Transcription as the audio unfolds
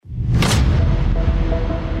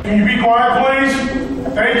Can you be quiet, please?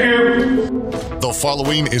 Thank you. The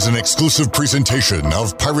following is an exclusive presentation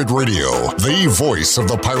of Pirate Radio, the voice of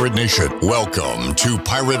the Pirate Nation. Welcome to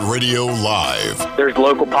Pirate Radio Live. There's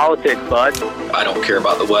local politics, bud. I don't care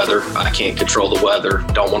about the weather. I can't control the weather.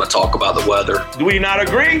 Don't want to talk about the weather. Do we not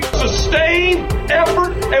agree? Sustained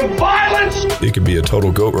effort and violence. It could be a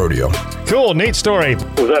total goat rodeo. Cool, neat story.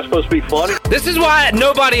 Was that supposed to be funny? This is why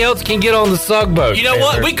nobody else can get on the Sug boat. You know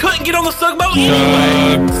what? We couldn't get on the Sug boat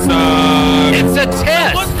anyway. It's a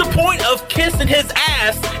test. What's the point of kissing his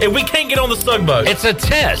ass if we can't get on the Sug boat? It's a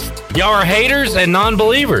test. Y'all are haters and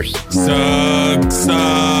non-believers. Sug.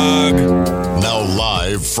 Now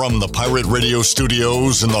live from the Pirate Radio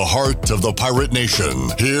studios in the heart of the Pirate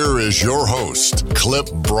Nation, here is your host, Clip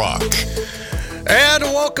Brock. And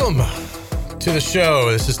welcome to the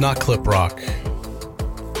show. This is not Clip Brock.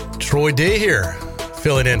 Troy D here,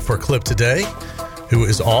 filling in for Clip today, who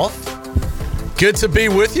is off. Good to be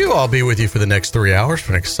with you. I'll be with you for the next 3 hours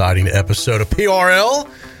for an exciting episode of PRL.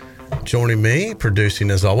 Joining me, producing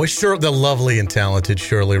as always, the lovely and talented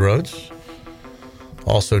Shirley Rhodes,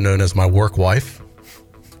 also known as my work wife.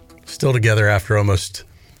 Still together after almost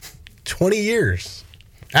 20 years.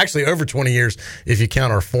 Actually, over 20 years if you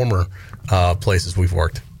count our former places we've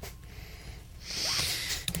worked.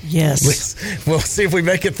 Yes. We'll see if we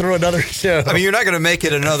make it through another show. I mean, you're not going to make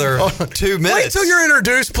it another 2 minutes. Wait till you're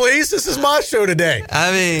introduced, please. This is my show today.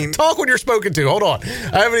 I mean, talk when you're spoken to. Hold on.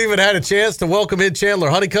 I haven't even had a chance to welcome in Chandler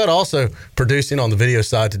Honeycutt, also producing on the video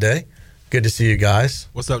side today. Good to see you guys.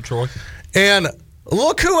 What's up, Troy? And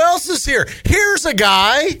look who else is here. Here's a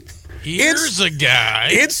guy. In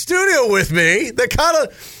studio with me that kind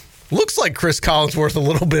of looks like Chris Collinsworth a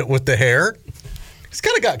little bit with the hair. He's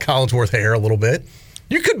kind of got Collinsworth hair a little bit.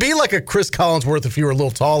 You could be like a Chris Collinsworth if you were a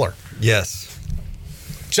little taller. Yes.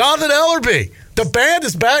 Jonathan Ellerby. The band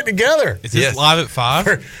is back together. Is this live at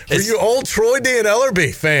 5? For you old Troy D. and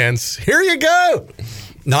Ellerby fans, here you go.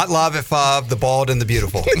 Not live at 5, the bald and the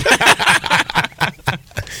beautiful.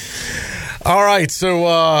 All right,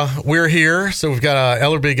 so we're here. So we've got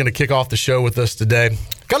Ellerby going to kick off the show with us today.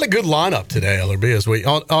 Got a good lineup today, Ellerby, as we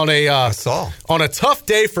on a tough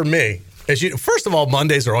day for me. First of all,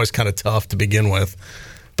 Mondays are always kind of tough to begin with,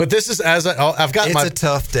 but this is I've got It's a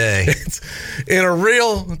tough day. It's in a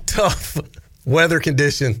real tough weather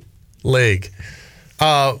condition league.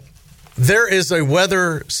 There is a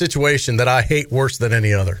weather situation that I hate worse than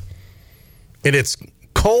any other, and it's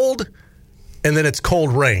cold, and then it's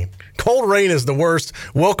cold rain. Cold rain is the worst.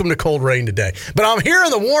 Welcome to cold rain today. But I'm here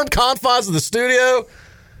in the warm confines of the studio.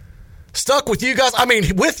 Stuck with you guys. I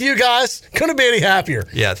mean, with you guys. Couldn't be any happier.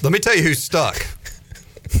 Yeah, let me tell you who's stuck.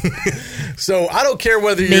 So I don't care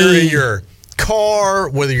whether you're in your car,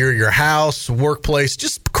 whether you're in your house, workplace.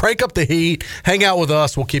 Just crank up the heat. Hang out with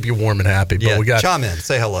us. We'll keep you warm and happy. But we got chime in.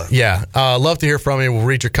 Say hello. Yeah. Love to hear from you. We'll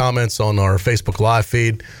read your comments on our Facebook Live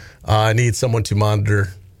feed. I need someone to monitor.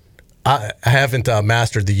 I haven't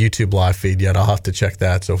mastered the YouTube live feed yet. I'll have to check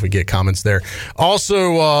that. So if we get comments there.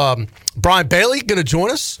 Also, Brian Bailey going to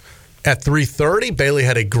join us at 3:30. Bailey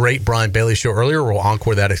had a great Brian Bailey show earlier. We'll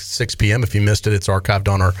encore that at 6 p.m. If you missed it, it's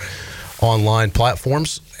archived on our online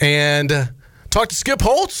platforms. And talk to Skip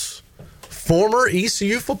Holtz, former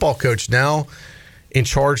ECU football coach, now in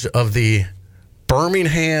charge of the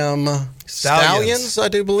Birmingham Stallions, I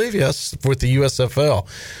do believe, yes, with the USFL.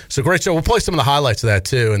 So great show. We'll play some of the highlights of that,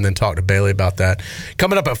 too, and then talk to Bailey about that.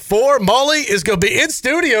 Coming up at 4, Mully is going to be in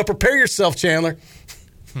studio. Prepare yourself, Chandler.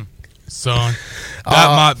 Son, that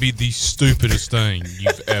might be the stupidest thing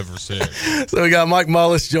you've ever said. So we got Mike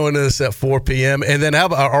Mullis joining us at 4 p.m. And then how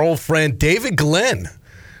about our old friend David Glenn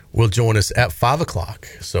will join us at 5 o'clock.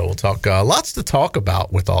 So we'll talk lots to talk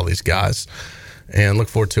about with all these guys. And look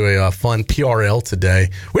forward to a fun PRL today.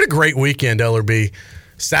 We had a great weekend, Ellerby.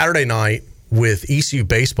 Saturday night with ECU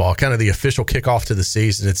baseball, kind of the official kickoff to the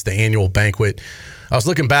season. It's the annual banquet. I was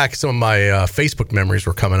looking back, some of my Facebook memories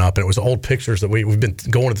were coming up, and it was old pictures that we've been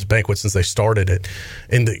going to this banquet since they started it.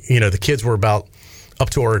 And the kids were about up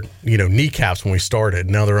to our kneecaps when we started.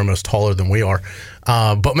 Now they're almost taller than we are.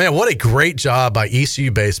 But man, what a great job by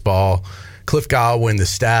ECU baseball, Cliff Godwin, the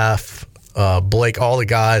staff, Blake, all the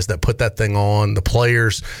guys that put that thing on, the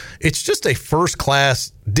players. It's just a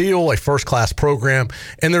first-class deal, a first-class program,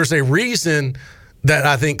 and there's a reason that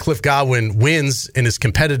I think Cliff Godwin wins and is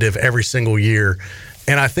competitive every single year.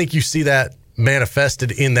 And I think you see that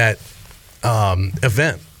manifested in that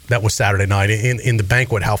event that was Saturday night in the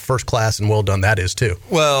banquet, how first class and well done that is too.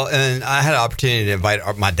 Well, and I had an opportunity to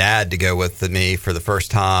invite my dad to go with me for the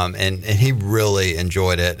first time, and he really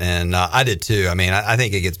enjoyed it, and I did too. I mean, I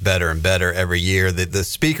think it gets better and better every year. The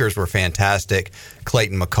speakers were fantastic.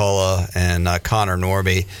 Clayton McCullough and Connor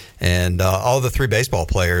Norby and all the 3 baseball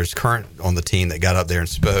players current on the team that got up there and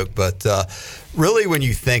spoke. But really, when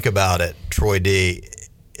you think about it, Troy D.,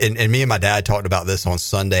 and me and my dad talked about this on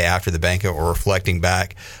Sunday after the banquet. We're reflecting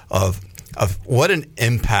back of what an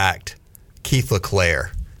impact Keith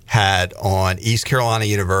LeClaire had on East Carolina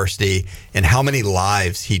University and how many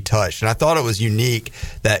lives he touched. And I thought it was unique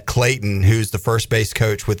that Clayton, who's the first base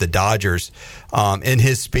coach with the Dodgers, in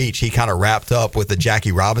his speech, he kind of wrapped up with a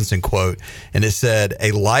Jackie Robinson quote. And it said,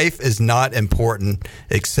 "A life is not important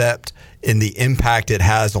except in the impact it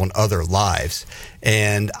has on other lives."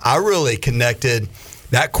 And I really connected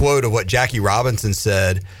that quote of what Jackie Robinson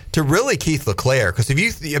said to really Keith LeClaire. Because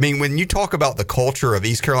when you talk about the culture of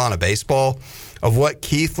East Carolina baseball, of what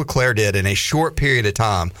Keith LeClaire did in a short period of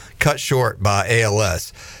time, cut short by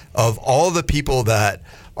ALS, of all the people that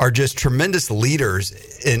are just tremendous leaders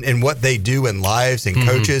in what they do in lives and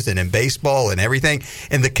coaches and in baseball and everything,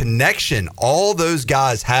 and the connection all those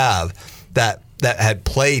guys have that had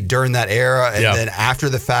played during that era and then after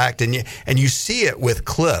the fact, and you see it with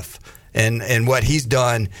Cliff. And what he's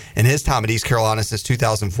done in his time at East Carolina since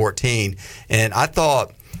 2014, and I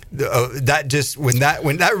thought that just when that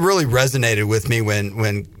really resonated with me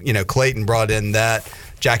when Clayton brought in that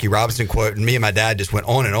Jackie Robinson quote, and me and my dad just went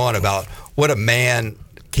on and on about what a man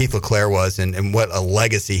Keith LeClaire was and what a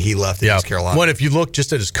legacy he left in East Carolina. Well, if you look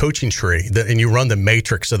just at his coaching tree and you run the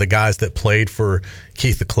matrix of the guys that played for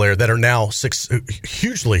Keith LeClaire that are now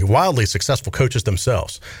hugely, wildly successful coaches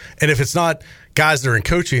themselves. And if it's not guys that are in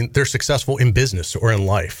coaching, they're successful in business or in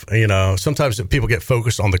life. Sometimes people get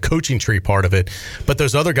focused on the coaching tree part of it, but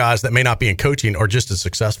those other guys that may not be in coaching are just as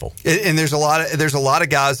successful. And there's a lot of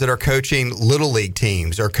guys that are coaching little league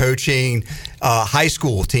teams or coaching high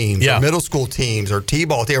school teams or middle school teams or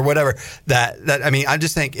t-ball team or whatever. I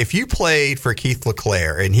just think if you played for Keith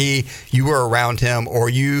LeClaire and you were around him or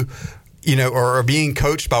or being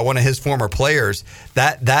coached by one of his former players,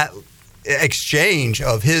 that exchange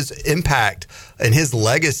of his impact and his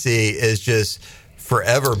legacy is just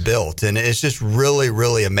forever built, and it's just really,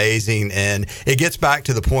 really amazing. And it gets back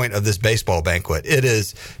to the point of this baseball banquet. It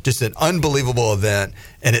is just an unbelievable event,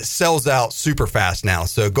 and it sells out super fast now.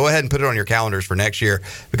 So go ahead and put it on your calendars for next year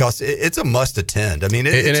because it's a must attend. I mean,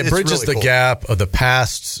 it bridges really the cool gap of the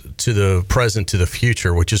past to the present to the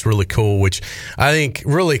future, which is really cool, which I think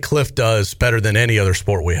really Cliff does better than any other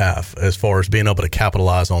sport we have as far as being able to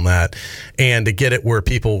capitalize on that and to get it where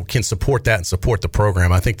people can support that and support the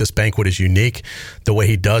program. I think this banquet is unique the way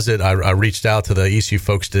he does it. I reached out to the ECU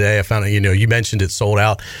folks today. I found out, you mentioned it sold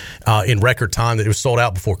out in record time. That it was sold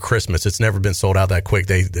out before Christmas. It's never been sold out that quick.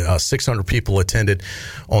 600 people attended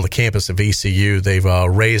on the campus of ECU. They've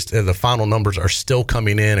raised, the final numbers are still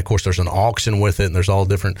coming in. Of course, there's an auction with it, and there's all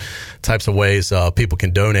different types of ways people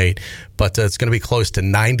can donate. But it's going to be close to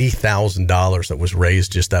 $90,000 that was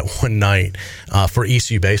raised just that one night for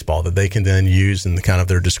ECU baseball that they can then use in the kind of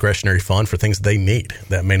their discretionary fund for things they need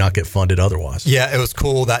that may not get funded otherwise. Yeah, it was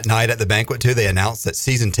cool that night at the banquet, too. They announced that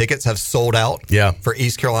season tickets have sold out for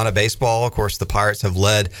East Carolina baseball. Of course, the Pirates have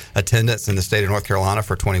led attendance in the state of North Carolina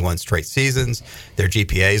for 21 straight seasons. Their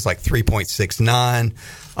GPA is like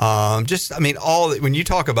 3.69. When you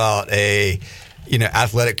talk about a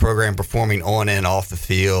athletic program performing on and off the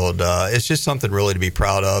field, it's just something really to be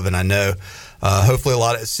proud of. And I know hopefully a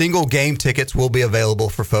lot of single game tickets will be available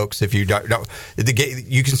for folks. If you don't,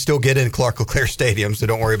 you can still get in Clark LeClaire Stadium, so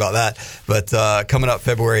don't worry about that. But coming up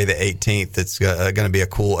February the 18th, it's going to be a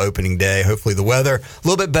cool opening day. Hopefully the weather a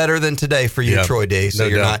little bit better than today for you, Troy D. So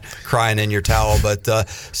you're not crying in your towel. But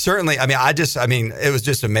certainly, it was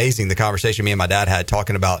just amazing the conversation me and my dad had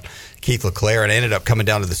talking about Keith LeClaire, and I ended up coming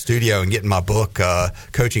down to the studio and getting my book,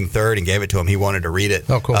 Coaching Third, and gave it to him. He wanted to read it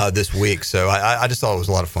this week. So I just thought it was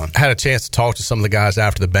a lot of fun. I had a chance to talk to some of the guys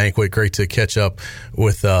after the banquet. Great to catch up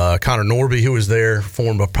with Connor Norby, who was there,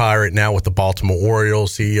 former Pirate, now with the Baltimore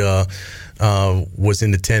Orioles. He was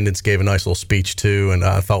in attendance, gave a nice little speech too, and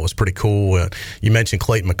I thought was pretty cool. You mentioned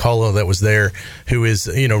Clayton McCullough that was there, who is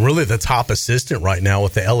really the top assistant right now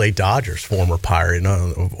with the LA Dodgers, former Pirate.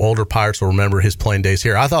 Older Pirates will remember his playing days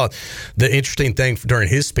here. I thought the interesting thing during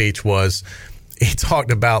his speech was he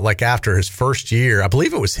talked about, like, after his first year, I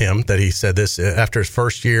believe it was him that he said this, after his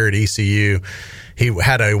first year at ECU, he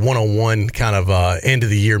had a one-on-one kind of end of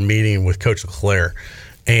the year meeting with Coach LeClaire.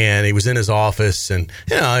 And he was in his office, and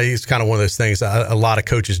he's kind of one of those things. A lot of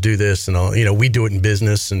coaches do this, and we do it in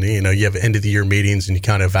business. And you have end of the year meetings, and you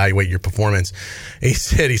kind of evaluate your performance. And he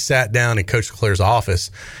said he sat down in Coach LeClair's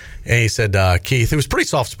office, and he said, Keith, it was pretty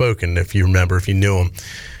soft spoken, if you remember, if you knew him.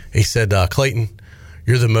 He said, Clayton,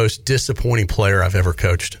 you're the most disappointing player I've ever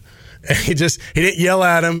coached. And he didn't yell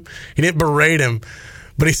at him, he didn't berate him.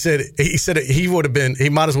 But he said he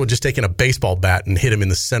might as well just taken a baseball bat and hit him in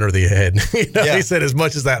the center of the head. He said as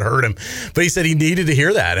much as that hurt him. But he said he needed to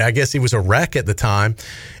hear that. I guess he was a wreck at the time,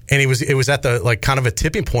 and it was at the kind of a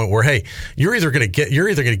tipping point where, hey, you're either going to get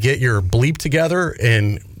your bleep together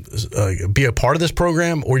and be a part of this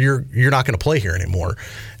program, or you're not going to play here anymore.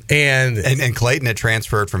 And Clayton had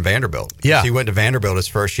transferred from Vanderbilt. Yeah, he went to Vanderbilt his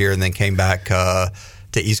first year and then came back to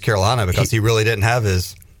East Carolina because he really didn't have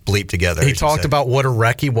his bleep together. He talked about what a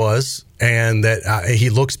wreck he was, and that he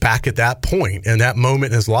looks back at that point and that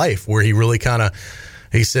moment in his life where he really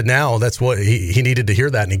he said now that's what he needed to hear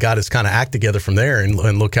that, and he got his kind of act together from there, and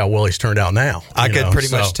look how well he's turned out now. I could pretty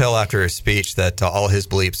much tell after his speech that all his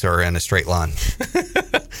bleeps are in a straight line.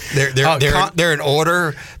 They're in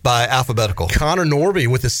order by alphabetical. Connor Norby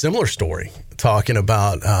with a similar story, talking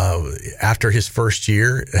about after his first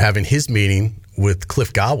year having his meeting with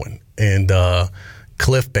Cliff Godwin, and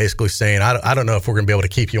Cliff basically saying, I don't know if we're going to be able to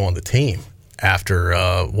keep you on the team after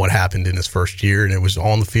what happened in his first year. And it was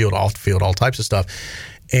on the field, off the field, all types of stuff.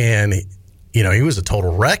 And, he was a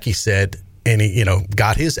total wreck, he said, and he,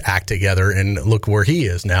 got his act together, and look where he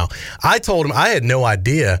is now. I told him I had no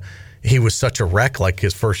idea he was such a wreck, like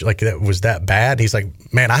his first, like that was that bad. He's like,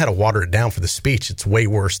 man, I had to water it down for the speech. It's way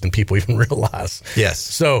worse than people even realize. Yes.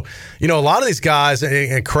 So, a lot of these guys,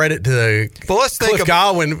 and credit to Cliff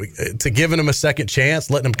Godwin to giving him a second chance,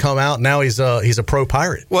 letting him come out. Now he's a pro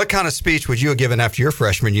Pirate. What kind of speech would you have given after your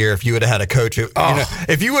freshman year if you would have had a coach?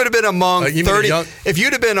 If you would have been among 30, if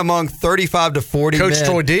you'd have been among 35 to 40 Coach men,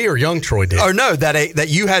 Troy D or young Troy D? Or no, that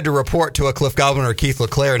you had to report to a Cliff Godwin or Keith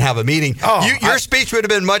LeClair and have a meeting. Your speech would have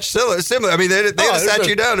been much similar. I mean, they'd have sat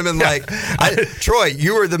you down and been like, Troy,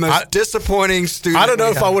 you were the most disappointing student. I don't know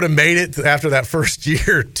if I would have made it after that first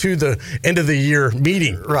year to the end of the year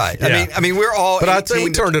meeting. Right. Yeah. I mean, we're all. But I'd say we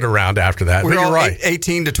turned it around after that. We're all right.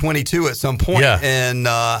 18 to 22 at some point. Yeah.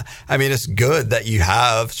 And it's good that you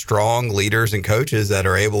have strong leaders and coaches that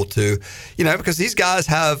are able to, because these guys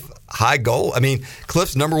have high goal. I mean,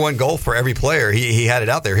 Cliff's number one goal for every player, he had it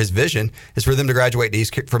out there. His vision is for them to graduate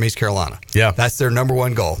from East Carolina. Yeah. That's their number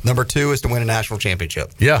one goal. Number two is to win a national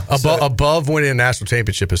championship. Yeah. Above winning a national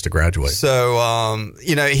championship is to graduate. So,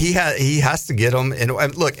 he has to get them.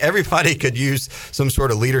 And look, everybody could use some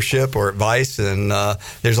sort of leadership or advice. And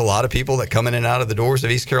there's a lot of people that come in and out of the doors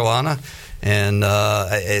of East Carolina. And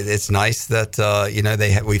it's nice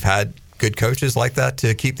that, we've had good coaches like that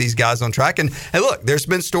to keep these guys on track. And look, there's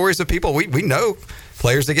been stories of people we know,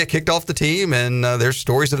 players that get kicked off the team, and there's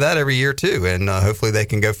stories of that every year too. And hopefully they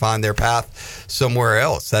can go find their path somewhere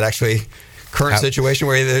else. That actually current situation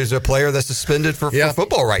where there's a player that's suspended for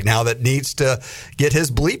football right now that needs to get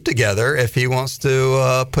his bleep together if he wants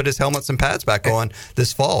to put his helmets and pads back on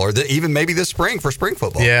this fall, or even maybe this spring for spring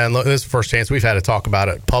football. Yeah, and look, this is the first chance we've had to talk about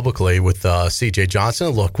it publicly with C.J. Johnson.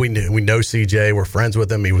 Look, we know C.J. We're friends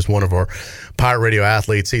with him. He was one of our Pirate Radio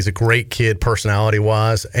athletes. He's a great kid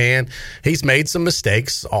personality-wise, and he's made some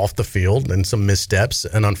mistakes off the field and some missteps,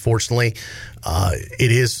 and unfortunately,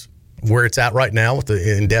 it is where it's at right now with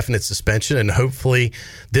the indefinite suspension, and hopefully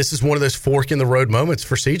this is one of those fork in the road moments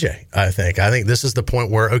for CJ. I think this is the point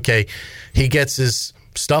where, okay, he gets his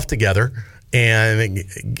stuff together, and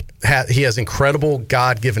he has incredible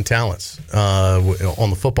God-given talents on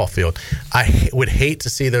the football field. I would hate to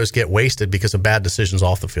see those get wasted because of bad decisions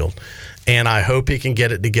off the field. And I hope he can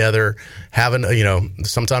get it together.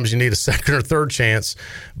 Sometimes you need a second or third chance,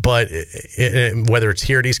 but whether it's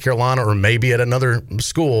here at East Carolina or maybe at another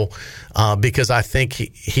school, because I think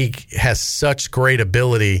he has such great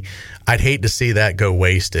ability. I'd hate to see that go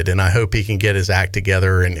wasted, and I hope he can get his act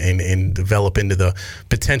together and develop into the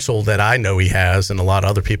potential that I know he has, and a lot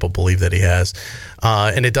of other people believe that he has.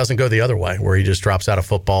 And it doesn't go the other way, where he just drops out of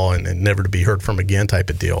football and never to be heard from again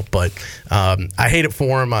type of deal. But I hate it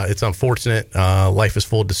for him. It's unfortunate. Life is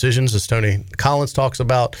full of decisions, as Tony Collins talks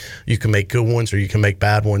about. You can make good ones or you can make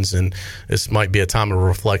bad ones, and this might be a time of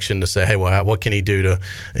reflection to say, hey, well, what can he do to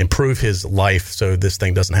improve his life so this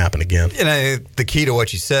thing doesn't happen again? The key to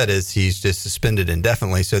what you said is he's just suspended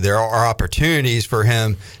indefinitely, so there are opportunities for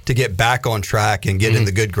him to get back on track and get in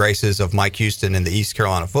the good graces of Mike Houston and the East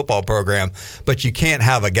Carolina football program. But you can't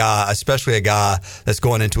have a guy, especially a guy that's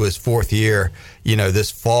going into his fourth year,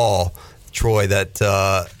 this fall, Troy, that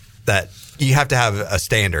you have to have a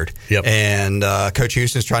standard. Yep. And Coach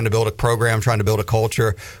Houston's trying to build a program, trying to build a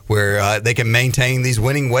culture where they can maintain these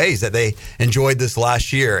winning ways that they enjoyed this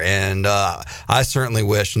last year. And I certainly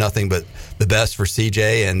wish nothing but the best for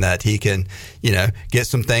CJ, and that he can, get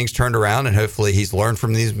some things turned around, and hopefully he's learned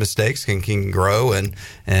from these mistakes and can grow and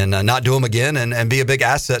not do them again and be a big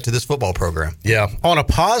asset to this football program. Yeah. On a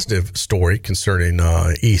positive story concerning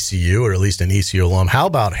ECU, or at least an ECU alum, how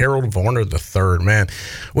about Harold Varner III? Man,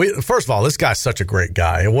 first of all, this guy's such a great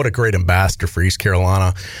guy, and what a great ambassador for East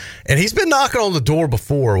Carolina. And he's been knocking on the door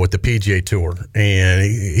before with the PGA Tour, and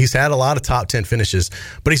he's had a lot of top 10 finishes,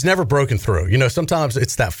 but he's never broken through. Sometimes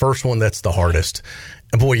it's that first one that's the hardest.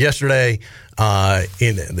 And boy, yesterday,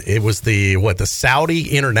 it was the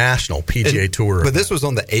Saudi International PGA Tour. But this was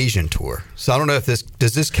on the Asian Tour. So I don't know if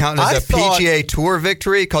does this count as a PGA Tour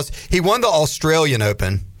victory? Because he won the Australian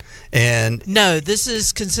Open. And no, this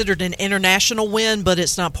is considered an international win, but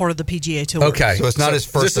it's not part of the PGA Tour. Okay, so it's not his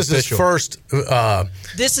first. This is his first.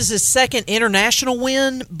 This is his second international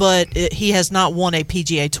win, but he has not won a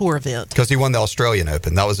PGA Tour event because he won the Australian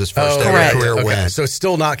Open. That was his first career win. So it's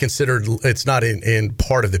still not considered. It's not in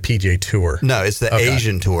part of the PGA Tour. No, it's the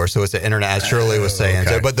Asian Tour, so it's an international. As Shirley was saying.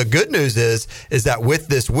 So, but the good news is that with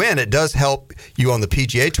this win, it does help you on the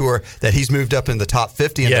PGA Tour that he's moved up in the top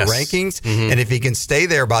 50 in the rankings, and if he can stay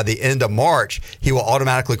there by the end of March, he will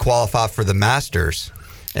automatically qualify for the Masters,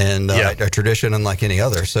 and a tradition unlike any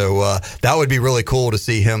other. So that would be really cool to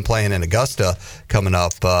see him playing in Augusta coming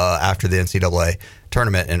up after the NCAA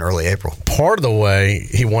tournament in early April. Part of the way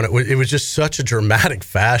he won it was just such a dramatic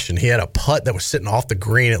fashion. He had a putt that was sitting off the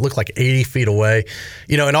green. It looked like 80 feet away,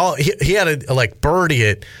 and all he had to birdie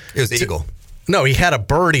it. It was eagle. No, he had a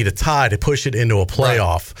birdie to tie to push it into a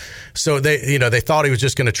playoff. Right. So they thought he was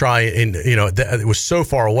just going to try, and it was so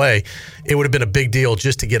far away, it would have been a big deal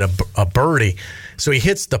just to get a birdie. So he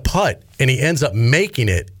hits the putt and he ends up making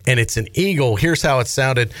it, and it's an eagle. Here's how it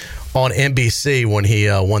sounded on NBC when he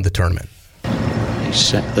won the tournament. He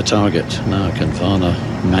set the target. Now can Varner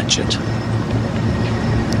match it?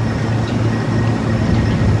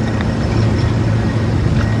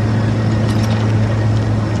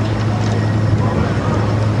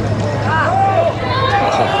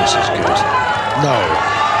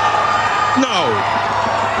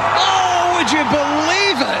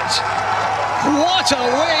 What a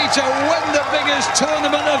way to win the biggest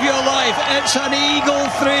tournament of your life. It's an eagle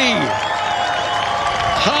 3.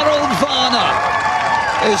 Harold Varner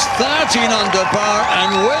is 13 under par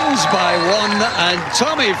and wins by 1, and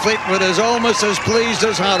Tommy Fleetwood is almost as pleased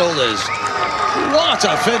as Harold is. What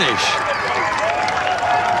a finish.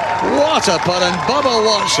 What a putt. And Bubba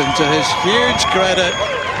Watson, to his huge credit,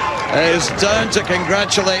 is down to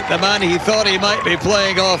congratulate the man he thought he might be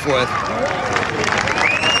playing off with.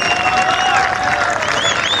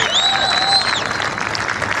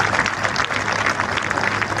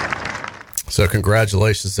 So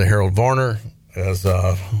congratulations to Harold Varner, as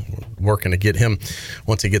working to get him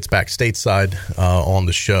once he gets back stateside on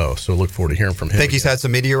the show. So look forward to hearing from him. Think he's had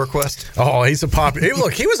some media requests? Oh, he's a popular.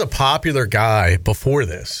 Look, he was a popular guy before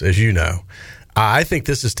this, as you know. I think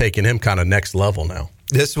this is taking him kind of next level now.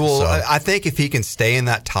 This will, I think, if he can stay in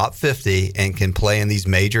that top 50 and can play in these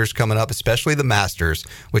majors coming up, especially the Masters,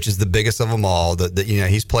 which is the biggest of them all.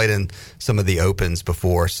 He's played in some of the Opens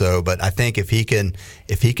before. So, but I think if he can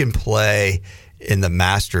play in the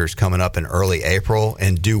Masters coming up in early April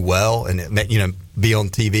and do well, and be on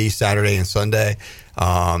TV Saturday and Sunday.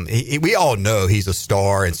 We all know he's a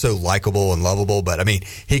star and so likable and lovable, but I mean,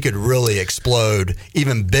 he could really explode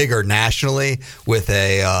even bigger nationally with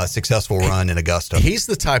a successful run in Augusta. He's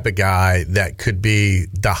the type of guy that could be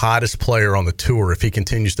the hottest player on the tour if he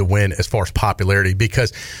continues to win as far as popularity,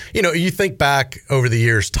 because, you think back over the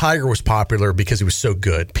years, Tiger was popular because he was so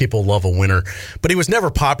good. People love a winner, but he was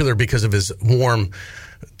never popular because of his warm,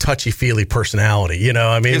 touchy-feely personality. He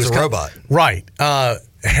was a robot. Right.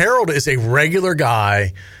 Harold is a regular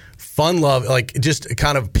guy, fun love, like just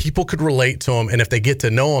kind of people could relate to him. And if they get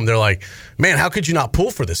to know him, they're like, man, how could you not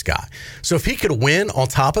pull for this guy? So if he could win on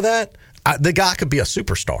top of that, the guy could be a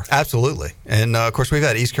superstar. Absolutely. And of course, we've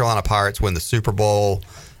had East Carolina Pirates win the Super Bowl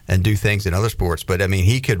and do things in other sports. But I mean,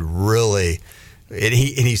 he could really. And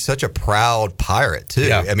he's such a proud Pirate too.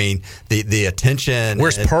 Yeah. I mean, the attention.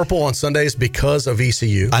 Wears purple on Sundays because of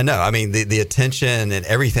ECU. I know. I mean, the attention and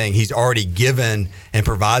everything he's already given and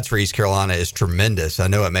provides for East Carolina is tremendous. I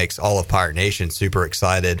know it makes all of Pirate Nation super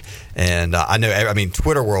excited. And I know. I mean,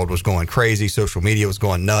 Twitter world was going crazy. Social media was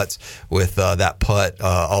going nuts with that putt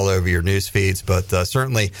all over your news feeds. But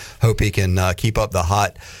certainly hope he can keep up the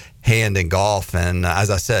hot hand in golf. And as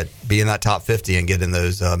I said, be in that top 50 and get in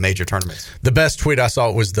those major tournaments. The best tweet I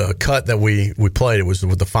saw was the cut that we played. It was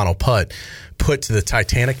with the final putt put to the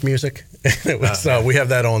Titanic music. It was, we have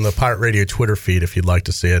that on the Pirate Radio Twitter feed if you'd like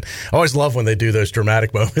to see it. I always love when they do those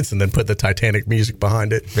dramatic moments and then put the Titanic music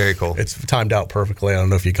behind it. Very cool. It's timed out perfectly. I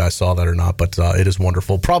don't know if you guys saw that or not, but it is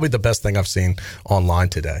wonderful. Probably the best thing I've seen online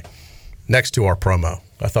today. Next to our promo.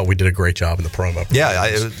 I thought we did a great job in the promo. Yeah,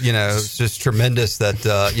 it's just tremendous that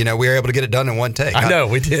we were able to get it done in one take. I know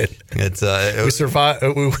we did.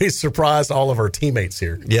 We surprised all of our teammates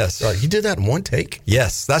here. Yes, you did that in one take.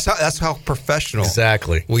 Yes, that's how professional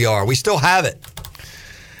exactly we are. We still have it.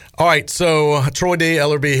 All right, so Troy D.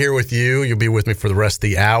 Ellerby here with you. You'll be with me for the rest of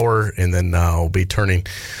the hour, and then we'll be turning.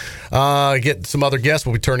 Get some other guests.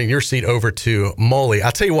 We'll be turning your seat over to Molly.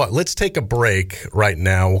 I'll tell you what, let's take a break right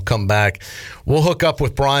now. We'll come back. We'll hook up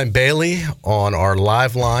with Brian Bailey on our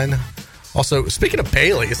live line. Also, speaking of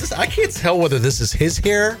Bailey, I can't tell whether this is his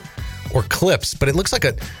hair or clips, but it looks like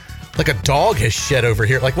a dog has shed over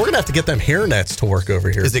here. Like, we're going to have to get them hair nets to work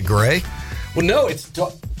over here. Is it gray? Well, no,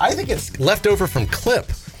 I think it's left over from Clip.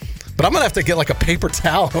 But I'm going to have to get like a paper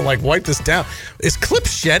towel and like wipe this down. Is Clip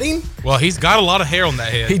shedding? Well, he's got a lot of hair on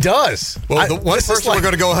that head. He does. Well, the one person we're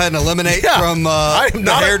going to go ahead and eliminate from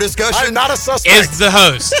the hair discussion. I'm not a suspect. Is the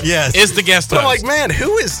host. Yes. Is the guest host. I'm like, man,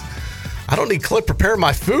 I don't need Clip preparing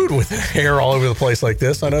my food with hair all over the place like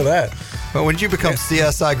this. I know that. Well, when did you become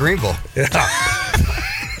CSI Greenville? Yeah.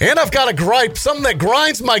 And I've got a gripe, something that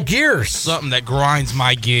grinds my gears. Something that grinds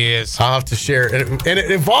my gears. I'll have to share it. And it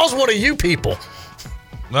involves one of you people.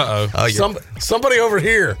 Uh-oh. Somebody over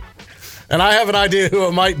here. And I have an idea who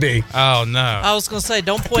it might be. Oh, no. I was going to say,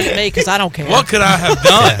 don't point at me because I don't care. What could I have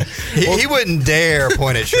done? He wouldn't dare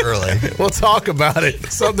point at Shirley. We'll talk about it.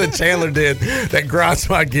 Something Chandler did that grinds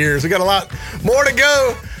my gears. We got a lot more to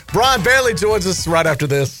go. Brian Bailey joins us right after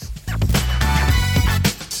this.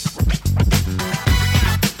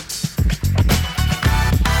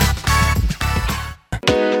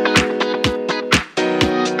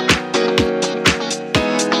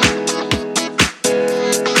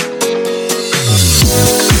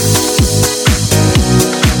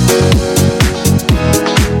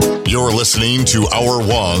 You're listening to Hour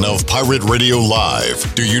 1 of Pirate Radio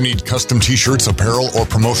Live. Do you need custom t-shirts, apparel, or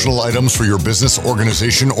promotional items for your business,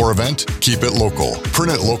 organization, or event? Keep it local.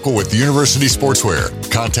 Print it local with University Sportswear.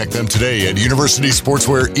 Contact them today at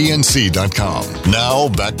universitysportswearenc.com. Now,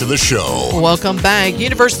 back to the show. Welcome back.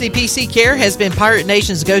 University PC Care has been Pirate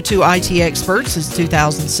Nation's go-to IT expert since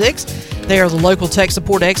 2006. They are the local tech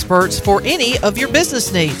support experts for any of your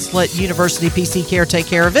business needs. Let University PC Care take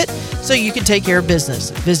care of it so you can take care of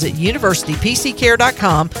business. Visit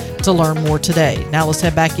universitypccare.com to learn more today. Now let's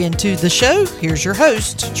head back into the show. Here's your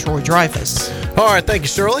host, Troy Dreyfuss. All right, thank you,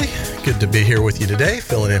 Shirley. Good to be here with you today,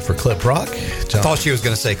 filling in for Clip Brock. I thought she was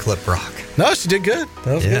going to say Clip Brock. No, she did good.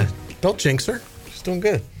 That was good. Don't jinx her. She's doing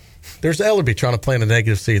good. There's Ellerby trying to plant a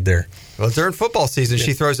negative seed there. Well, during football season,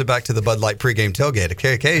 she throws it back to the Bud Light pregame tailgate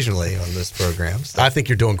occasionally on this program. So. I think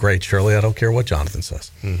you're doing great, Shirley. I don't care what Jonathan says.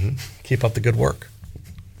 Mm-hmm. Keep up the good work.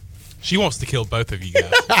 She wants to kill both of you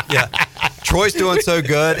guys. Yeah. Troy's doing so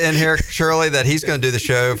good in here, Shirley, that he's going to do the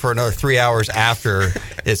show for another 3 hours after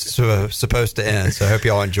it's supposed to end. So I hope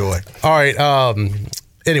y'all enjoy. All right.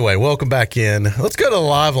 Anyway, welcome back in. Let's go to the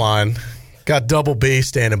live line. Got Double B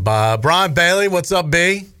standing by. Brian Bailey, what's up,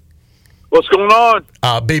 B? What's going on?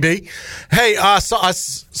 BB. Hey, I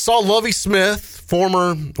saw Lovie Smith, one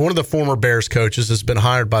of the former Bears coaches, has been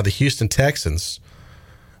hired by the Houston Texans,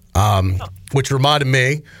 which reminded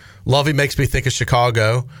me, Lovie makes me think of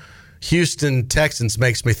Chicago. Houston Texans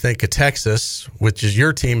makes me think of Texas, which is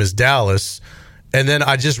your team is Dallas. And then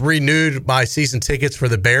I just renewed my season tickets for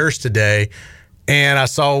the Bears today, and I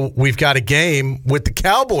saw we've got a game with the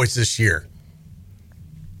Cowboys this year.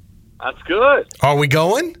 That's good. Are we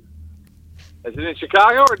going? Is it in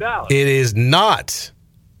Chicago or Dallas? It is not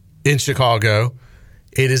in Chicago.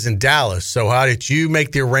 It is in Dallas. So how did you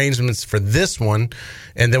make the arrangements for this one?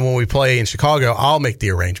 And then when we play in Chicago, I'll make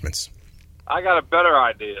the arrangements. I got a better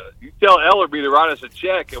idea. You tell Ellerby to write us a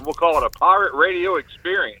check, and we'll call it a Pirate Radio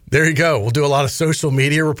Experience. There you go. We'll do a lot of social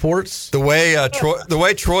media reports. The way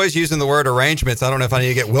Troy's using the word arrangements, I don't know if I need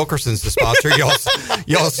to get Wilkerson's to sponsor y'all's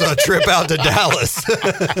trip out to Dallas.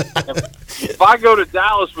 If I go to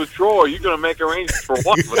Dallas with Troy, you're going to make arrangements for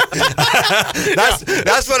what?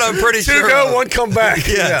 That's what I'm pretty sure. Two go, one come back.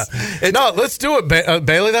 Yes. Yeah. No, let's do it,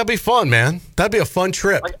 Bailey. That'd be fun, man. That'd be a fun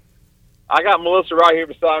trip. I got Melissa right here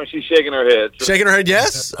beside me. She's shaking her head. So. Shaking her head,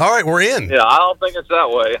 yes? All right, we're in. Yeah, I don't think it's that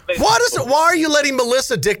way. Why are you letting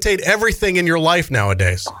Melissa dictate everything in your life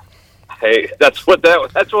nowadays? Hey, that's what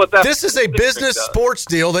that. This is a business sports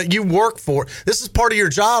deal that you work for. This is part of your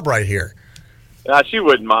job right here. She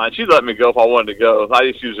wouldn't mind. She'd let me go if I wanted to go.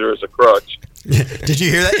 I just use her as a crutch. Did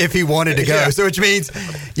you hear that? If he wanted to go. Yeah. So which means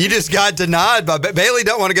you just got denied by Bailey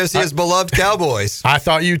don't want to go see his beloved Cowboys. I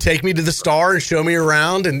thought you'd take me to the Star and show me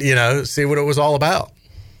around and, see what it was all about.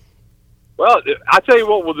 Well, I tell you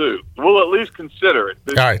what we'll do. We'll at least consider it.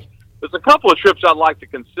 All right. There's a couple of trips I'd like to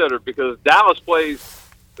consider because Dallas plays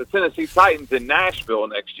the Tennessee Titans in Nashville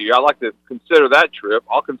next year. I'd like to consider that trip.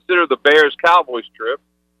 I'll consider the Bears-Cowboys trip.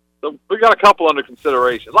 So we got a couple under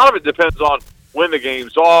consideration. A lot of it depends on when the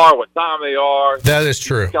games are, what time they are. That is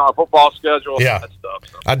true. Kind of football schedule, yeah. That stuff.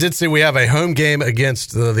 So. I did see we have a home game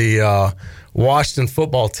against the Washington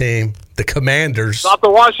football team, the Commanders. It's not the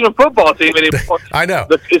Washington football team anymore. I know.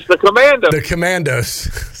 It's the Commandos. The Commandos.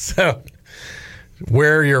 So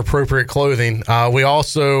wear your appropriate clothing. We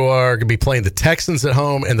also are going to be playing the Texans at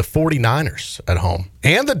home and the 49ers at home.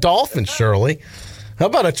 And the Dolphins, Shirley. How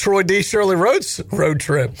about a Troy D. Shirley Rhodes road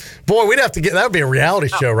trip? Boy, we'd have to get that would be a reality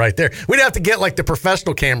show right there. We'd have to get like the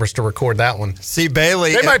professional cameras to record that one. See,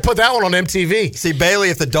 Bailey. They might put that one on MTV. See, Bailey,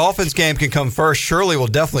 if the Dolphins game can come first, Shirley will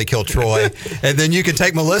definitely kill Troy. And then you can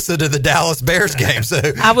take Melissa to the Dallas Bears game. So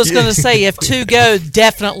I was going to say, if two go,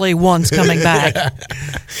 definitely one's coming back.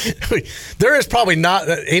 There is probably not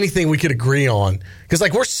anything we could agree on. Because,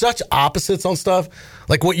 we're such opposites on stuff.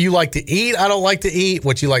 Like, what you like to eat, I don't like to eat.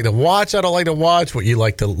 What you like to watch, I don't like to watch. What you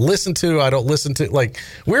like to listen to, I don't listen to.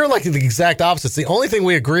 We're like the exact opposites. The only thing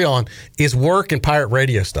we agree on is work and pirate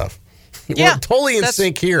radio stuff. Yeah, we're totally in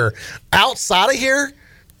sync here. Outside of here,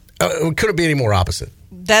 it couldn't be any more opposite.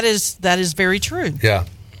 That is very true. Yeah.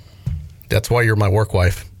 That's why you're my work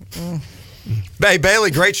wife. Hey,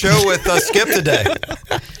 Bailey, great show with Skip today.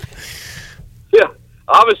 Yeah.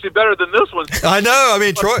 Obviously better than this one. I know. I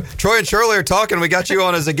mean, Troy and Shirley are talking. We got you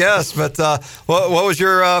on as a guest. But what was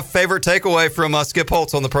your favorite takeaway from Skip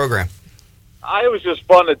Holtz on the program? It was just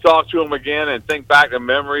fun to talk to him again and think back to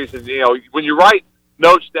memories. And, when you write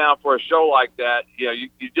notes down for a show like that,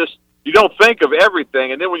 you don't think of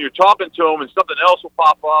everything. And then when you're talking to him and something else will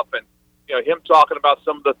pop up and, him talking about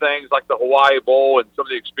some of the things like the Hawaii Bowl and some of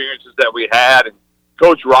the experiences that we had and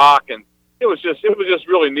Coach Rock and, It was just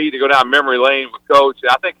really neat to go down memory lane with Coach.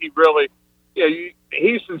 I think he really,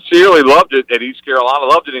 he sincerely loved it at East Carolina,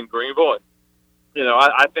 loved it in Greenville. And,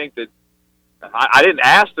 I think that I didn't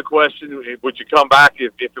ask the question, would you come back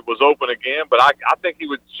if it was open again? But I think he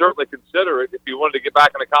would certainly consider it if he wanted to get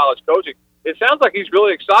back into college coaching. It sounds like he's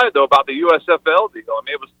really excited, though, about the USFL deal. I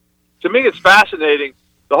mean, to me, it's fascinating,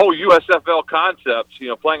 the whole USFL concept,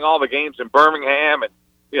 playing all the games in Birmingham and,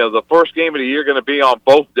 the first game of the year going to be on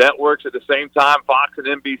both networks at the same time, Fox and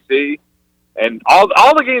NBC, and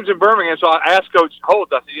all the games in Birmingham. So I asked Coach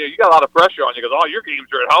Holt, I said, you got a lot of pressure on you because all your games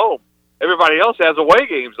are at home. Everybody else has away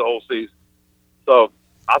games the whole season. So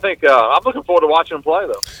I think I'm looking forward to watching them play,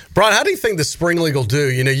 though. Brian, how do you think the Spring League will do?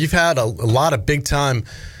 You've had a lot of big-time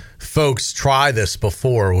folks try this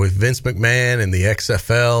before with Vince McMahon and the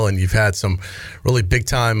XFL, and you've had some really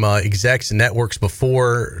big-time execs and networks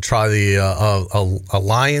before try the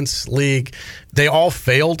Alliance League. They all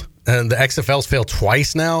failed, and the XFL's failed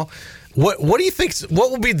twice now. What do you think?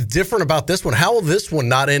 What will be different about this one? How will this one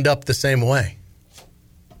not end up the same way?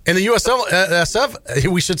 And the USF,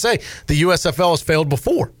 we should say, the USFL has failed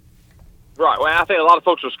before. Right. Well, I think a lot of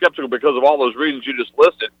folks are skeptical because of all those reasons you just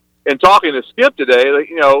listed. And talking to Skip today,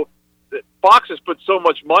 Fox has put so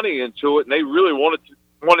much money into it, and they really want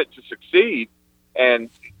it to succeed. And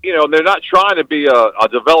they're not trying to be a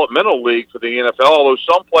developmental league for the NFL, although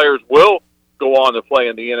some players will go on to play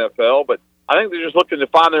in the NFL. But I think they're just looking to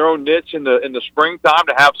find their own niche in the springtime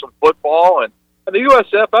to have some football. And the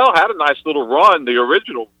USFL had a nice little run. The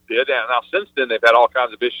original did, and now since then they've had all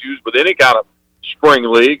kinds of issues with any kind of spring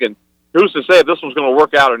league. And who's to say if this one's going to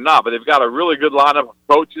work out or not? But they've got a really good lineup of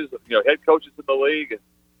coaches, head coaches in the league,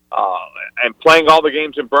 and playing all the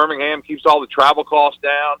games in Birmingham keeps all the travel costs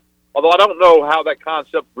down. Although I don't know how that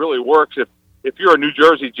concept really works. If you're a New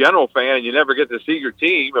Jersey General fan and you never get to see your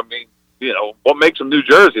team, I mean, what makes them New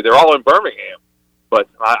Jersey? They're all in Birmingham. But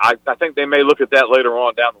I think they may look at that later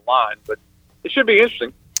on down the line. But it should be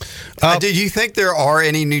interesting. Do you think there are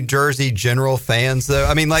any New Jersey General fans, though?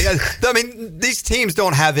 I mean, these teams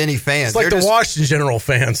don't have any fans. It's like the Washington General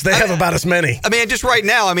fans. They have about as many. I mean, just right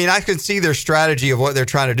now, I can see their strategy of what they're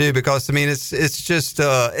trying to do because, it's just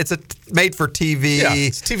it's a made for TV. Yeah,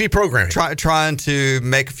 it's TV programming. Trying to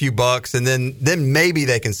make a few bucks, and then maybe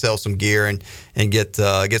they can sell some gear and get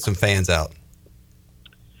some fans out.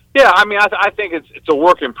 Yeah, I think it's a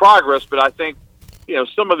work in progress, but I think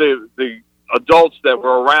some of the adults that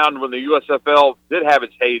were around when the USFL did have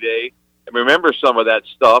its heyday, remember some of that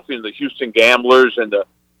stuff, the Houston Gamblers and the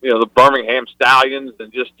Birmingham Stallions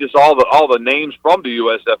and just all the names from the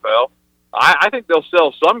USFL. I think they'll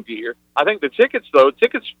sell some gear. I think the tickets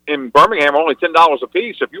in Birmingham are only $10 a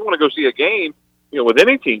piece. If you want to go see a game, with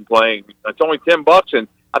any team playing, it's only $10, and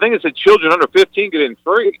I think it's children under 15 get in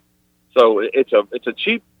free. So it's a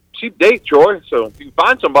cheap date, Troy. So if you can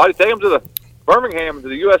find somebody, take them to the Birmingham, to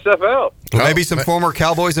the USFL. Well, maybe some former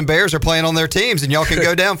Cowboys and Bears are playing on their teams, and y'all can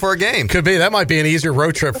go down for a game. Could be. That might be an easier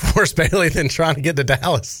road trip for us, Bailey, than trying to get to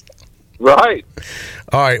Dallas. Right.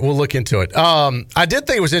 All right, we'll look into it. I did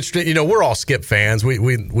think it was interesting. We're all Skip fans.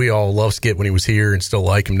 We all love Skip when he was here and still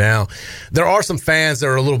like him now. There are some fans that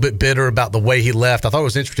are a little bit bitter about the way he left. I thought it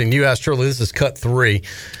was interesting. You asked, Shirley, this is cut 3.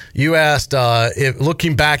 You asked, if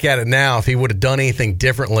looking back at it now, if he would have done anything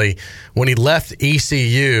differently when he left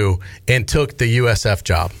ECU and took the USF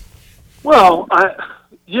job. Well,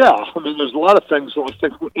 there's a lot of things that I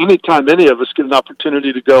think anytime any of us get an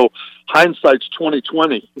opportunity to go, hindsight's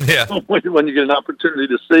 20/20. Yeah. When you get an opportunity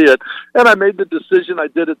to see it. And I made the decision I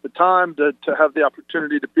did at the time to have the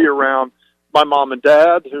opportunity to be around my mom and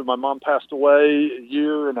dad, who my mom passed away a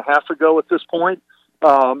year and a half ago at this point,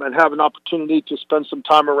 and have an opportunity to spend some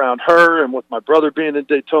time around her, and with my brother being in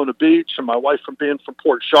Daytona Beach and my wife being from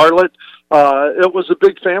Port Charlotte. It was a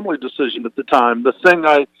big family decision at the time. The thing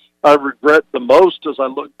I regret the most as I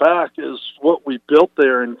look back is what we built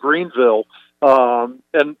there in Greenville,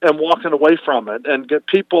 and walking away from it, and get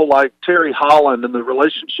people like Terry Holland and the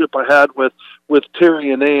relationship I had with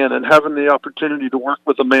Terry and Ann, and having the opportunity to work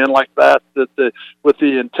with a man like that with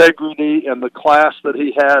the integrity and the class that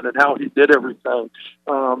he had and how he did everything.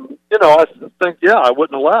 I think, I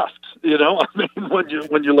wouldn't have left.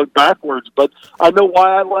 When you look backwards, but I know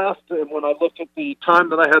why I left, and when I look at the time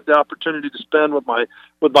that I had the opportunity to spend with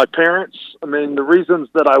my parents, the reasons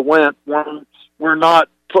that I went were not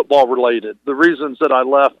football related. The reasons that I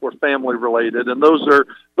left were family related, and those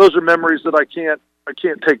are memories that I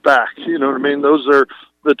can't take back. You know what I mean? Those are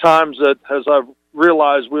the times that, as I've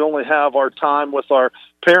realized, we only have our time with our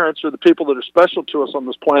parents or the people that are special to us on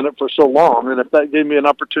this planet for so long. And if that gave me an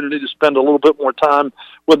opportunity to spend a little bit more time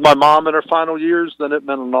with my mom in her final years, then it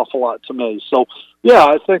meant an awful lot to me. So,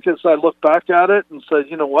 I think as I look back at it and say,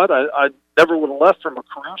 you know what, I never would have left from a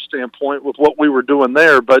career standpoint with what we were doing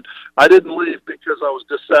there, but I didn't leave because I was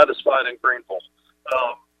dissatisfied in Greenville.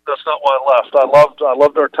 That's not why I left. I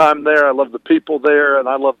loved our time there. I loved the people there, and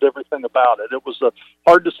I loved everything about it. It was a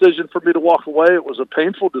hard decision for me to walk away. It was a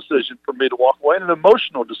painful decision for me to walk away, and an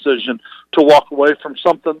emotional decision to walk away from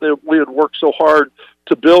something that we had worked so hard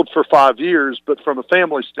to build for 5 years. But from a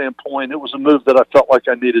family standpoint, it was a move that I felt like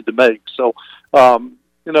I needed to make. So, but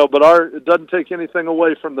it doesn't take anything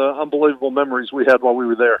away from the unbelievable memories we had while we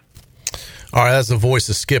were there. All right, that's the voice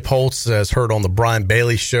of Skip Holtz, as heard on the Brian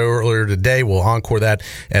Bailey Show earlier today. We'll encore that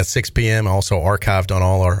at 6 p.m., also archived on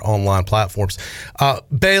all our online platforms.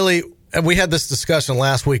 Bailey, we had this discussion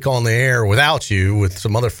last week on the air without you, with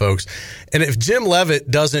some other folks. And if Jim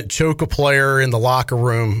Leavitt doesn't choke a player in the locker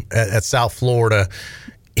room at South Florida,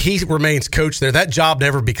 he remains coach there. That job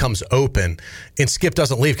never becomes open, and Skip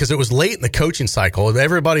doesn't leave because it was late in the coaching cycle.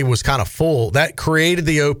 Everybody was kind of full. That created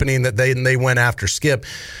the opening that they went after Skip.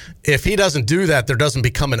 If he doesn't do that, there doesn't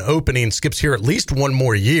become an opening. Skip's here at least one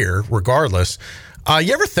more year, regardless.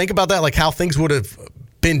 You ever think about that, like how things would have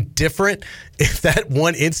been different if that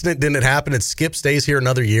one incident didn't happen and Skip stays here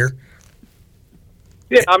another year?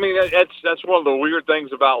 Yeah, that's one of the weird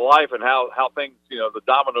things about life and how things, the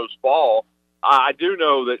dominoes fall. I do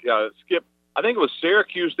know that Skip, I think it was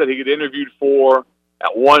Syracuse that he had interviewed for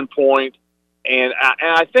at one point, and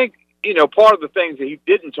I think, part of the things that he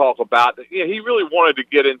didn't talk about, he really wanted to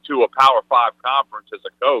get into a Power 5 conference as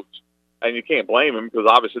a coach, and you can't blame him because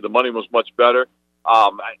obviously the money was much better.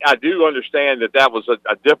 I do understand that was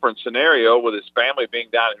a different scenario with his family being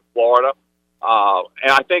down in Florida,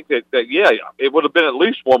 and I think that it would have been at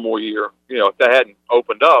least one more year, if that hadn't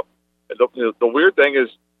opened up. The weird thing is,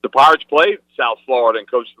 the Pirates played South Florida and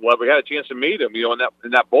Coach Leavitt. We had a chance to meet him, in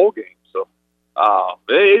that bowl game. So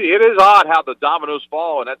it is odd how the dominoes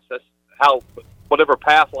fall, and that's how whatever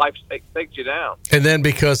path life takes you down. And then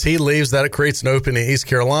because he leaves, that creates an opening in East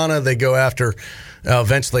Carolina. They go after,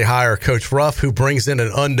 eventually hire Coach Ruff, who brings in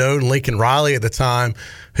an unknown Lincoln Riley at the time,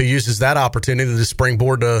 who uses that opportunity to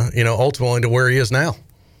springboard to ultimately to where he is now.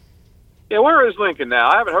 Yeah, where is Lincoln now?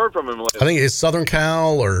 I haven't heard from him lately. I think it's Southern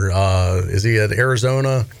Cal, or is he at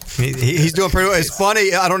Arizona? He's doing pretty well. It's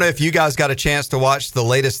funny. I don't know if you guys got a chance to watch the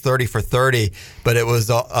latest 30 for 30, but it was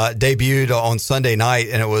debuted on Sunday night,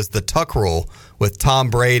 and it was the Tuck Rule with Tom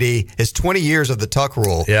Brady. It's 20 years of the Tuck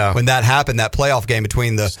Rule. Yeah. When that happened, that playoff game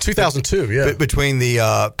between the 2002, yeah, between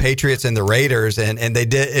the Patriots and the Raiders, and they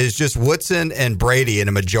did. It's just Woodson and Brady in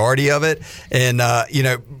a majority of it, and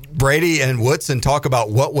Brady and Woodson talk about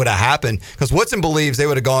what would have happened, because Woodson believes they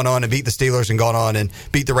would have gone on and beat the Steelers and gone on and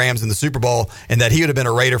beat the Rams in the Super Bowl, and that he would have been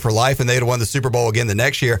a Raider for life and they would have won the Super Bowl again the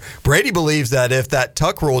next year. Brady believes that if that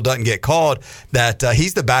Tuck Rule doesn't get called, that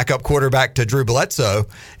he's the backup quarterback to Drew Bledsoe,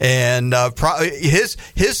 and his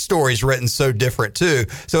story's written so different too.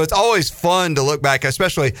 So it's always fun to look back,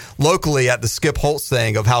 especially locally, at the Skip Holtz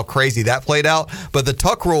thing of how crazy that played out. But the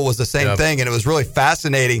Tuck Rule was the same thing, and it was really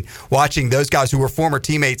fascinating watching those guys who were former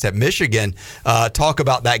teammates at Michigan talk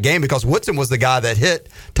about that game, because Woodson was the guy that hit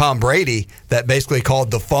Tom Brady that basically called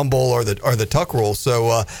the fumble or the Tuck Rule.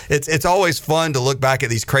 So it's always fun to look back at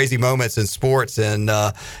these crazy moments in sports and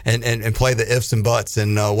play the ifs and buts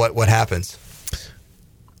and what happens.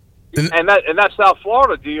 And that South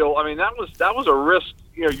Florida deal, I mean, that was a risk.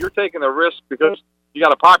 You're taking a risk because you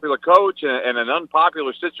got a popular coach and an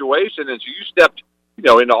unpopular situation, and so you stepped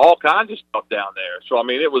into all kinds of stuff down there. So I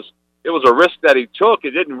mean, it was a risk that he took.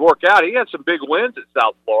 It didn't work out. He had some big wins at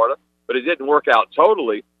South Florida, but it didn't work out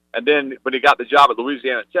totally. And then when he got the job at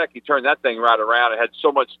Louisiana Tech, he turned that thing right around and had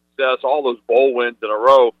so much success, all those bowl wins in a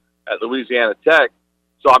row at Louisiana Tech.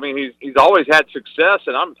 So, I mean, he's always had success.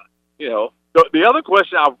 And the other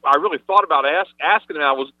question I really thought about asking him,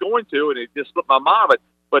 I was going to, and it just slipped my mind,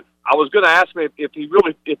 but I was going to ask him if he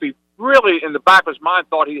really in the back of his mind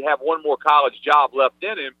thought he'd have one more college job left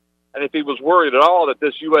in him, and if he was worried at all that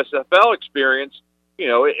this USFL experience,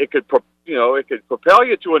 it could propel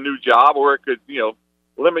you to a new job, or it could,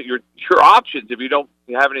 limit your options if you don't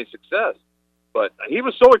have any success. But he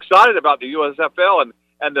was so excited about the USFL,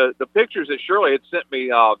 and the pictures that Shirley had sent me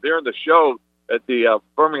during the show that the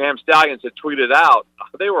Birmingham Stallions had tweeted out,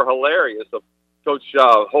 they were hilarious. Of Coach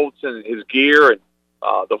Holtz and his gear and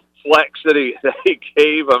the flex that he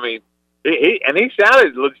gave. I mean, he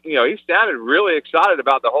sounded really excited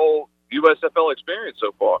about the whole USFL experience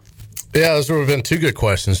so far. Yeah, those would have been two good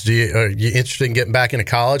questions. Are you interested in getting back into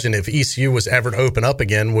college? And if ECU was ever to open up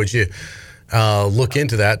again, would you look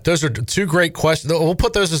into that? Those are two great questions. We'll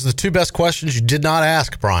put those as the two best questions you did not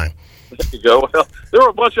ask, Brian. There you go. Well, there were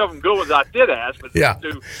a bunch of them good ones I did ask. But yeah.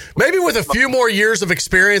 Maybe with a few more years of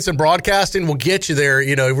experience in broadcasting, we'll get you there.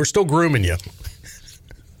 We're still grooming you.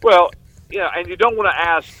 Well, yeah, and you don't want to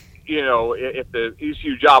ask, if the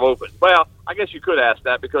ECU job opens. Well, I guess you could ask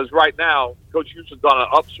that, because right now Coach Houston's on an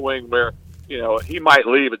upswing where, he might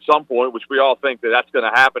leave at some point, which we all think that's going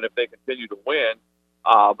to happen if they continue to win.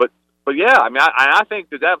 But yeah, I mean, I think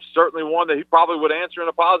that's certainly one that he probably would answer in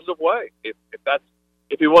a positive way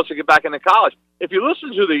if he wants to get back into college. If you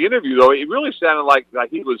listen to the interview, though, it really sounded like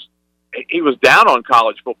he was down on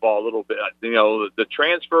college football a little bit. The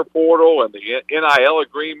transfer portal and the NIL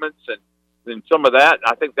agreements and some of that,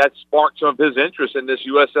 I think that sparked some of his interest in this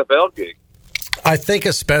USFL gig. I think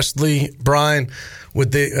especially, Brian,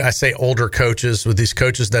 with I say older coaches, with these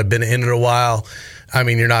coaches that have been in it a while. I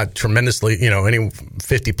mean, you're not tremendously, any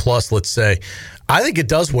 50 plus, let's say. I think it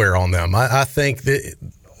does wear on them. I think that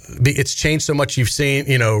it's changed so much. You've seen,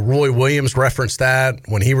 Roy Williams referenced that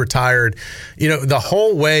when he retired. The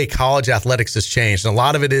whole way college athletics has changed. And a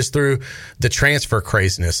lot of it is through the transfer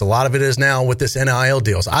craziness. A lot of it is now with this NIL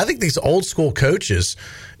deals. I think these old school coaches,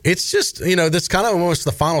 it's just, that's kind of almost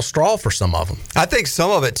the final straw for some of them. I think some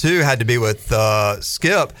of it, too, had to be with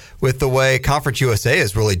Skip, with the way Conference USA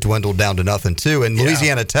has really dwindled down to nothing, too. And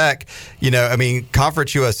Louisiana Tech,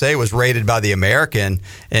 Conference USA was rated by the American,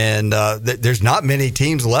 and there's not many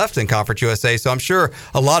teams left in Conference USA. So I'm sure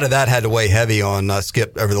a lot of that had to weigh heavy on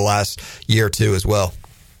Skip over the last year or two as well.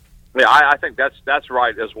 Yeah, I think that's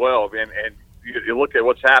right as well. And you look at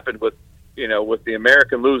what's happened with the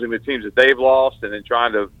American losing the teams that they've lost, and then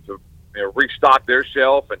trying to restock their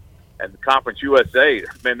shelf, and the Conference USA,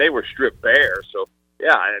 man, they were stripped bare. So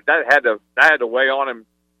yeah, that had to weigh on him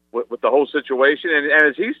with the whole situation. And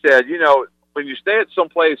as he said, when you stay at some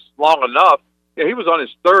place long enough, he was on his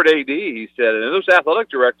third AD, he said, and those athletic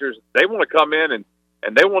directors, they want to come in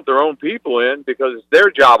and they want their own people in because it's their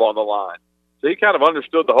job on the line. So he kind of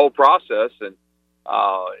understood the whole process, and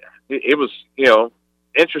it was,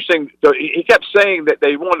 interesting. So he kept saying that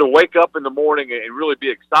they wanted to wake up in the morning and really be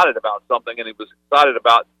excited about something, and he was excited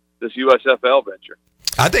about this USFL venture.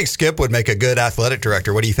 I think Skip would make a good athletic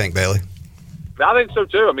director. What do you think, Bailey? I think so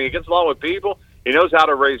too. I mean, he gets along with people. He knows how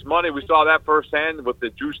to raise money. We saw that firsthand with the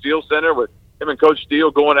Drew Steele Center, with him and Coach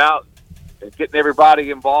Steele going out and getting everybody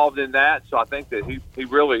involved in that. So I think that he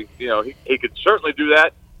really, he could certainly do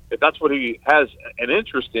that if that's what he has an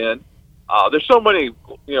interest in. There's so many,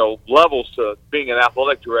 levels to being an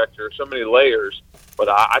athletic director, so many layers, but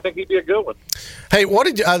I think he'd be a good one. Hey, what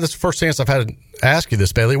did you, this is the first chance I've had to ask you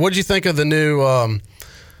this, Bailey. What did you think of the new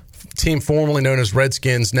team formerly known as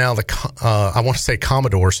Redskins, now I want to say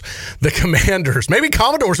Commodores, the Commanders? Maybe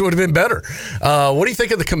Commodores would have been better. What do you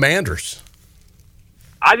think of the Commanders?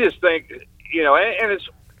 I just think, and it's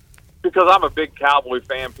because I'm a big Cowboy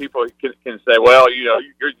fan. People can say, well, you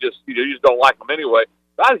just don't like them anyway.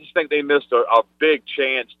 But I just think they missed a big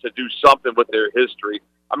chance to do something with their history.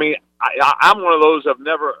 I mean, I'm one of those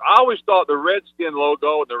I always thought the Redskin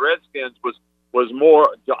logo and the Redskins was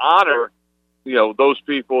more to honor, those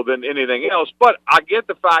people than anything else. But I get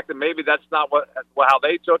the fact that maybe that's not how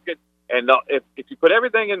they took it. And if you put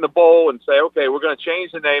everything in the bowl and say, okay, we're going to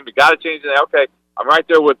change the name, you got to change the name. Okay, I'm right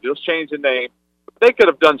there with you. Let's change the name. They could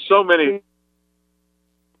have done so many,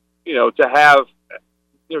 to have,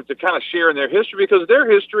 to kind of share in their history, because their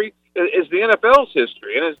history is the NFL's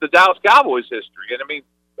history and it's the Dallas Cowboys history. And I mean,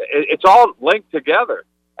 it's all linked together.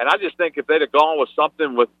 And I just think if they'd have gone with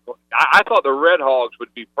something I thought the Red Hogs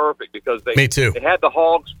would be perfect, because Me too. They had the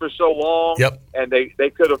Hogs for so long. Yep. And they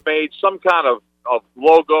could have made some kind of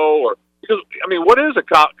logo, because I mean, what is a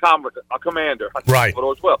commander? Right.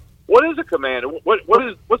 As well. What is a commander?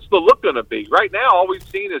 What's the look going to be? Right now, all we've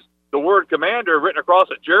seen is the word commander written across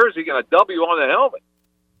a jersey and a W on the helmet.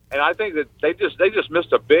 And I think that they just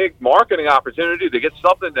missed a big marketing opportunity to get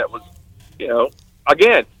something that was,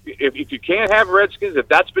 again, if you can't have Redskins, if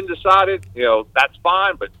that's been decided, that's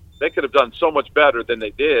fine. But they could have done so much better than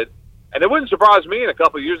they did. And it wouldn't surprise me in a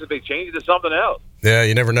couple of years if they changed it to something else. Yeah,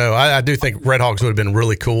 you never know. I do think Red Hogs would have been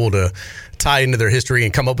really cool to tie into their history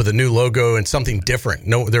and come up with a new logo and something different.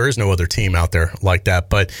 No, there is no other team out there like that.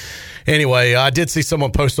 But anyway, I did see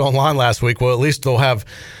someone post online last week. Well, at least they'll have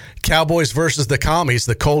Cowboys versus the Commies.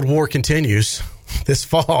 The Cold War continues this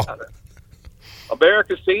fall.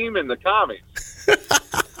 America's team and the Commies.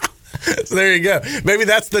 So there you go. Maybe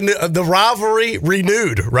that's the rivalry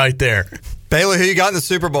renewed right there. Bailey, who you got in the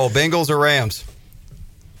Super Bowl, Bengals or Rams?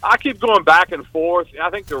 I keep going back and forth. I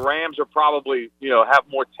think the Rams are probably, have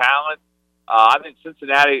more talent. I think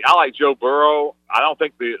Cincinnati, I like Joe Burrow. I don't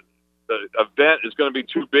think the event is going to be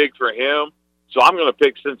too big for him. So I'm going to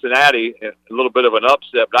pick Cincinnati, a little bit of an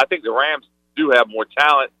upset. But I think the Rams do have more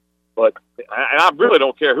talent. And I really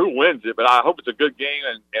don't care who wins it, but I hope it's a good game,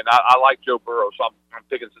 and I like Joe Burrow, so I'm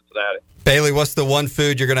picking Cincinnati. Bailey, what's the one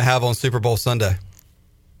food you're going to have on Super Bowl Sunday?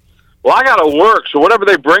 Well, I got to work, so whatever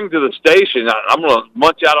they bring to the station, I'm going to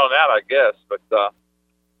munch out on that, I guess. But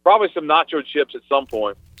probably some nacho chips at some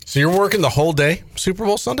point. So you're working the whole day, Super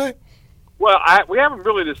Bowl Sunday? Well, we haven't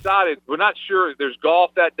really decided. We're not sure. There's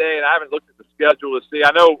golf that day, and I haven't looked at the schedule to see. I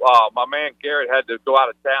know my man Garrett had to go out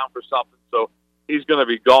of town for something, so he's going to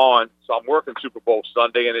be gone. So I'm working Super Bowl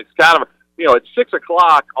Sunday, and it's kind of, it's 6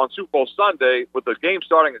 o'clock on Super Bowl Sunday with the game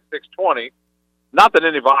starting at 6:20. Not that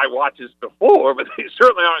anybody watches before, but they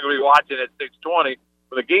certainly aren't going to be watching at 6:20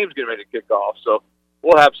 when the game's getting ready to kick off. So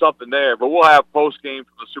we'll have something there, but we'll have post-game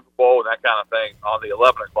from the Super Bowl and that kind of thing on the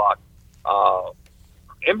 11 o'clock.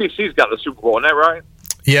 NBC's got the Super Bowl, isn't that right?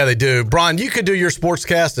 Yeah, they do. Brian, you could do your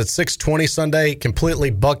sportscast at 6:20 Sunday, completely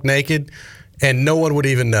buck naked, and no one would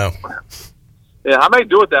even know. Yeah, I may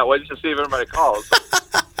do it that way just to see if everybody calls.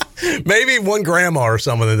 Maybe one grandma or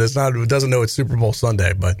someone that doesn't know it's Super Bowl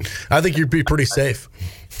Sunday, but I think you'd be pretty safe.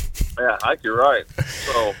 Yeah, I think you're right.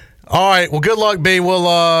 So, all right. Well, good luck, B.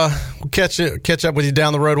 We'll catch up with you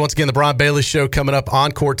down the road. Once again, the Brian Bailey Show coming up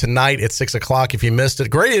on court tonight at 6 o'clock. If you missed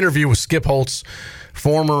it, great interview with Skip Holtz,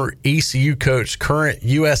 former ECU coach, current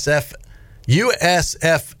USFL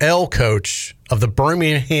coach of the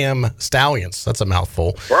Birmingham Stallions. That's a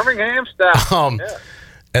mouthful. Birmingham Stallions. Yeah.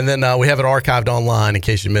 And then we have it archived online in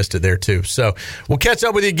case you missed it there, too. So we'll catch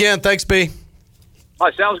up with you again. Thanks, B. All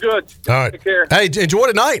right, sounds good. All right. Take care. Hey, enjoy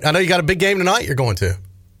tonight. I know you got a big game tonight you're going to.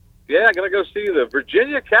 Yeah, I'm going to go see the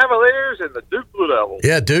Virginia Cavaliers and the Duke Blue Devils.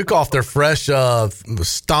 Yeah, Duke off their fresh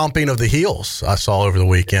stomping of the heels I saw over the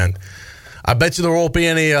weekend. I bet you there won't be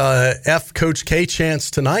any F Coach K chance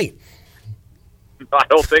tonight. I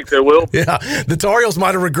don't think there will be. Yeah, the Tar Heels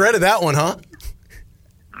might have regretted that one, huh?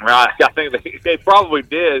 I think they probably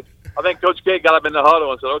did. I think Coach K got up in the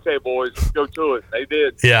huddle and said, okay, boys, let's go to it. They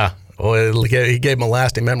did. Yeah. Well, he gave them a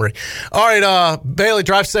lasting memory. All right, Bailey,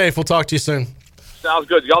 drive safe. We'll talk to you soon. Sounds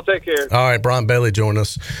good. Y'all take care. All right, Brian Bailey join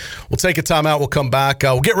us. We'll take a timeout. We'll come back.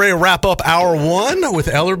 We'll get ready to wrap up hour 1 with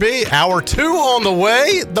Ellerby. Hour 2 on the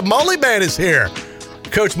way. The Mully Band is here.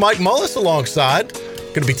 Coach Mike Mullis alongside.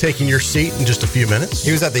 Going to be taking your seat in just a few minutes.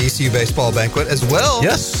 He was at the ECU baseball banquet as well.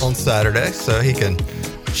 Yes. On Saturday, so he can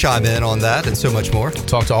chime in on that and so much more.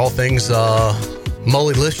 Talk to all things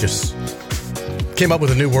Mullylicious. Came up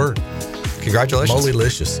with a new word. Congratulations.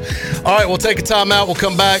 Mullylicious. All right, we'll take a timeout. We'll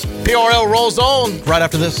come back. PRL rolls on right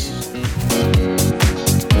after this.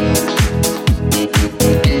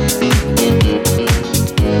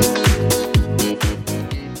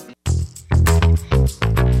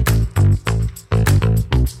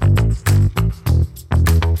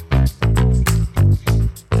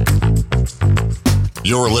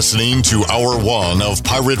 You're listening to Hour 1 of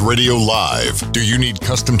Pirate Radio Live. Do you need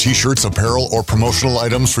custom t-shirts, apparel, or promotional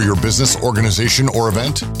items for your business, organization, or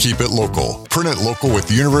event? Keep it local. Print it local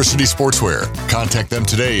with University Sportswear. Contact them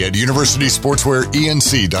today at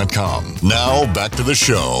universitysportswearenc.com. Now, back to the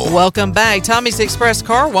show. Welcome back. Tommy's Express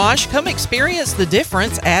Car Wash. Come experience the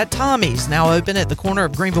difference at Tommy's. Now open at the corner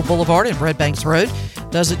of Greenville Boulevard and Red Banks Road.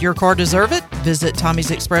 Doesn't your car deserve it? Visit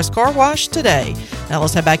Tommy's Express Car Wash today. Now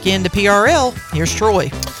let's head back into PRL. Here's Troy.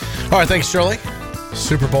 All right, thanks, Shirley.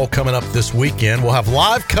 Super Bowl coming up this weekend. We'll have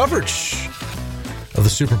live coverage of the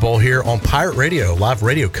Super Bowl here on Pirate Radio. Live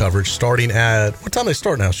radio coverage starting at, what time do they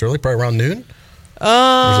start now, Shirley? Probably around noon? Or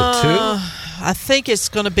is it 2? I think it's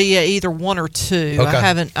going to be either 1 or 2.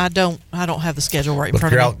 Okay. I don't have the schedule right in But if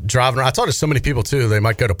front you're of me. out driving around, I talk to so many people too. They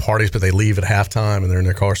might go to parties, but they leave at halftime and they're in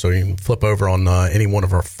their car. So you can flip over on any one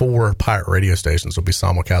of our 4 pirate radio stations. Will be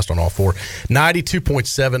simulcast on all 4. 92.7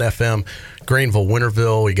 FM, Greenville,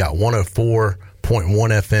 Winterville. You got 104.1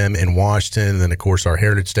 FM in Washington. And then, of course, our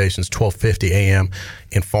heritage stations, 1250 AM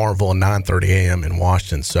in Farmville and 930 AM in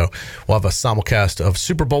Washington. So we'll have a simulcast of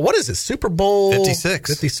Super Bowl. What is it? Super Bowl 56.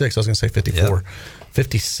 56. I was going to say 54. Yep.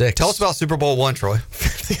 56. Tell us about Super Bowl 1, Troy.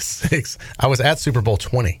 56. I was at Super Bowl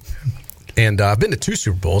 20. And I've been to 2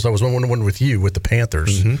 Super Bowls. I was one with you with the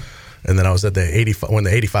Panthers. Mm-hmm. And then I was at the 85 when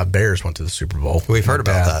the 85 Bears went to the Super Bowl. We've heard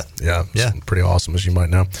about that. Yeah. Pretty awesome, as you might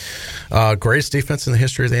know. Greatest defense in the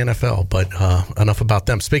history of the NFL. But enough about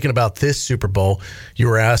them. Speaking about this Super Bowl, you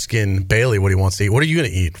were asking Bailey what he wants to eat. What are you going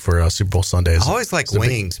to eat for Super Bowl Sundays? I always like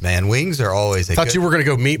wings, man. Wings are always I thought you were going to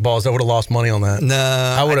go meatballs. I would have lost money on that. No.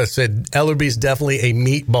 I would have said Ellerby's definitely a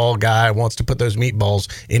meatball guy. Wants to put those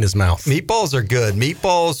meatballs in his mouth. Meatballs are good.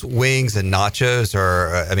 Meatballs, wings, and nachos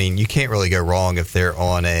are, you can't really go wrong if they're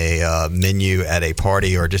on a menu at a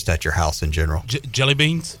party or just at your house in general. Jelly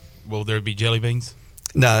beans? Will there be jelly beans?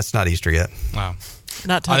 No, it's not Easter yet. Wow.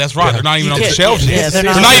 Not that's right. They're not even on the shelves yet. They're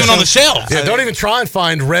not even on the shelves. Yeah, don't even try and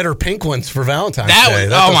find red or pink ones for Valentine's Day.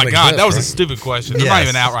 Oh, my God. That was a stupid question. They're not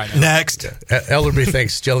even out right now. Next. Ellerby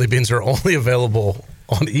thinks jelly beans are only available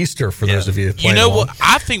on Easter for those of you playing You know along. what?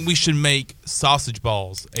 I think we should make sausage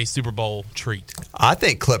balls a Super Bowl treat. I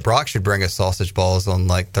think Clip Brock should bring us sausage balls on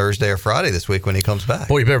Thursday or Friday this week when he comes back.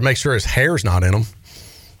 Boy, you better make sure his hair's not in them.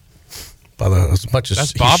 As much as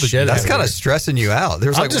that's barbecue. That's kind of stressing you out.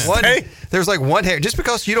 There's one hair. Just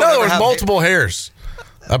because you don't there was multiple hairs.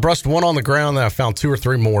 I brushed one on the ground, then I found 2 or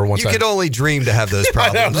 3 more. You could only dream to have those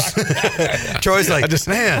problems. Troy's like,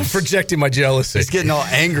 I'm projecting my jealousy. He's getting all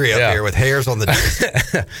angry up here with hairs on the desk.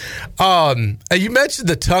 You mentioned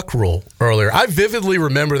the tuck rule earlier. I vividly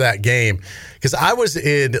remember that game because I was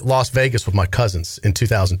in Las Vegas with my cousins in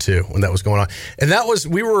 2002 when that was going on. And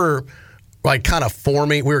we were kind of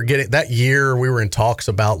forming. We were getting that year. We were in talks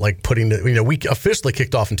about putting we officially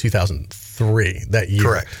kicked off in 2003 that year.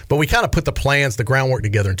 Correct. But we kind of put the groundwork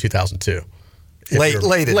together in 2002. Late,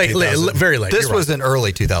 very late. This was in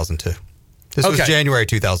early 2002. This was January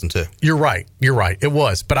 2002. You're right. It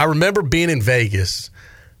was. But I remember being in Vegas,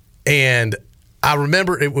 and I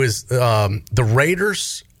remember it was the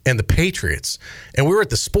Raiders and the Patriots, and we were at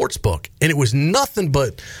the sports book, and it was nothing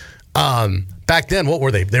but back then, what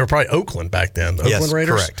were they? They were probably Oakland back then. The Oakland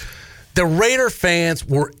Raiders. Correct. The Raider fans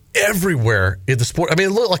were everywhere in the sport. It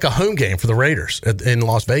looked like a home game for the Raiders in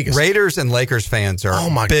Las Vegas. Raiders and Lakers fans are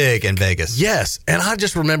big in Vegas. Yes, and I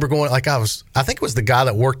just remember going I think it was the guy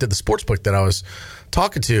that worked at the sports book that I was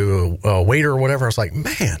talking to, a waiter or whatever. I was like,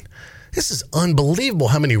 man, this is unbelievable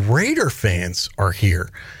how many Raider fans are here.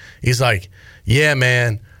 He's like, yeah,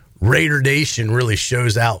 man, Raider Nation really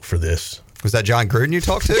shows out for this. Was that John Gruden you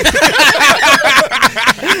talked to?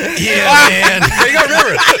 Yeah, man. You got to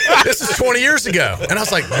remember it. This is 20 years ago. And I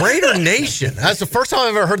was like, Raider Nation. That's the first time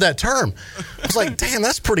I've ever heard that term. I was like, damn,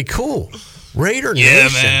 that's pretty cool. Raider Nation. Yeah,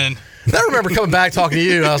 man. And I remember coming back talking to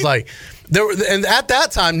you, and I was like, and at that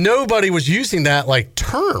time, nobody was using that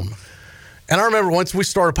term. And I remember once we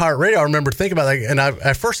started Pirate Radio, I remember thinking about that. And I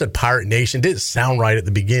at first said Pirate Nation. Didn't sound right at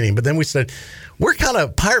the beginning. But then we said, we're kind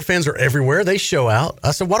of, Pirate fans are everywhere. They show out.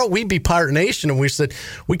 I said, why don't we be Pirate Nation? And we said,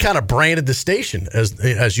 we kind of branded the station,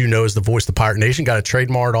 as you know, as the voice of the Pirate Nation. Got a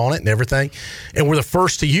trademark on it and everything. And we're the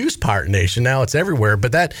first to use Pirate Nation. Now it's everywhere.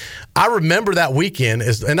 But that, I remember that weekend,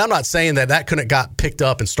 and I'm not saying that couldn't have got picked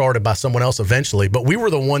up and started by someone else eventually, but we were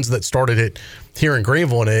the ones that started it here in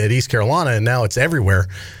Greenville and at East Carolina, and now it's everywhere.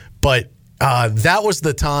 But that was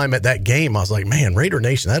the time at that game I was like, man, Raider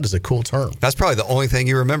Nation, that is a cool term. That's probably the only thing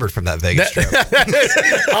you remembered from that Vegas trip.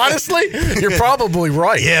 Honestly, you're probably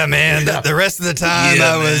right. Yeah, man. The rest of the time,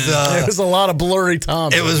 it was a lot of blurry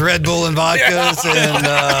times. It was Red Bull and vodkas,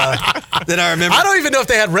 and then I remember. I don't even know if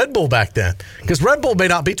they had Red Bull back then, because Red Bull may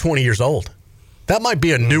not be 20 years old. That might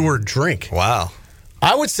be a newer drink. Wow.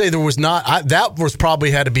 I would say there was not. That was probably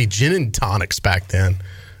had to be gin and tonics back then,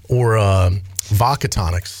 or vodka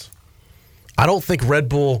tonics. I don't think Red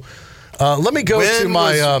Bull. Let me go to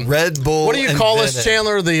my Red Bull. What do you call us,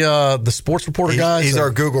 Chandler? The sports reporter guy. He's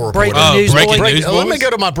our Google reporter. Breaking news. Let me go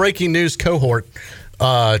to my breaking news cohort.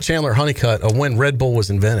 Chandler Honeycutt of when Red Bull was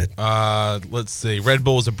invented. Let's see. Red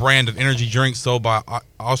Bull is a brand of energy drink sold by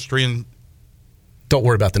Austrian. Don't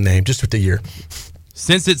worry about the name, just with the year.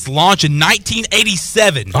 Since its launch in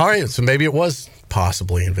 1987. All right, so maybe it was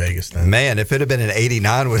possibly in Vegas then. Man, if it had been in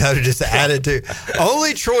 89, would have just added to.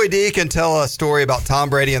 Only Troy D can tell a story about Tom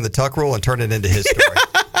Brady and the Tuck Rule and turn it into his story.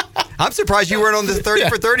 I'm surprised you weren't on the 30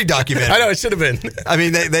 for 30 documentary. I know, it should have been. I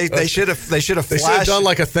mean, they should have flashed. They should have done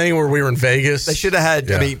like a thing where we were in Vegas. They should have had.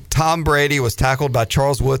 Yeah. I mean, Tom Brady was tackled by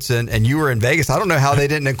Charles Woodson, and you were in Vegas. I don't know how they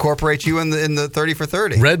didn't incorporate you in the 30 for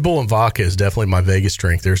 30. Red Bull and vodka is definitely my Vegas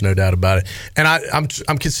drink. There's no doubt about it. And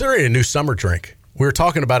I'm considering a new summer drink. We were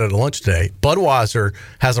talking about it at lunch today. Budweiser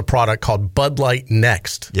has a product called Bud Light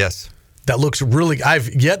Next. Yes. That looks really.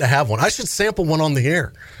 I've yet to have one. I should sample one on the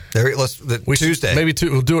air. Tuesday.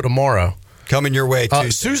 We'll do it tomorrow. Coming your way Tuesday.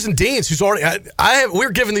 Susan Deans, who's already.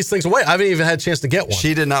 We're giving these things away. I haven't even had a chance to get one.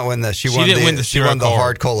 She did not win this. She won the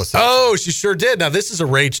hard cola section. Oh, she sure did. Now this is a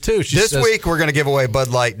rage too. This week we're going to give away Bud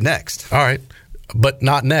Light Next. All right, but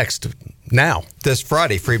not next. Now. This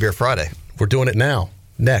Friday, Free Beer Friday. We're doing it now.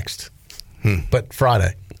 Next. But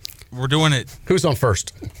Friday. We're doing it. Who's on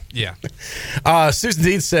first? Yeah. Susan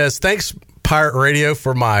Dean says, thanks, Pirate Radio,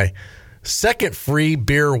 for my second free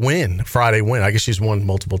beer win, Friday win. I guess she's won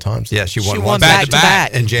multiple times. Yeah, she won back to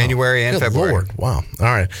back in January and February. Lord. Wow. All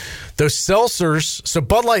right. Those seltzers. So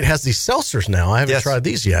Bud Light has these seltzers now. I haven't tried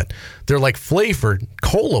these yet. They're like flavored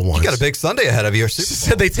cola ones. You got a big Sunday ahead of you. She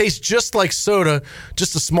said they taste just like soda,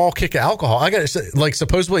 just a small kick of alcohol. I got to say, like,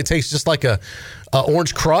 supposedly it tastes just like a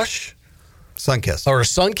Orange Crush. Sunkiss. Or a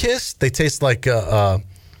Sunkiss. They taste like a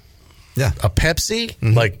Pepsi,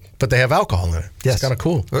 but they have alcohol in it. Yes. It's kind of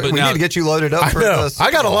cool. We need to get you loaded up for this.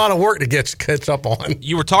 I got a lot of work to catch up on.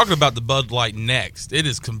 You were talking about the Bud Light Next. It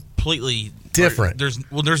is completely different. There's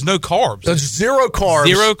no carbs. There's zero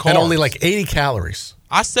carbs. And only like 80 calories.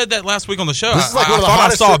 I said that last week on the show. This is like I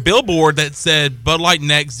saw a billboard that said Bud Light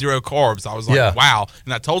Next, 0 carbs. I was like, wow.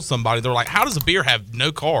 And I told somebody, they're like, how does a beer have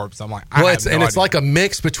no carbs? I'm like, it's like a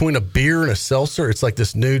mix between a beer and a seltzer. It's like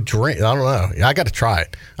this new drink. I don't know. I got to try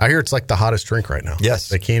it. I hear it's like the hottest drink right now. Yes.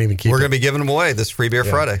 They can't even keep We're going to be giving them away this Free Beer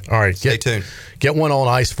Friday. All right. Stay tuned. Get one on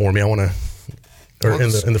ice for me. I want to. Or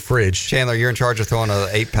in the fridge. Chandler, you're in charge of throwing an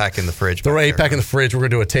 8-pack in the fridge. Throw an 8-pack in the fridge. We're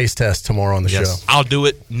going to do a taste test tomorrow on the show. I'll do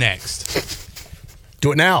it next.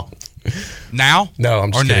 Do it now. Now? No,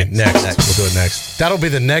 I'm just kidding. Next. We'll do it next. That'll be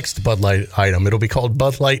the next Bud Light item. It'll be called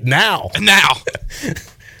Bud Light Now. Now.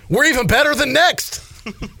 We're even better than next.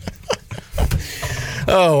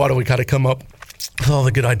 Why do we kind of come up with all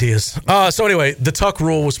the good ideas? So anyway, the Tuck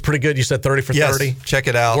Rule was pretty good. You said 30 for 30. Check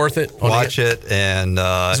it out. Worth it. Watch it. And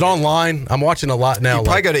is it online? I'm watching a lot now. You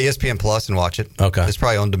probably go to ESPN Plus and watch it. Okay. It's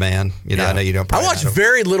probably on demand. I know you don't. I watch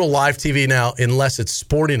very little live TV now, unless it's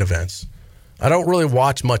sporting events. I don't really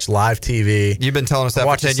watch much live TV. You've been telling us that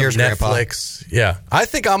for 10 years, Netflix. Grandpa. Yeah. I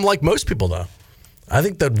think I'm like most people, though. I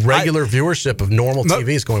think the regular viewership of normal TV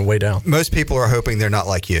is going way down. Most people are hoping they're not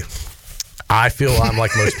like you. I feel I'm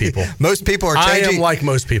like most people. Most people are changing. I am like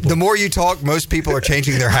most people. The more you talk, most people are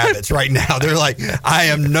changing their habits right now. They're like, I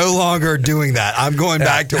am no longer doing that. I'm going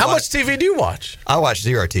back to How much TV do you watch? I watch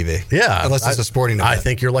zero TV. Yeah. Unless it's a sporting event. I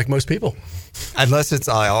think you're like most people. Unless it's,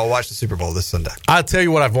 I'll watch the Super Bowl this Sunday. I'll tell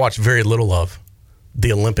you what I've watched very little of.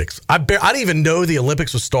 The Olympics. I didn't even know the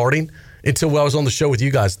Olympics was starting until I was on the show with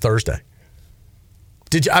you guys Thursday.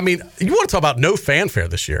 You want to talk about no fanfare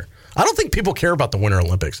this year. I don't think people care about the Winter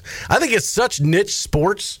Olympics. I think it's such niche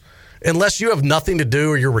sports, unless you have nothing to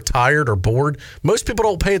do or you're retired or bored, most people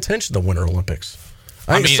don't pay attention to the Winter Olympics.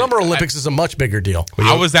 I think the Summer Olympics is a much bigger deal.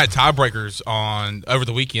 I was at Tiebreakers over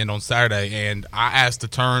the weekend on Saturday, and I asked to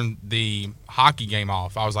turn the hockey game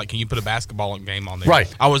off. I was like, can you put a basketball game on there?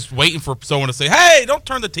 Right. I was waiting for someone to say, hey, don't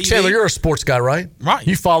turn the TV. Chandler, you're a sports guy, right? Right.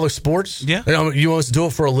 You follow sports? Yeah. You want to do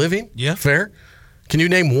it for a living? Yeah. Fair. Can you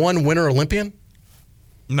name one Winter Olympian?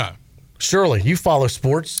 No. Shirley, you follow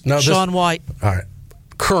sports? No. Shaun White. All right.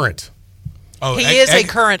 Current. Oh, he is a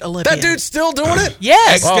current Olympian. That dude's still doing it?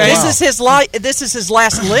 Yes. Oh, This is his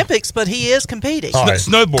last Olympics, but he is competing. All right.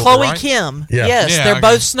 Snowboarder, Chloe right? Kim. Yeah. Yes, Yeah, they're okay.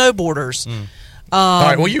 both snowboarders. All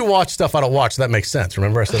right. Well, you watch stuff I don't watch. That makes sense.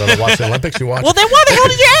 Remember I said I don't watch the Olympics? You watch? Well, then why the hell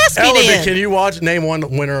did you ask me Ellerby, then? can you name one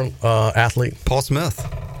winter athlete? Paul Smith.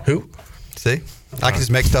 Who? See? I can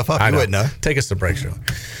just make stuff up. You wouldn't know. Take us to break, Shirley.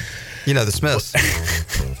 You know the Smiths.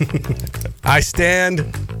 I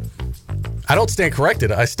don't stand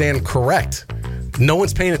corrected. I stand correct. No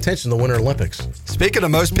one's paying attention to the Winter Olympics. Speaking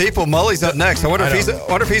of most people, Mully's up next. I wonder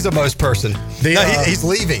if he's a most person. He's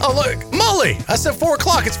leaving. Oh, look, Mully. I said 4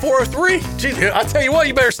 o'clock. It's 4:03. Gee, I tell you what,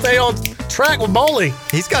 you better stay on track with Mully.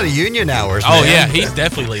 He's got a union hours, Oh, man. yeah, he's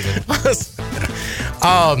definitely leaving.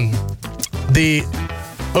 The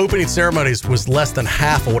opening ceremonies was less than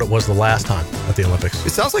half of what it was the last time at the Olympics.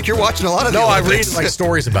 It sounds like you're watching a lot of the No, I Olympics. read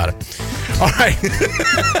stories about it. All right.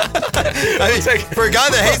 I mean, for a guy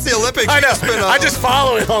that hates the Olympics, I know. you just been, I just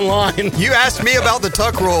follow it online. You asked me about the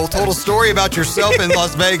tuck roll, told a story about yourself in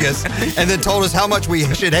Las Vegas, and then told us how much we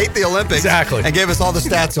should hate the Olympics. Exactly. And gave us all the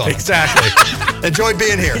stats on it. Exactly. Enjoyed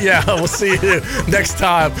being here. Yeah, we'll see you next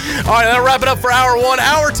time. All right, that'll wrap it up for hour 1.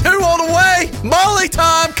 Hour 2 on the way. Molly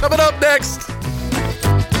time coming up next.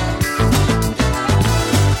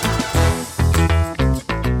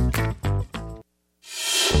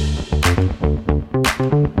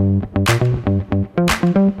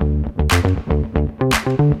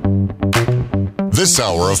 This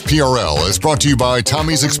hour of PRL is brought to you by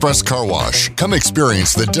Tommy's Express Car Wash. Come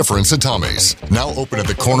experience the difference at Tommy's. Now open at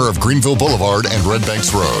the corner of Greenville Boulevard and Red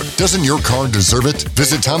Banks Road. Doesn't your car deserve it?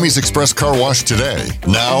 Visit Tommy's Express Car Wash today.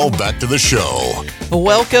 Now back to the show.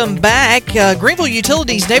 Welcome back. Greenville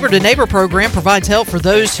Utilities Neighbor to Neighbor program provides help for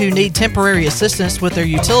those who need temporary assistance with their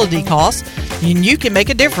utility costs. And you can make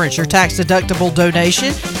a difference. Your tax-deductible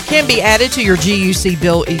donation can be added to your GUC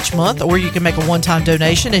bill each month, or you can make a one-time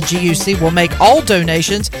donation, and GUC will make all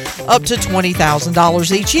donations up to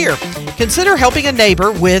 $20,000 each year. Consider helping a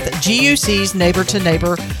neighbor with GUC's Neighbor to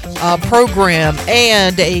Neighbor program.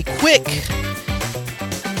 And a quick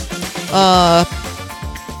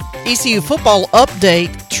ECU football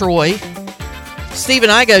update, Troy. Stephen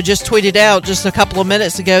Igo just tweeted out just a couple of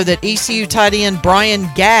minutes ago that ECU tight end Brian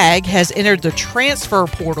Gagg has entered the transfer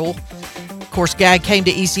portal. Of course, Gagg came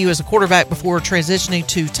to ECU as a quarterback before transitioning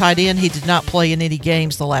to tight end. He did not play in any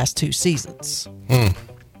games the last 2 seasons. All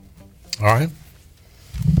right.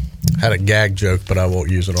 Had a gag joke, but I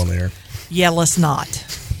won't use it on the air. Yeah, let's not.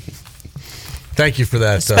 Thank you for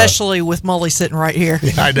that. Especially with Mully sitting right here.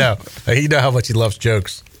 Yeah, I know. You know how much he loves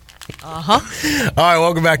jokes. Uh-huh. All right,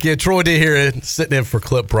 welcome back in. Troy D here, sitting in for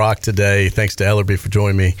Clip Brock today. Thanks to Ellerby for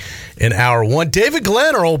joining me in hour 1. David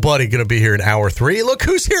Glenn, our old buddy, going to be here in hour 3. Look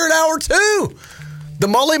who's here in hour 2. The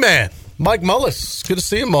Mully Man, Mike Mullis. Good to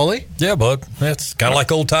see you, Mully. Yeah, bud. That's kind of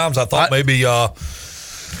like old times. I thought maybe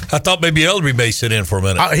Ellerby may sit in for a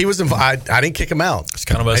minute. He was invited. I didn't kick him out. It's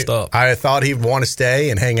kind of messed up. I thought he'd want to stay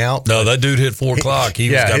and hang out. No, that dude hit 4 o'clock. He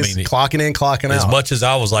was clocking in, clocking out. As much as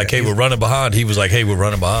I was like, hey, we're running behind, he was like, hey, we're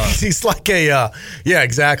running behind. He's like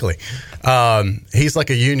exactly. He's like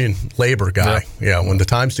a union labor guy. Yeah, when the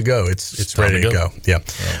time's to go, it's ready to go. Yeah.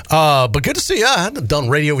 But good to see you. I hadn't done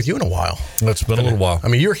radio with you in a while. It's been a little while. I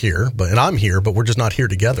mean, you're here, and I'm here, but we're just not here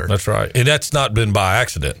together. That's right. And that's not been by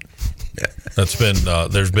accident. That's been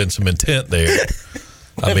there's been some intent there.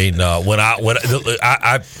 I mean,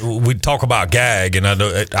 we talk about gag, and I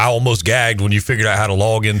know I almost gagged when you figured out how to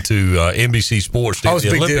log into NBC Sports to the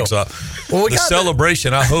Olympics. The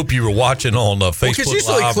celebration. I hope you were watching on Facebook because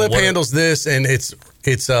usually Live. Clip handles this, and it's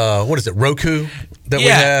what is it, Roku that we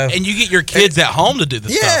have, and you get your kids at home to do the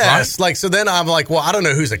stuff. Yes, like so. Then I'm like, well, I don't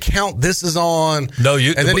know whose account this is on. No,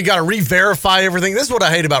 and then you got to re-verify everything. This is what I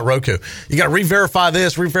hate about Roku. You got to re-verify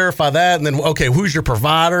this, re-verify that, and then who's your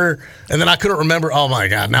provider? And then I couldn't remember. Oh my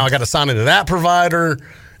god, now I got to sign into that provider.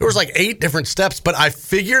 There was like 8 different steps, but I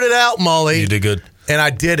figured it out, Molly. You did good. And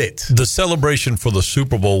I did it. The celebration for the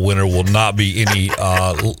Super Bowl winner will not be any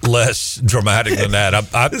less dramatic than that.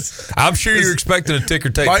 I'm sure you're expecting a ticker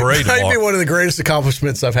tape parade tomorrow. Might be one of the greatest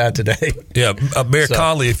accomplishments I've had today. Yeah, Mayor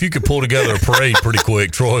Conley, if you could pull together a parade pretty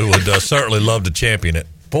quick, Troy would certainly love to champion it.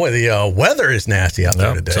 Boy, the weather is nasty out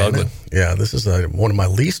there today. It's ugly. Yeah, this is one of my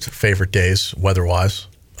least favorite days, weather-wise,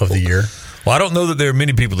 of the year. Well, I don't know that there are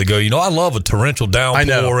many people that go, I love a torrential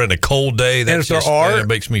downpour and a cold day. That it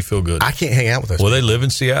makes me feel good. I can't hang out with those people. They live in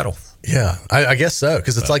Seattle. Yeah, I guess so,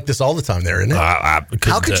 because it's like this all the time there, isn't it?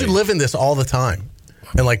 How could you live in this all the time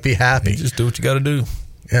and be happy? You just do what you got to do.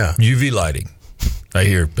 Yeah. UV lighting. I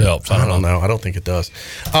hear it helps. I don't know. I don't think it does.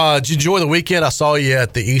 Did you enjoy the weekend? I saw you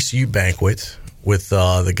at the ECU banquet with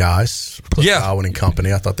the guys, Cliff Godwin and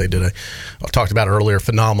company. I thought they did I talked about it earlier,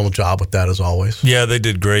 phenomenal job with that as always. Yeah, they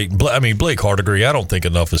did great. I mean, Blake Hardigree, I don't think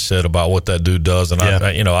enough is said about what that dude does. And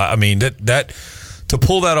I mean that to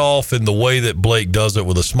pull that off in the way that Blake does it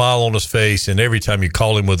with a smile on his face, and every time you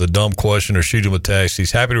call him with a dumb question or shoot him a text,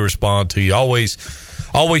 he's happy to respond to you.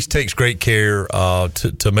 Always takes great care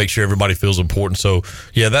to make sure everybody feels important. So,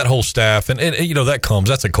 yeah, that whole staff, and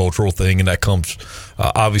that's a cultural thing, and that comes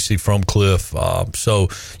obviously from Cliff. So,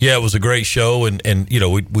 yeah, it was a great show, and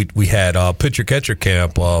we had pitcher-catcher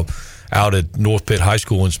camp out at North Pitt High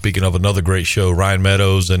School, and speaking of another great show, Ryan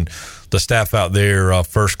Meadows and the staff out there,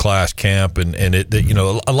 first class camp, and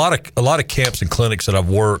a lot of camps and clinics that I've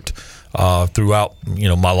worked throughout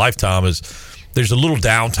my lifetime is. There's a little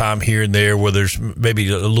downtime here and there where there's maybe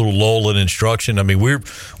a little lull in instruction. I mean,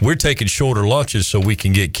 we're taking shorter lunches so we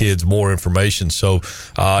can get kids more information. So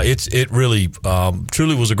it really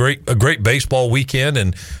truly was a great baseball weekend,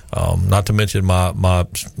 and not to mention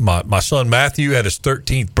my son Matthew had his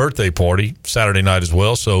 13th birthday party Saturday night as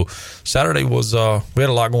well. So Saturday was we had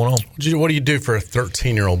a lot going on. What do you do for a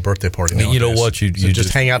 13-year-old birthday party nowadays? You know what? You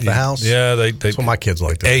just hang out at the house. Yeah, that's what my kids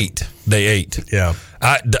like to do. They ate. Yeah.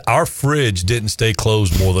 Our fridge didn't stay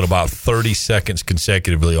closed more than about 30 seconds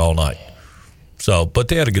consecutively all night. So, but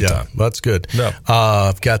they had a good time. That's good. Yeah.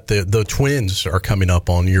 I've got the twins are coming up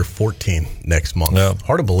on year 14 next month. Yeah.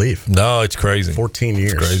 Hard to believe. No, it's crazy. 14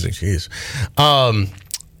 years. It's crazy. Jeez.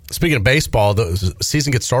 Speaking of baseball, the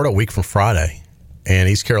season gets started a week from Friday, and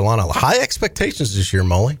East Carolina. High expectations this year,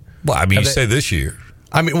 Molly. Well, I mean, say this year.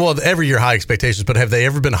 I mean, well, every year high expectations, but have they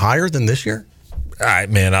ever been higher than this year? I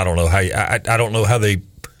don't know how I don't know how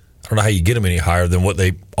you get them any higher than what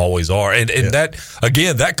they always are, and that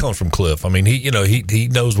again that comes from Cliff. I mean, he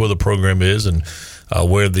knows where the program is and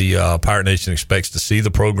where the Pirate Nation expects to see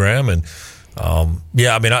the program, and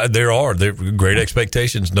there are great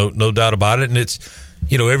expectations, no doubt about it, and it's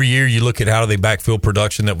every year you look at how they backfill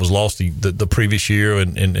production that was lost the previous year,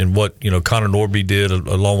 and what Connor Norby did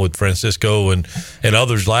along with Francisco and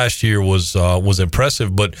others last year was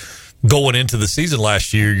impressive, but. Going into the season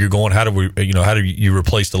last year, you're going, how do you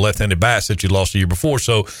replace the left-handed bats that you lost the year before?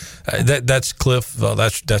 So that's Cliff.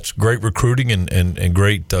 That's great recruiting and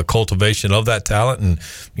great cultivation of that talent. And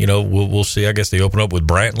we'll see. I guess they open up with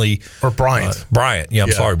Brantley or Bryant. Bryant. Yeah,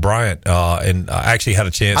 I'm sorry, Bryant. And I actually had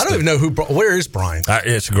a chance. I don't even know where is Bryant.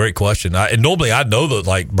 It's a great question. And normally I'd know that,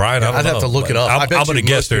 like Bryant. I'd have to look it up. I'm going to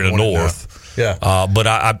guess they're in the north. Yeah. But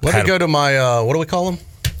let me go to my what do we call him?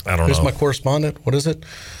 I don't know. Who's my correspondent? What is it?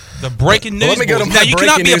 The breaking news. Let me go to my now you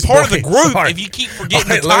cannot be a part boy. of the group Right. if you keep forgetting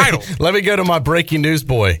the title. Let me go to my breaking news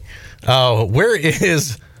boy. Where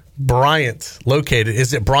is Bryant located?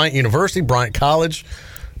 Is it Bryant University, Bryant College?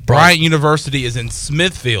 Bryant University is in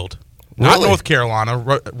Smithfield. Not North Carolina,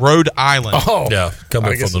 Rhode Island. Oh, yeah,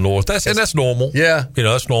 coming from the north. That's normal. Yeah,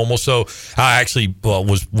 that's normal. So I actually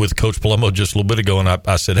was with Coach Palumbo just a little bit ago, and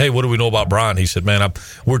I said, "Hey, what do we know about Bryant?" He said, "Man,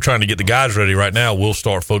 we're trying to get the guys ready right now. We'll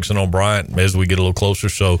start focusing on Bryant as we get a little closer."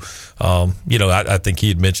 So, I think he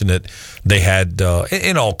had mentioned that they had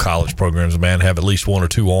in all college programs, man, have at least one or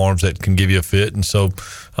two arms that can give you a fit, and so.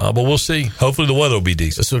 But we'll see. Hopefully the weather will be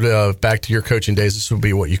decent. So back to your coaching days, this would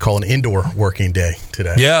be what you call an indoor working day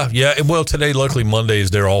today. Yeah. Well, today, luckily, Monday is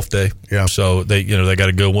their off day. Yeah. So they got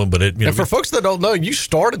a good one. But and for folks that don't know, you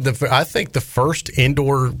started the first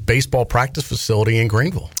indoor baseball practice facility in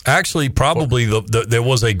Greenville. Actually, probably there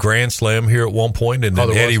was a Grand Slam here at one point, and then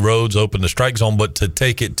Eddie Rhodes opened the strike zone. But to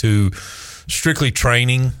take it to strictly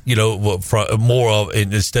training, more of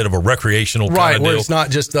instead of a recreational kind of where deal. It's not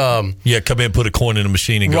just come in, put a coin in a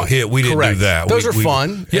machine and go hit. We didn't do that. Those are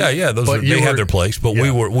fun. Yeah, they had their place, but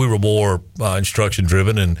we were more instruction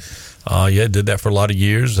driven, and did that for a lot of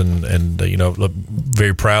years, and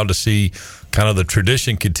very proud to see kind of the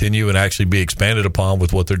tradition continue and actually be expanded upon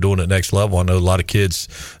with what they're doing at Next Level. I know a lot of kids.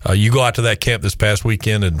 You go out to that camp this past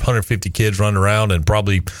weekend, and 150 kids running around, and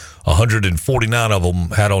probably 149 of them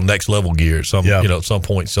had on Next Level gear at some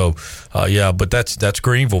point. So, but that's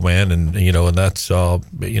Greenville, man, and and that's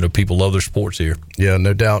people love their sports here. Yeah,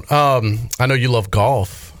 no doubt. I know you love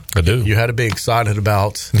golf. I do. You had to be excited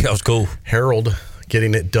about. That was cool. Harold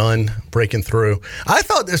getting it done, breaking through. I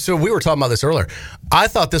thought this, so we were talking about this earlier. I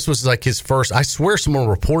thought this was like his first, I swear someone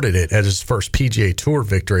reported it as his first PGA Tour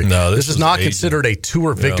victory. No, this is not considered a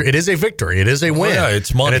tour victory. It is a victory. It is a win. Yeah,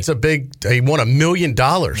 it's money. And it's a big, he won $1 million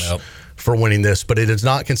for winning this, but it is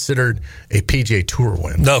not considered a PGA Tour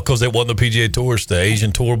win. No, because it wasn't the PGA Tour, it's the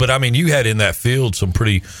Asian Tour. But I mean, you had in that field some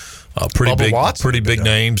pretty big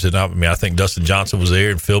names, and I think Dustin Johnson was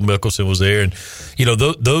there, and Phil Mickelson was there, and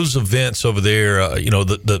those events over there.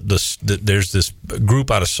 There's this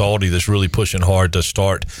group out of Saudi that's really pushing hard to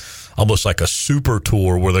start almost like a super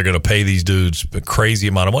tour where they're going to pay these dudes a crazy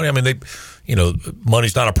amount of money. I mean,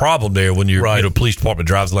 money's not a problem there when your police department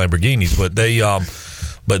drives Lamborghinis, but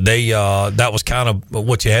that was kind of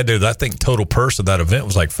what you had there. I think total purse of that event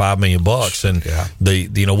was like $5 million, and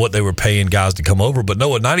what they were paying guys to come over. But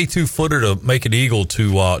no, a 92-footer to make an eagle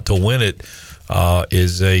to win it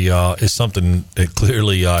is something that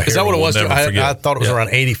clearly is that what it was? I thought it was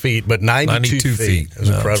around 80 feet, but 92 feet. It was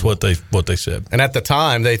incredible. That's what they said. And at the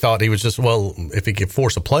time, they thought he was just if he could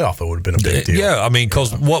force a playoff, it would have been a big deal. Yeah, I mean,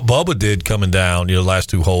 because what Bubba did coming down, the last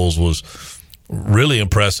two holes was really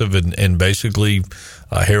impressive, and basically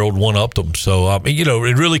Harold one-upped them. So,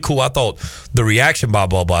 it's really cool. I thought the reaction by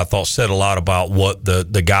Bubba, said a lot about what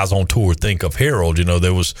the guys on tour think of Harold.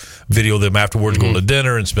 There was video of them afterwards going to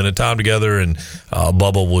dinner and spending time together, and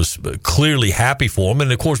Bubba was clearly happy for him.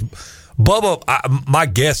 And, of course, Bubba, my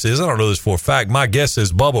guess is, I don't know this for a fact, my guess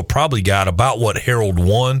is Bubba probably got about what Harold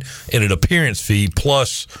won in an appearance fee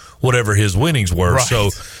plus whatever his winnings were. Right.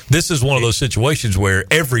 So this is one of those situations where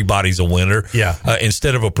everybody's a winner. Yeah.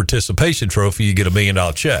 Instead of a participation trophy, you get $1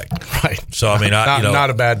 million check. Right. So I mean,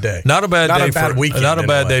 not a bad day. Not a bad weekend. Not a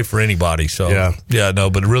bad day for anybody. So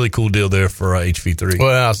but a really cool deal there for HV3.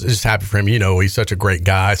 Well, I was just happy for him. He's such a great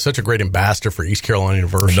guy, such a great ambassador for East Carolina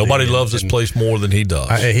University. And nobody loves this place more than he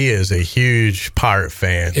does. He is a huge Pirate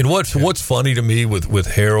fan. And what's funny to me with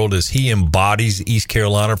Harold is he embodies East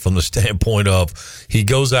Carolina from the standpoint of he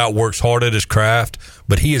goes out, works hard at his craft,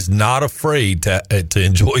 but he is not afraid to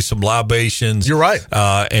enjoy some libations. You're right. He's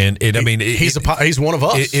one of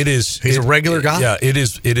us. He's a regular guy. Yeah, it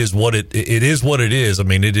is what it is. I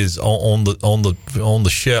mean, it is on the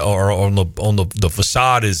shell or on the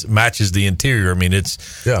facade matches the interior. I mean,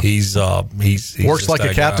 he's works like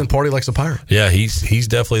a captain, party like a pirate. Yeah, he's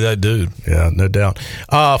definitely that dude. Yeah, no doubt.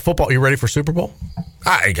 Football. You ready for Super Bowl?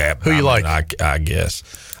 Who you like? I guess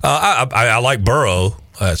I like Burrow.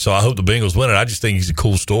 So I hope the Bengals win it. I just think he's a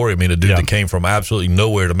cool story. I mean, a dude that came from absolutely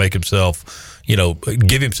nowhere to make himself,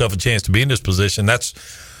 give himself a chance to be in this position. That's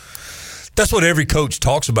what every coach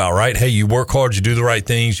talks about, right? Hey, you work hard, you do the right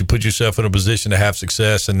things, you put yourself in a position to have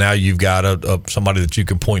success, and now you've got somebody that you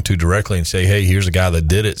can point to directly and say, hey, here's a guy that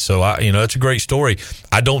did it. So, it's a great story.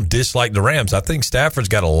 I don't dislike the Rams. I think Stafford's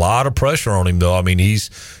got a lot of pressure on him, though. I mean,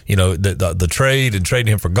 he's, the trade and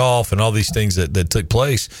trading him for golf and all these things that took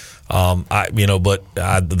place.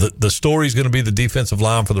 The story's going to be the defensive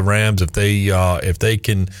line for the Rams. If they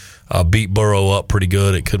can beat Burrow up pretty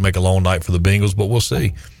good, it could make a long night for the Bengals, but we'll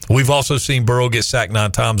see. We've also seen Burrow get sacked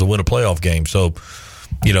 9 times and win a playoff game. So,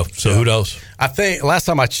 who knows? I think last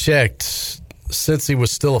time I checked, since he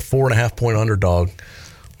was still a 4.5-point underdog,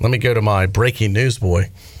 let me go to my breaking news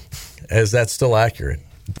boy. Is that still accurate?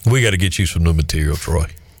 We got to get you some new material, Troy.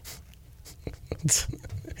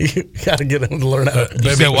 You got to get him to learn how to.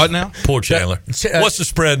 You said what now? Poor Chandler. What's the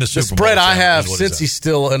spread in the Super Bowl? The spread I have since he's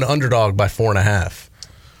still an underdog by 4.5.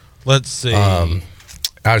 Let's see.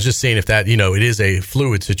 I was just seeing if that, it is a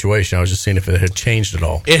fluid situation. I was just seeing if it had changed at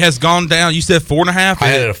all. It has gone down. You said 4.5? I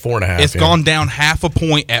had it at 4.5. It's gone down 0.5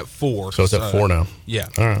 point at 4. So it's at 4 now. Yeah.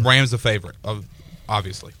 Right. Rams the favorite,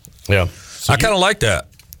 obviously. Yeah. So I kind of like that.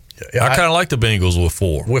 I kind of like the Bengals with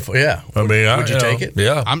 4. I mean, would you take it?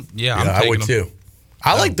 Yeah. I would too.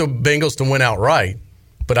 I like the Bengals to win outright,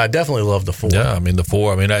 but I definitely love the 4. Yeah, I mean the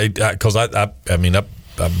 4. I mean, because I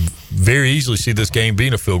very easily see this game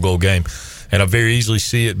being a field goal game, and I very easily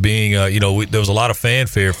see it being. There was a lot of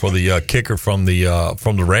fanfare for the kicker from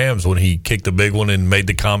the Rams when he kicked the big one and made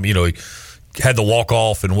the he had the walk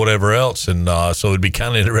off and whatever else, and so it'd be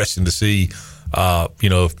kind of interesting to see.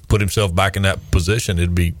 Put himself back in that position.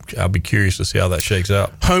 I'd be curious to see how that shakes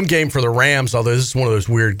out. Home game for the Rams, although this is one of those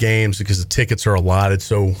weird games because the tickets are allotted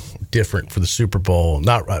so different for the Super Bowl.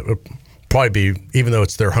 Probably be, even though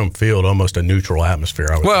it's their home field, almost a neutral atmosphere.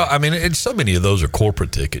 I mean, so many of those are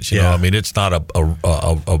corporate tickets. You know, I mean, it's not a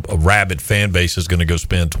rabid fan base is going to go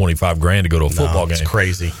spend $25,000 to go to a football game. It's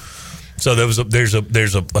crazy. So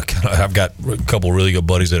I've got a couple of really good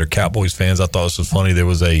buddies that are Cowboys fans. I thought this was funny. There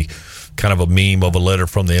was a kind of a meme of a letter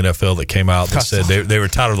from the NFL that came out that said they were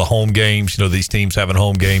tired of the home games. These teams having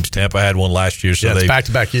home games. Tampa had one last year, so it's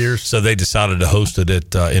back-to-back years. So they decided to host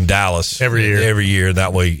it in Dallas every year.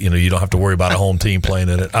 That way, you don't have to worry about a home team playing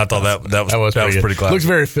in it. I thought that was pretty classy. Looks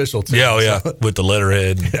very official too. Yeah, with the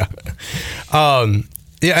letterhead. Yeah.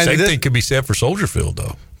 Same thing could be said for Soldier Field,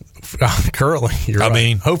 though. Currently, you're right. I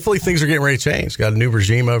mean, hopefully things are getting ready to change. Got a new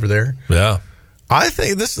regime over there. Yeah. I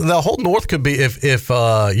think the whole North could be if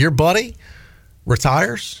your buddy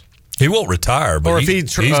retires. He won't retire, but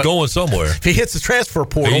he's going somewhere. If he hits the transfer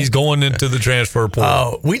portal, he's going into the transfer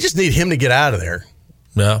portal. We just need him to get out of there.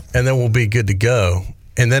 Yeah, and then we'll be good to go.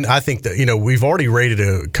 And then I think that we've already rated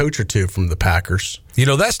a coach or two from the Packers.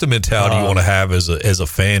 That's the mentality you want to have as a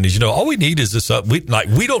fan. Is all we need is this up. We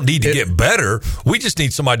don't need to get better. We just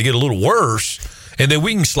need somebody to get a little worse, and then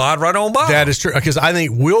we can slide right on by. That is true, because I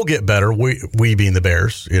think we'll get better. We being the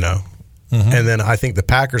Bears, and then I think the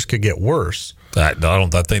Packers could get worse. I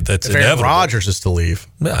think that's if inevitable. Aaron Rodgers is to leave.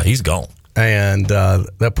 Yeah, he's gone, and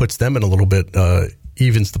that puts them in a little bit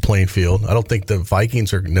evens the playing field. I don't think the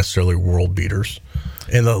Vikings are necessarily world beaters.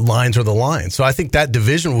 And the Lions are the Lions. So I think that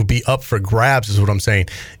division would be up for grabs, is what I'm saying,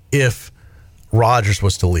 if Rodgers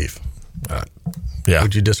was to leave. Yeah.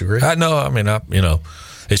 Would you disagree? No,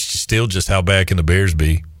 it's still just how bad can the Bears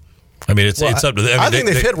be? It's up to them. I think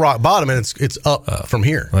they've hit rock bottom, and it's up from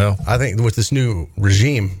here. Well, I think with this new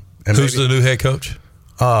regime. And who's the new head coach?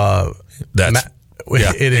 It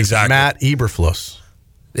is exactly. Matt Eberflus.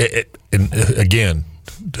 Again,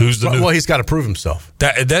 who's the new? Well, he's got to prove himself.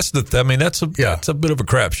 That's a bit of a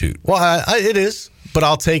crapshoot. Well, it is, but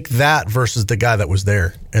I'll take that versus the guy that was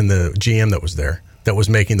there and the GM that was there that was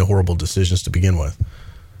making the horrible decisions to begin with.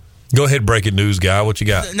 Go ahead, breaking news guy. What you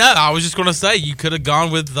got? No, I was just going to say you could have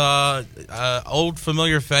gone with old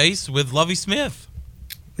familiar face with Lovie Smith.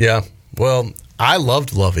 Yeah, well, I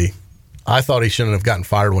loved Lovie. I thought he shouldn't have gotten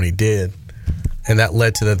fired when he did, and that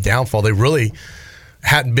led to the downfall. They really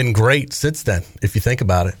hadn't been great since then, if you think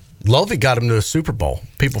about it. Lovie got him to a Super Bowl.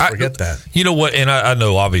 People forget that. You know what? And I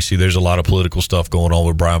know, obviously, there's a lot of political stuff going on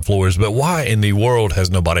with Brian Flores, but why in the world has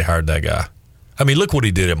nobody hired that guy? Look what he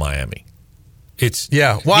did in Miami. It's he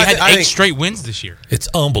had 8 straight wins this year. It's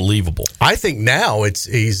unbelievable. I think now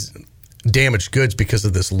he's damaged goods because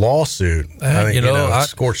of this lawsuit. I think,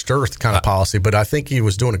 scorched earth kind of policy, but I think he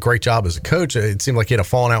was doing a great job as a coach. It seemed like he had a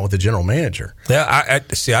falling out with the general manager. Yeah, I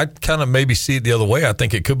kind of maybe see it the other way. I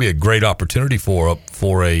think it could be a great opportunity for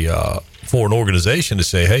an organization to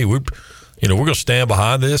say, hey, we're going to stand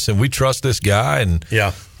behind this and we trust this guy. And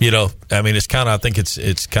it's kind of, I think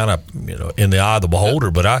it's kind of in the eye of the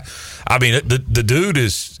beholder. But the dude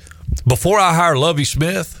is, before I hire Lovie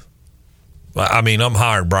Smith, I'm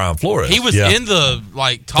hiring Brian Flores. He was in the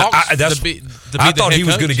talks. I thought he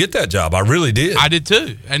was going to get that job. I really did. I did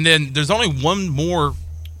too. And then there's only one more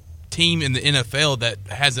team in the NFL that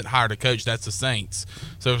hasn't hired a coach. That's the Saints.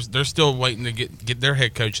 So they're still waiting to get their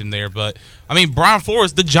head coach in there. But Brian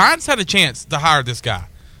Flores, the Giants had a chance to hire this guy.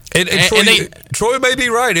 And Troy may be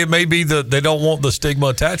right. It may be that they don't want the stigma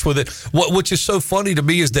attached with it. Which is so funny to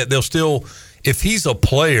me is that they'll still, if he's a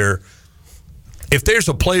player. If there's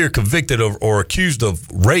a player convicted or accused of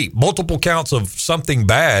rape, multiple counts of something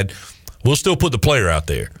bad, we'll still put the player out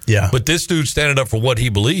there. Yeah. But this dude's standing up for what he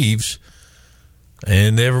believes,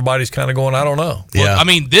 and everybody's kind of going, I don't know. Well,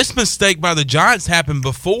 this mistake by the Giants happened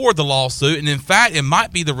before the lawsuit, and in fact, it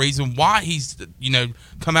might be the reason why he's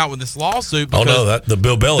come out with this lawsuit. The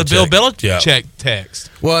Bill Belichick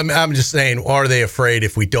text. Well, I'm just saying, are they afraid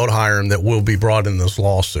if we don't hire him that we'll be brought in this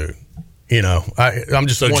lawsuit? I'm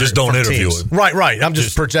just just don't interview him. Right. I'm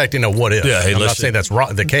just projecting a what if. Yeah, hey, I'm not saying that's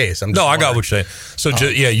the case. I got what you're saying. So,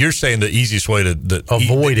 you're saying the easiest way to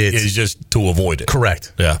avoid it is just to avoid it.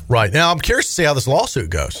 Correct. Yeah. Right. Now, I'm curious to see how this lawsuit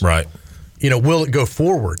goes. Right. Will it go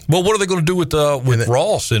forward? Well, what are they going to do with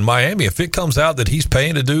Ross in Miami? If it comes out that he's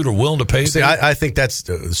paying a dude or willing to pay a dude? I think that's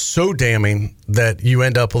so damning that you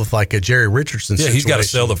end up with like a Jerry Richardson situation. He's got to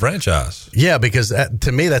sell the franchise. Yeah, because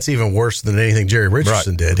to me, that's even worse than anything Jerry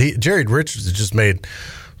Richardson did. Jerry Richardson just made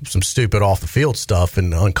some stupid off-the-field stuff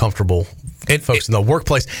and uncomfortable folks in the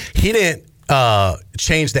workplace. He didn't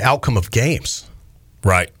change the outcome of games.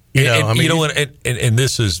 Right. And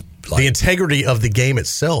this is... the integrity of the game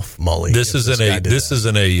itself, Mully. This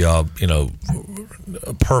isn't a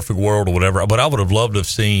perfect world or whatever, but I would have loved to have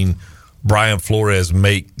seen Brian Flores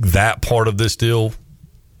make that part of this deal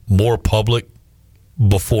more public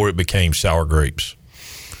before it became sour grapes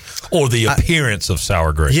or the appearance of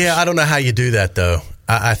sour grapes. Yeah, I don't know how you do that though.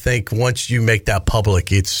 I think once you make that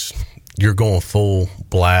public, you're going full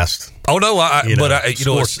blast. Oh no,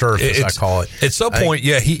 scorched turf, as I call it. At some point,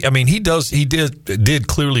 he did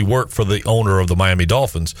clearly work for the owner of the Miami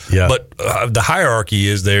Dolphins. Yeah. But the hierarchy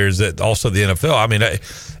is that also the NFL. I mean,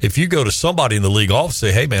 if you go to somebody in the league office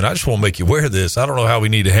and say, "Hey man, I just want to make you wear this. I don't know how we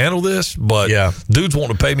need to handle this, but dude's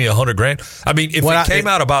wanting to pay me $100,000." I mean, if it came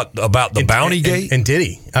out about the bounty gate, and did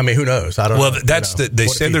he? I mean, who knows? I don't know. Well, that's they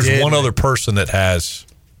said there's one other person that has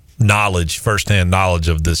firsthand knowledge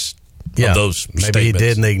of this. Of those maybe statements. he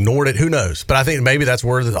did and they ignored it. Who knows? But I think maybe that's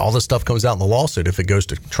where all this stuff comes out in the lawsuit if it goes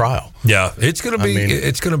to trial. Yeah, it's going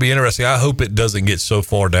to be interesting. I hope it doesn't get so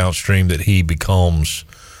far downstream that he becomes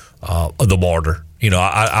the martyr.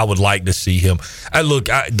 I would like to see him.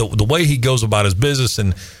 The way he goes about his business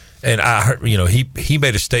and I heard, he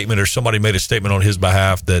made a statement or somebody made a statement on his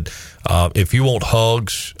behalf that if you want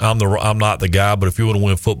hugs, I'm not the guy, but if you want to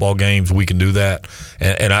win football games, we can do that.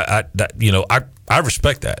 And I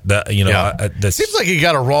respect that. That seems like he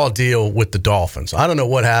got a raw deal with the Dolphins. I don't know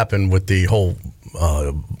what happened with the whole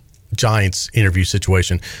Giants interview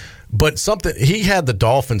situation, but he had the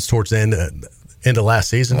Dolphins towards the end of last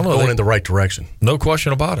season going in the right direction. No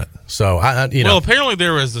question about it. So well, apparently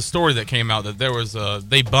there was a story that came out that there was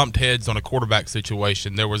they bumped heads on a quarterback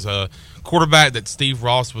situation. There was a quarterback that Steve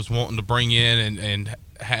Ross was wanting to bring in and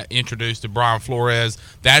introduce to Brian Flores.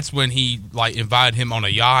 That's when he invited him on a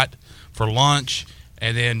yacht for lunch.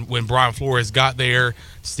 And then when Brian Flores got there,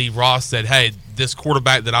 Steve Ross said, "Hey, this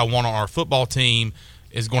quarterback that I want on our football team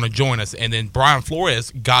is going to join us." And then Brian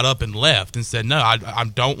Flores got up and left and said, "No, I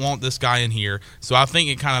don't want this guy in here." So I think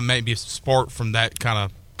it kind of maybe sparked from that kind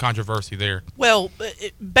of controversy there. Well,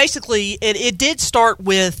 basically, it did start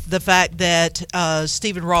with the fact that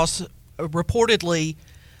Stephen Ross reportedly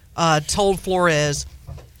told Flores,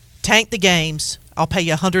 "Tank the games. I'll pay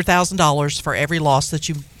you $100,000 for every loss that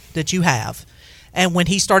you have." And when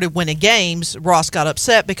he started winning games, Ross got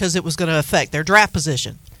upset because it was going to affect their draft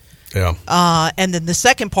position. Yeah. And then the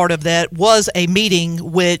second part of that was a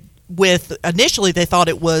meeting with initially they called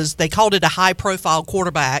it a high profile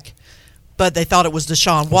quarterback, but they thought it was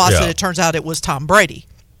Deshaun Watson. Yeah. It turns out it was Tom Brady.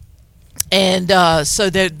 And so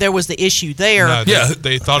there was the issue there. No,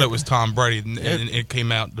 they thought it was Tom Brady, and it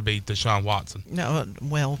came out to be Deshaun Watson. No,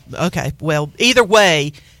 well, okay. Well, either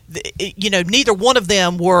way, neither one of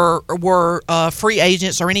them were free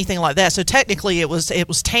agents or anything like that. So technically, it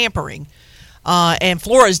was tampering. And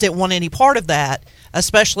Flores didn't want any part of that,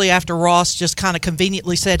 especially after Ross just kind of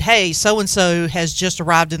conveniently said, "Hey, so-and-so has just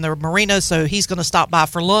arrived in the marina, so he's going to stop by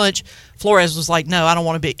for lunch." Flores was like, "No, I don't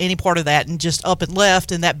want to be any part of that," and just up and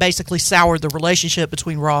left, and that basically soured the relationship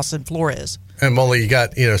between Ross and Flores. And Molly, you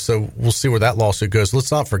got, so we'll see where that lawsuit goes.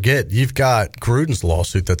 Let's not forget, you've got Gruden's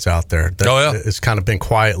lawsuit that's out there. It's kind of been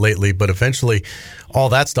quiet lately, but eventually all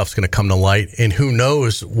that stuff's going to come to light. And who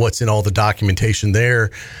knows what's in all the documentation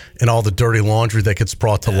there and all the dirty laundry that gets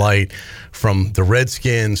brought to light from the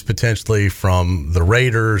Redskins, potentially from the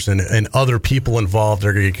Raiders and other people involved that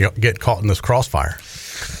are going to get caught in this crossfire.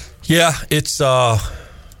 Yeah, it's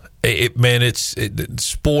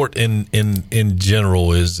sport in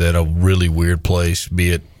general is at a really weird place,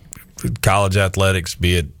 be it college athletics,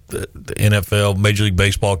 be it the NFL, Major League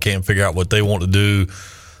Baseball can't figure out what they want to do.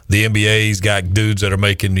 The NBA's got dudes that are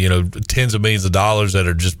making, tens of millions of dollars that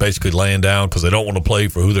are just basically laying down because they don't want to play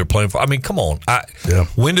for who they're playing for. I mean, come on.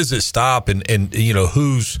 When does it stop? And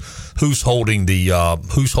who's holding the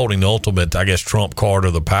ultimate, I guess, trump card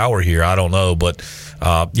or the power here? I don't know, but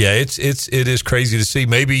it is crazy to see.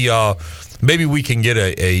 Maybe we can get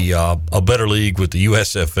a better league with the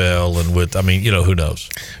USFL and with, who knows?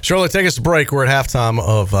 Shirley, take us a break. We're at halftime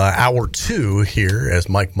of hour 2 here as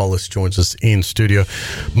Mike Mullis joins us in studio.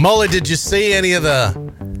 Mully, did you see any of the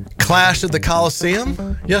Clash at the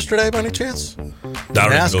Coliseum yesterday by any chance?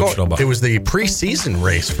 NASCAR. It was the preseason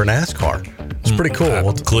race for NASCAR. It's pretty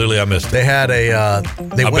cool. Clearly, I missed it. They had I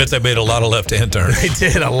bet they made a lot of left-hand turns. They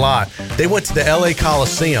did a lot. They went to the LA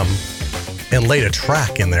Coliseum and laid a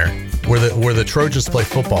track in there where the Trojans play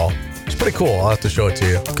football. It's pretty cool. I'll have to show it to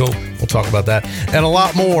you. Cool. We'll talk about that and a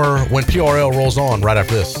lot more when PRL rolls on right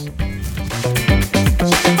after this.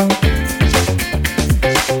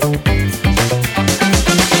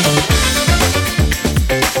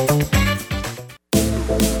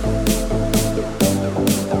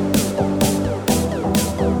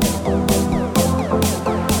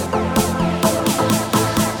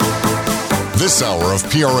 This hour of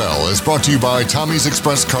PRL is brought to you by Tommy's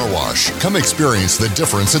Express Car Wash. Come experience the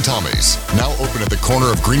difference at Tommy's. Now open at the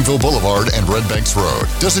corner of Greenville Boulevard and Red Banks Road.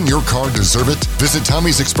 Doesn't your car deserve it? Visit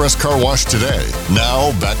Tommy's Express Car Wash today.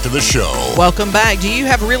 Now back to the show. Welcome back. Do you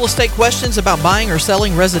have real estate questions about buying or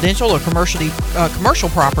selling residential or commercial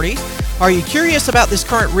properties? Are you curious about this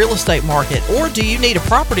current real estate market, or do you need a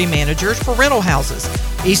property manager for rental houses?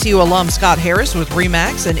 ECU alum Scott Harris with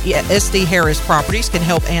RE/MAX and SD Harris Properties can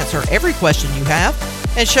help answer every question you have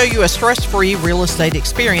and show you a stress-free real estate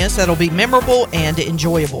experience that'll be memorable and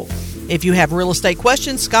enjoyable. If you have real estate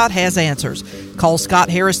questions, Scott has answers. Call Scott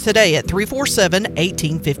Harris today at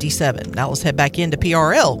 347-1857. Now let's head back into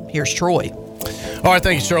PRL. Here's Troy. All right,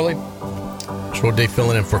 thank you, Shirley. Troy Day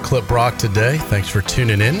filling in for Clip Brock today. Thanks for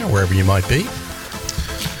tuning in wherever you might be.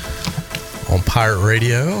 On Pirate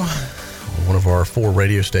Radio, one of our 4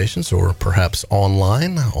 radio stations, or perhaps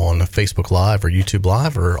online on Facebook Live or YouTube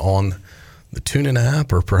Live, or on the TuneIn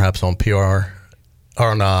app, or perhaps on PR, or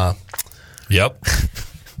on Yep.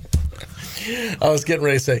 I was getting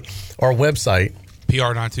ready to say our website,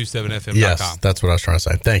 PR927FM.com. Yes, that's what I was trying to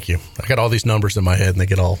say. Thank you. I got all these numbers in my head, and they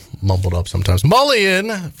get all mumbled up sometimes. Mully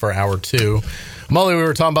in for hour 2. Mully, we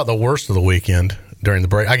were talking about the worst of the weekend during the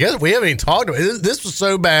break. I guess we haven't even talked about it. This was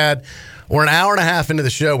so bad. We're an hour and a half into the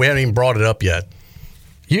show. We haven't even brought it up yet.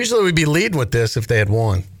 Usually we'd be leading with this if they had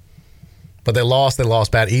won. But they lost. They lost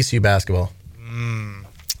bad. ECU basketball.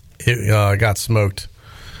 It got smoked.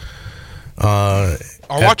 Our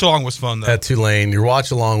watch-along was fun, though. At Tulane. Your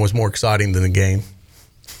watch-along was more exciting than the game.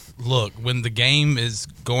 Look, when the game is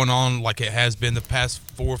going on like it has been the past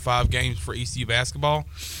 4 or 5 games for ECU basketball,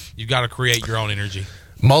 you've got to create your own energy.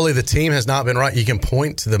 Mully, the team has not been right. You can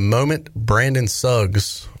point to the moment Brandon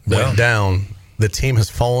Suggs went down. The team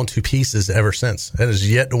has fallen to pieces ever since. It has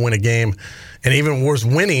yet to win a game, and even was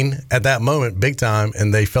winning at that moment big time,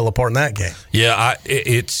 and they fell apart in that game. Yeah, I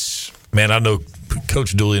know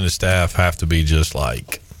Coach Dooley and his staff have to be just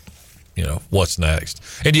like, what's next?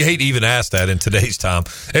 And you hate to even ask that in today's time.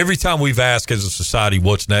 Every time we've asked as a society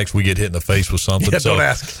what's next, we get hit in the face with something. Yeah, so, don't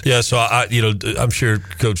ask. Yeah, so I'm sure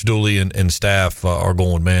Coach Dooley and staff are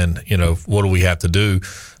going, man, what do we have to do?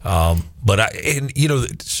 But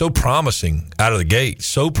so promising out of the gate,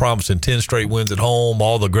 so promising. 10 straight wins at home,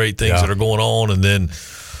 all the great things that are going on, and then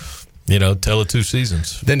tell it 2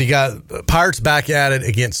 seasons. Then you got Pirates back at it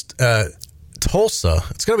against Tulsa.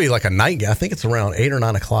 It's going to be like a night game. I think it's around 8 or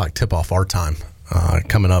 9 o'clock tip-off our time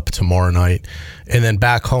coming up tomorrow night. And then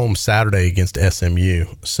back home Saturday against SMU.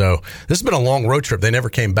 So this has been a long road trip. They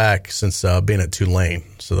never came back since being at Tulane.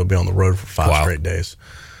 So they'll be on the road for 5 straight days.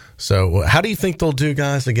 So how do you think they'll do,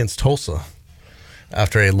 guys, against Tulsa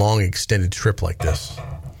after a long extended trip like this?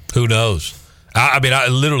 Who knows?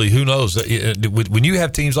 Literally, who knows? When you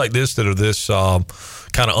have teams like this that are this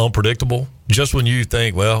kind of unpredictable, just when you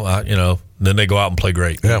think, then they go out and play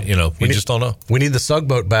great. Yeah. We just don't know. We need the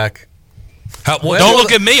Sugboat back. Don't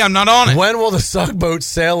look at me. I'm not on it. When will the Sugboat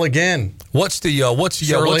sail again? What's his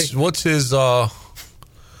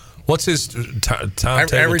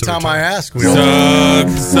timetable? Every time I ask, we don't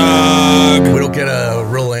get a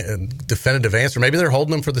real definitive answer. Maybe they're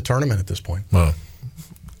holding him for the tournament at this point. Well,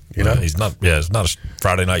 he's not. Yeah, it's not a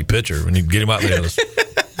Friday night pitcher. We need to get him out there.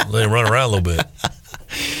 Let him run around a little bit.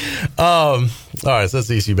 All right, so that's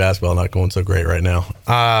ECU basketball not going so great right now.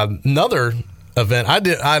 Another event. I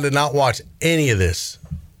did not watch any of this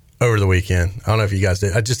over the weekend. I don't know if you guys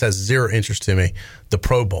did. It just has zero interest to me. The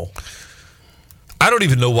Pro Bowl. I don't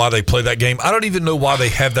even know why they play that game. I don't even know why they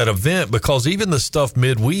have that event, because even the stuff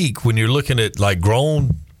midweek when you're looking at like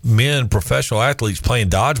grown men, professional athletes playing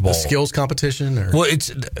dodgeball, the skills competition. That's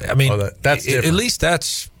different. At least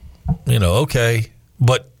that's okay.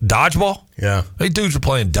 But dodgeball, these dudes are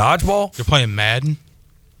playing dodgeball. You're playing Madden.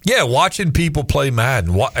 Yeah, watching people play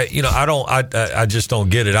Madden. I just don't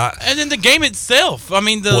get it. And then the game itself.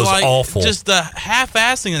 Was awful. Just the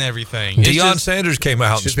half-assing and every Deion Sanders came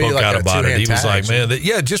out and spoke out about it. He was like, "Man,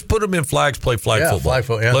 just put them in flags, play flag football.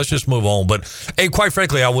 Let's just move on." But quite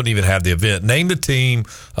frankly, I wouldn't even have the event. Name the team,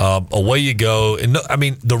 away you go. And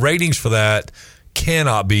the ratings for that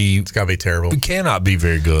cannot be. It's got to be terrible. It cannot be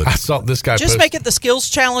very good. I saw this guy just make it the skills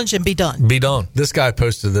challenge and be done. Be done. This guy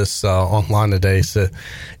posted this online today. Said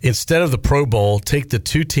instead of the Pro Bowl, take the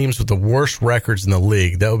 2 teams with the worst records in the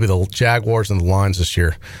league. That would be the Jaguars and the Lions this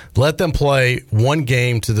year. Let them play 1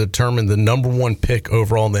 game to determine the number 1 pick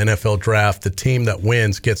overall in the NFL draft. The team that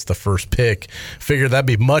wins gets the first pick. Figure that'd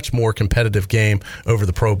be much more competitive game over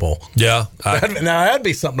the Pro Bowl. Yeah. Now that'd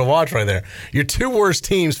be something to watch right there. Your 2 worst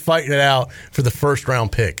teams fighting it out for the first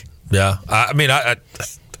round pick. Yeah.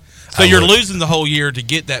 So you're losing the whole year to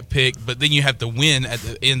get that pick, but then you have to win at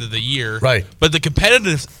the end of the year. Right. But the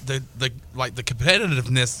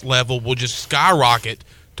competitiveness level will just skyrocket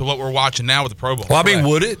to what we're watching now with the Pro Bowl. Well,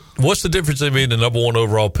 would it? What's the difference between the number 1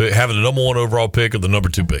 overall pick, having the number 1 overall pick, or the number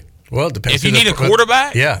 2 pick? Well, it depends. If you need a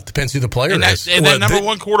quarterback? Yeah, it depends who the player is. And that number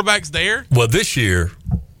 1 quarterback's there? Well, this year,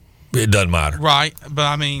 it doesn't matter. Right.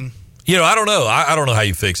 But I don't know. I don't know how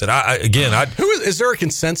you fix it. Is there a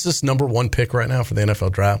consensus number one pick right now for the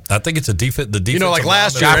NFL draft? I think it's the defensive. Like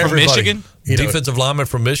last year, guy from Michigan, defensive lineman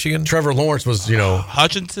from Michigan. Trevor Lawrence was,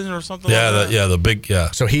 Hutchinson or something. The big.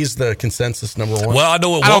 So he's the consensus number one. Well, I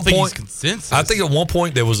know at one point. Consensus. I think at one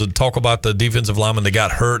point there was a talk about the defensive lineman that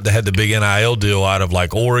got hurt. They had the big NIL deal out of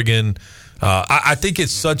like Oregon. I think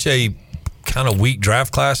it's such a kind of weak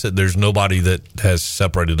draft class that there's nobody that has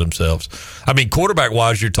separated themselves. I mean, quarterback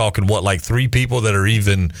wise, you're talking like 3 people that are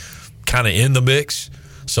even kind of in the mix.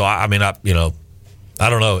 So I don't know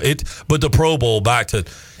but the Pro Bowl,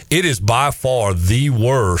 it is by far the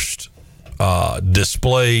worst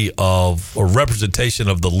display of or representation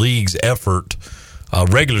of the league's effort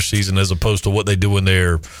regular season as opposed to what they do in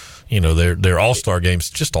their all-star games.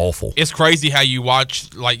 Just awful. It's crazy how you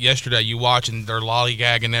watch, like yesterday, and they're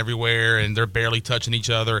lollygagging everywhere and they're barely touching each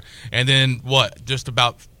other. And then just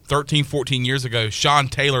about 13, 14 years ago, Sean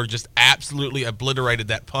Taylor just absolutely obliterated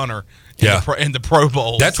that punter in the Pro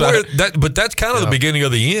Bowl. That's but that's kind of the beginning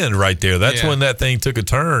of the end right there. That's when that thing took a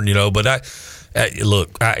turn, but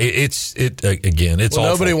it's awful.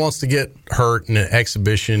 Nobody wants to get hurt in an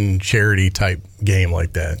exhibition charity type game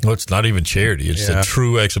like that. Well, it's not even charity. It's a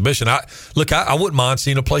true exhibition. I wouldn't mind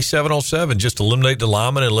seeing a play 7-on-7, just eliminate the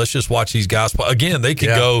lineman and let's just watch these guys. Again, they could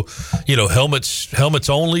go, helmets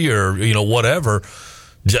only or, whatever.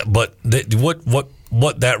 But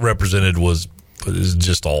what that represented is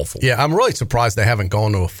just awful. Yeah, I'm really surprised they haven't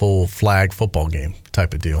gone to a full flag football game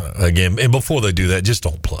type of deal. Again, and before they do that, just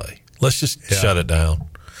don't play. Let's just shut it down.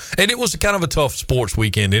 And it was kind of a tough sports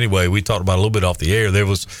weekend anyway. We talked about it a little bit off the air. There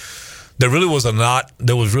was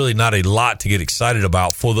really not a lot to get excited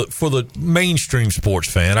about for the mainstream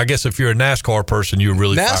sports fan. I guess if you're a NASCAR person, you're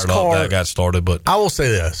really fired up that got started. But I will say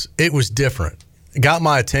this: it was different. It got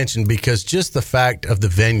my attention because just the fact of the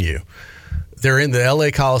venue. They're in the LA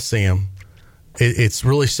Coliseum. It's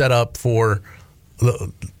really set up for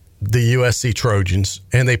the USC Trojans,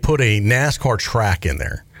 and they put a NASCAR track in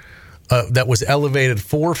there. That was elevated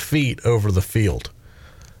 4 feet over the field.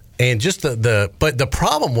 And just but the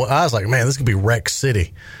problem was, I was like, man, this could be Wreck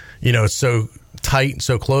City. It's so tight and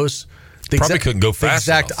so close. Couldn't go fast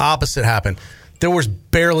The exact opposite happened. There was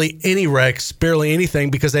barely any wrecks, barely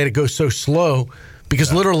anything because they had to go so slow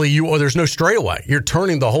because literally there's no straightaway. You're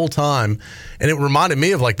turning the whole time. And it reminded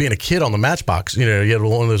me of like being a kid on the Matchbox. You had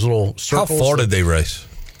one of those little circles. How far did they race?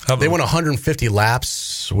 They went 150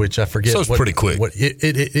 laps, which I forget. So it's pretty quick.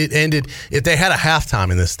 It ended. If they had a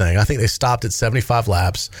halftime in this thing, I think they stopped at 75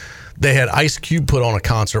 laps. They had Ice Cube put on a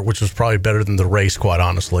concert, which was probably better than the race, quite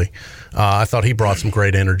honestly. I thought he brought some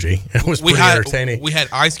great energy. It was pretty entertaining. We had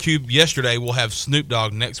Ice Cube yesterday. We'll have Snoop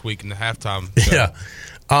Dogg next week in the halftime show. Yeah.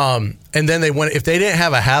 And then they went. If they didn't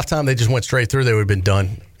have a halftime, they just went straight through. They would have been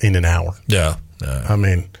done in an hour. Yeah. I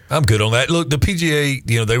mean, I'm good on that. Look, the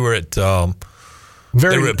PGA, they were at.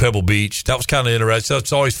 They were at Pebble Beach. That was kind of interesting.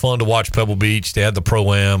 It's always fun to watch Pebble Beach. They had the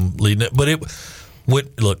Pro-Am leading it. But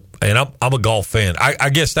and I'm a golf fan. I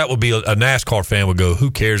guess that would be a NASCAR fan would go, who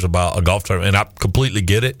cares about a golf tournament? And I completely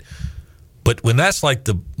get it. But when that's like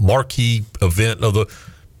the marquee event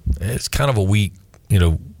it's kind of a weak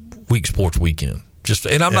sports weekend.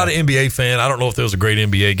 And I'm not an NBA fan. I don't know if there was a great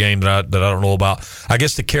NBA game that I don't know about. I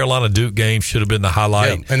guess the Carolina Duke game should have been the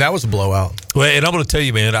highlight. Yeah, and that was a blowout. Well, and I'm going to tell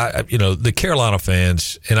you, man, the Carolina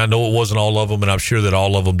fans, and I know it wasn't all of them, and I'm sure that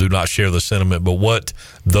all of them do not share the sentiment, but what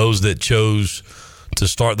those that chose to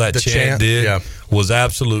start that chant did was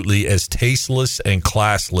absolutely as tasteless and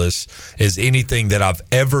classless as anything that I've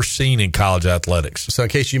ever seen in college athletics. So in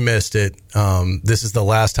case you missed it, this is the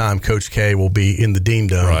last time Coach K will be in the Dean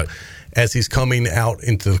Dome. Right. As he's coming out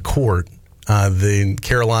into the court, the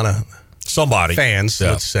Carolina fans,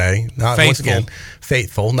 let's say,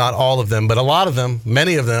 faithful, not all of them, but a lot of them,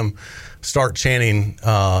 many of them, start chanting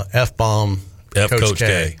F-bomb, Coach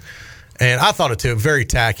K. And I thought it too, very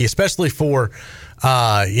tacky, especially for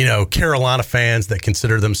Carolina fans that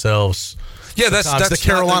consider themselves that's the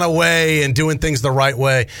Carolina way and doing things the right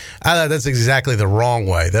way. That's exactly the wrong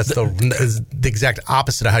way. That's the exact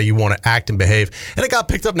opposite of how you want to act and behave. And it got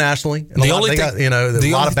picked up nationally. And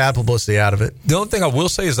a lot of bad publicity out of it. The only thing I will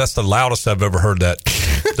say is that's the loudest I've ever heard that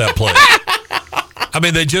play. I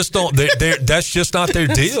mean, they just don't. That's just not their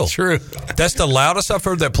deal. That's true. That's the loudest I've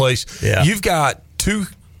heard that place. Yeah. You've got 2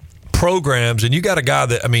 programs, and you got a guy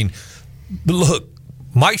that. I mean, look.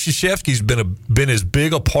 Mike Krzyzewski's been as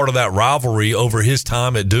big a part of that rivalry over his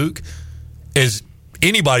time at Duke as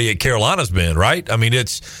anybody at Carolina's been, right? I mean,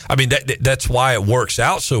 that's why it works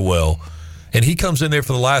out so well. And he comes in there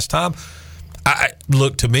for the last time.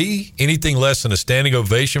 Look, to me, anything less than a standing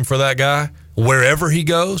ovation for that guy wherever he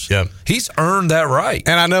goes, he's earned that right.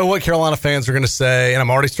 And I know what Carolina fans are going to say, and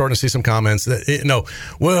I'm already starting to see some comments that,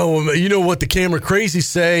 well, you know what the Cameron Crazies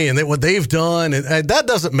say and what they've done, and that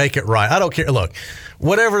doesn't make it right. I don't care. Look,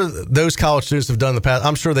 whatever those college students have done in the past,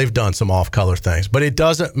 I'm sure they've done some off-color things, but it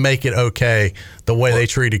doesn't make it okay the way they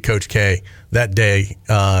treated Coach K that day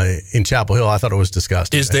in Chapel Hill. I thought it was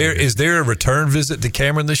disgusting. Is there a return visit to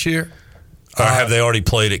Cameron this year? Or have they already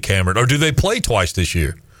played at Cameron? Or do they play twice this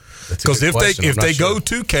year? Because if they go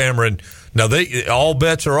to Cameron, now all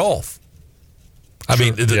bets are off. I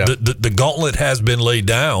mean, the gauntlet has been laid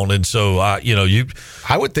down, and so I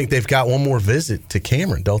would think they've got one more visit to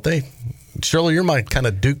Cameron, don't they? Shirley, you're my kind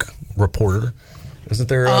of Duke reporter. Isn't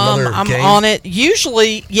there another I'm game? on it.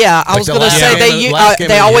 Usually, yeah. I Like was the going to last say game of the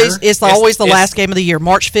they always year? it's always the last game of the year,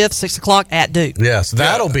 March 5th, 6:00 at Duke. Yeah, so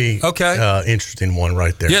that'll be interesting one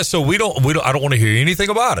right there. Yeah, so I don't want to hear anything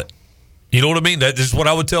about it. You know what I mean? That is what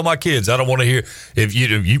I would tell my kids. I don't want to hear if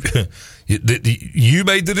you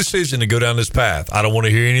made the decision to go down this path. I don't want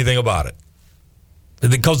to hear anything about it,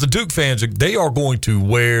 because the Duke fans they are going to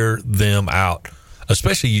wear them out,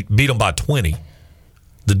 especially you beat them by 20.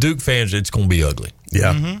 The Duke fans, it's going to be ugly.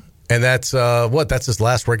 Yeah, and that's that's his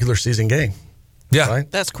last regular season game. Yeah,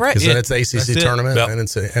 right? That's correct. Because then it's the ACC tournament and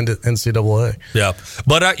it's NCAA. Yeah,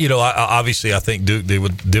 but obviously I think Duke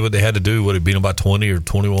did what they had to do. Would it beat them by 20 or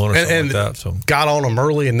 21 or something like that? So got on them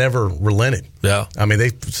early and never relented. Yeah, I mean they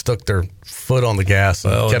stuck their foot on the gas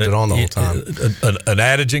and kept it on the whole time. An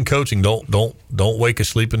adage in coaching: don't wake a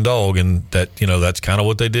sleeping dog, and that's kind of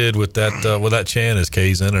what they did with that chant as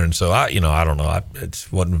K's enter. And so I don't know. It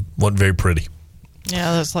wasn't very pretty.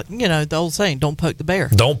 Yeah, that's like the old saying: "Don't poke the bear."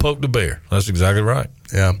 Don't poke the bear. That's exactly right.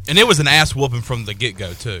 Yeah, and it was an ass whooping from the get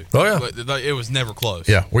go too. Oh yeah, it was never close.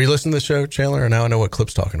 Yeah, were you listening to the show, Chandler? And now I know what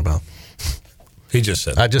Clip's talking about. He just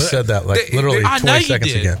said. I just said that literally 20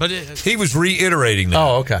 seconds ago. But he was reiterating that.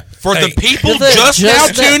 Oh, okay. For the people just now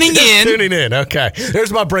tuning in. Tuning in. Okay,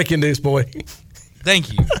 there's my breaking news, boy.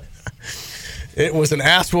 Thank you. It was an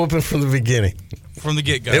ass whooping from the beginning. From the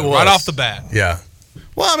get go, It was. right off the bat. Yeah.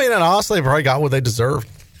 Well, I mean, and honestly, they probably got what they deserved.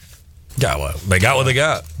 They got what they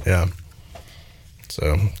got. Yeah.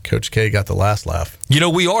 So Coach K got the last laugh.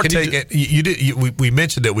 We are taking. We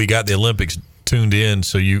mentioned that we got the Olympics tuned in,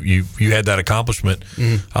 so you had that accomplishment.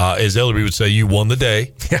 As Ellerby would say, you won the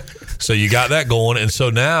day. Yeah. So you got that going, and so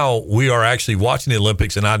now we are actually watching the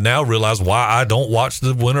Olympics, and I now realize why I don't watch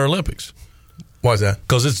the Winter Olympics. Why is that?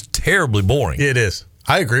 Because it's terribly boring. It is.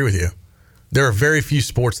 I agree with you. There are very few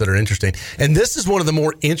sports that are interesting. And this is one of the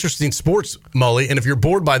more interesting sports, Mully. And if you're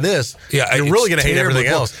bored by this, you're really going to hate everything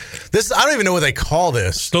else. I don't even know what they call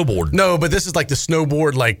this. Snowboard. No, but this is like the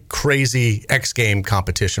snowboard, crazy X Game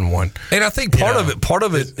competition one. And I think part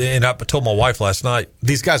of it, and I told my wife last night,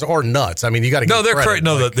 these guys are nuts. I mean, you got to give they're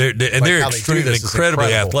credit. They're extremely,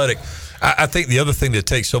 incredibly athletic. I think the other thing that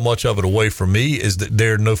takes so much of it away from me is that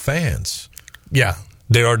there are no fans. Yeah.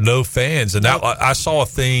 There are no fans. And now I saw a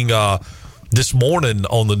thing this morning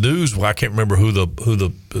on the news. I can't remember who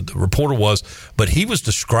the reporter was, but he was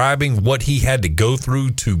describing what he had to go through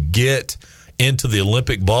to get into the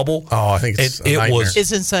Olympic bubble. Oh, I think it's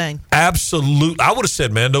it's insane. Absolute. I would have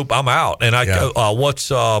said, man, nope, I'm out. And what's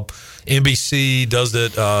NBC does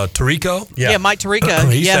it? Tirico. Yeah, Mike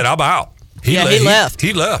Tirico. He said, I'm out. He left.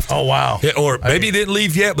 He left. Oh, wow. Yeah, or maybe he didn't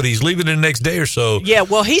leave yet, but he's leaving the next day or so. Yeah,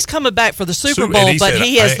 well, he's coming back for the Super Bowl, but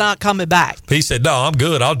he is not coming back. He said, no, I'm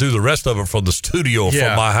good. I'll do the rest of it from the studio or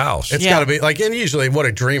from my house. It's got to be, and usually what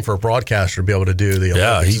a dream for a broadcaster to be able to do the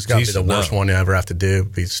Olympics. It's got to be the worst one you ever have to do,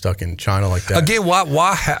 be stuck in China like that. Again,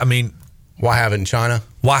 why have it in China?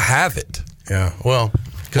 Why have it? Yeah, well...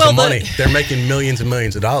 Because of money. They're making millions and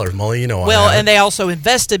millions of dollars, Molly. You know why. Well, and they also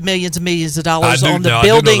invested millions and millions of dollars on the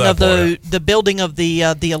building of the building of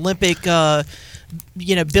the Olympic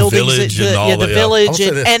buildings, village the village,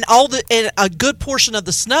 and a good portion of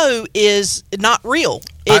the snow is not real.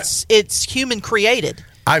 It's human created.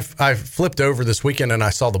 I flipped over this weekend and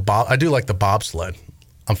I saw I do like the bobsled.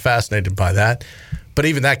 I'm fascinated by that. But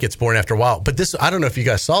even that gets boring after a while. But this, I don't know if you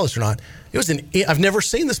guys saw this or not. It was I've never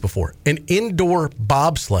seen this before. An indoor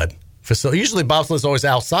bobsled facility. Usually bobsled is always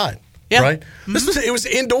outside, right? Mm-hmm. It was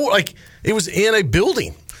indoor, it was in a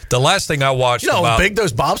building. The last thing I watched, you know how big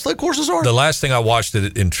those bobsled courses are. The last thing I watched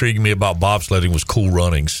that intrigued me about bobsledding was Cool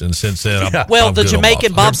Runnings, and since then, I'm the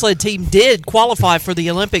Jamaican bobsled team did qualify for the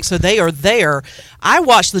Olympics, so they are there. I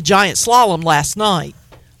watched the giant slalom last night.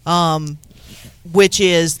 Which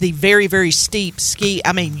is the very, very steep ski.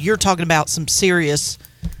 I mean, you're talking about some serious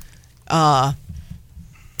height,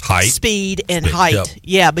 speed, and height. Yep.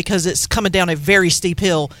 Yeah, because it's coming down a very steep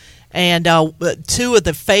hill. And two of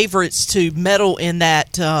the favorites to medal in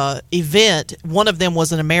that event, one of them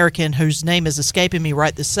was an American whose name is escaping me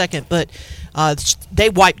right this second, but they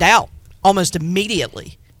wiped out almost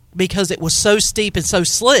immediately because it was so steep and so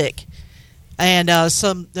slick. And I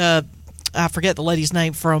forget the lady's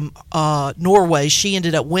name from Norway. She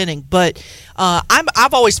ended up winning. But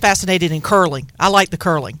I've always fascinated in curling. I like the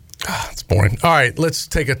curling. It's boring. All right, let's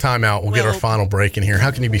take a timeout. We'll get our final break in here.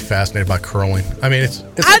 How can you be fascinated by curling? I mean, it's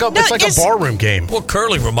like a barroom game. Well,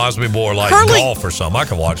 curling reminds me more like golf or something. I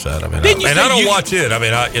can watch that. I mean, I don't watch it. I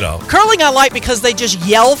mean, curling I like because they just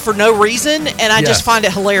yell for no reason, and I just find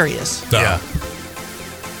it hilarious. Yeah.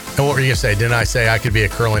 And what were you going to say? Didn't I say I could be a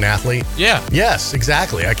curling athlete? Yeah. Yes,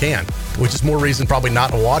 exactly. I can, which is more reason probably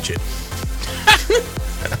not to watch it.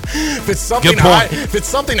 If it's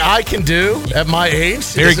something I can do at my age,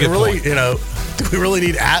 Very good really, point. Do we really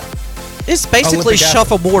need It's basically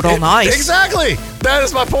shuffleboard on ice. Exactly. That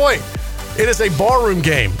is my point. It is a barroom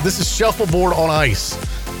game. This is shuffleboard on ice.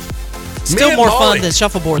 Still more fun than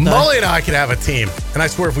shuffleboard, though. Molly and I could have a team, and I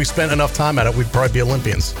swear if we spent enough time at it, we'd probably be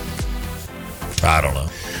Olympians. I don't know.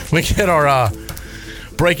 We get our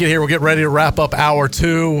break in here. We'll get ready to wrap up hour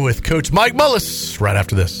 2 with Coach Mike Mullis right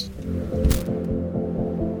after this.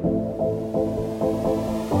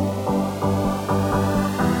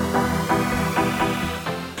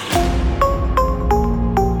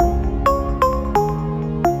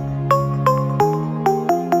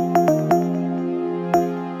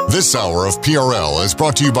 This hour of PRL is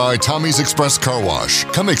brought to you by Tommy's Express Car Wash.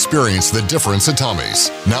 Come experience the difference at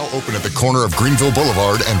Tommy's. Now open at the corner of Greenville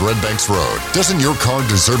Boulevard and Red Banks Road. Doesn't your car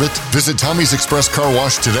deserve it? Visit Tommy's Express Car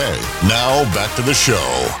Wash today. Now back to the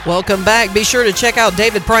show. Welcome back. Be sure to check out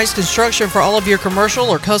David Price Construction for all of your commercial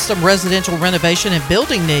or custom residential renovation and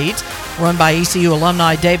building needs. Run by ECU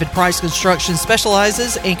alumni, David Price Construction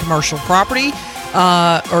specializes in commercial property.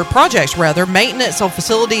 Or projects, rather, maintenance of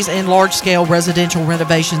facilities and large-scale residential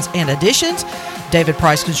renovations and additions. David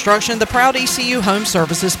Price Construction, the proud ECU home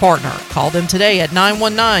services partner. Call them today at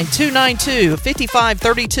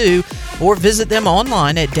 919-292-5532 or visit them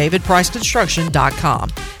online at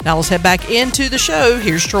davidpriceconstruction.com. Now let's head back into the show.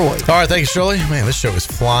 Here's Troy. All right, thank you, Shirley. Man, this show is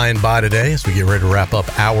flying by today as we get ready to wrap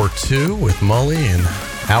up hour 2 with Mully, and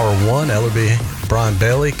hour 1, Ellerby, Brian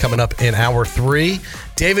Bailey. Coming up in hour 3,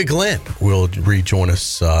 David Glenn will rejoin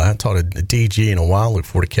us. I haven't talked to DG in a while. Look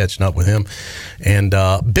forward to catching up with him. And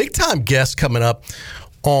big-time guest coming up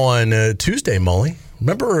on Tuesday, Mully.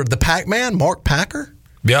 Remember the Pac-Man, Mark Packer?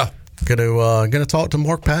 Yeah. Gonna talk to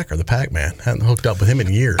Mark Packer, the Pac-Man. Hadn't hooked up with him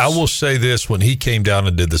in years. I will say this: when he came down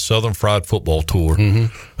and did the Southern Fried Football Tour,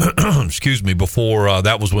 excuse me, before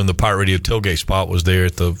that was when the Pirate Radio tailgate spot was there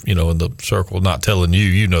at the in the circle. Not telling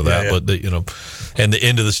you know that, but and the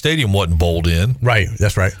end of the stadium wasn't bowled in. Right,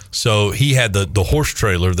 that's right. So he had the horse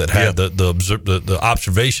trailer that had the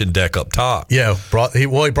observation deck up top. Yeah, he brought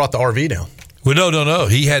the RV down. Well, no.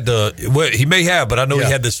 He had he may have, but I know he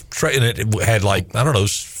had this and it had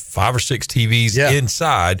 5 or 6 TVs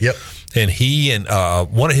inside. Yep. And he and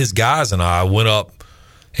one of his guys and I went up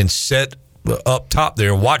and set up top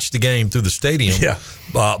there and watched the game through the stadium. Yeah.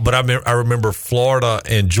 But I remember Florida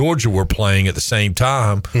and Georgia were playing at the same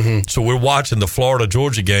time. Mm-hmm. So we're watching the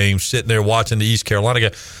Florida-Georgia game, sitting there watching the East Carolina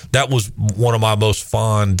game. That was one of my most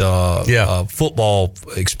fond football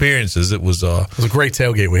experiences. It was a great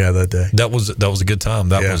tailgate we had that day. That was a good time.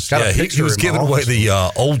 He was giving away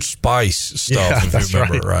the Old Spice stuff, if you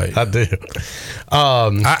remember right. I do.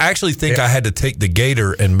 I actually think I had to take the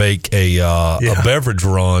Gator and make a beverage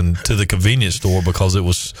run to the convenience store because it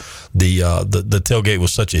was the tailgate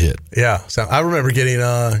was such a hit. Yeah, so I remember getting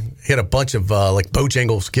hit a bunch of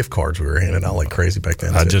Bojangles gift cards we were handing out like crazy back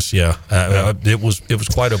then. It was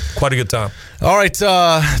quite a good time. All right,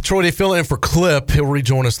 Troy, they fill in for Clip. He'll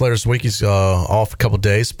rejoin us later this week. He's off a couple of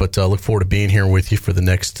days, but look forward to being here with you for the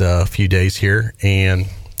next few days here. And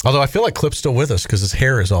although I feel like Clip's still with us because his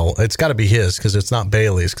hair is it's got to be his because it's not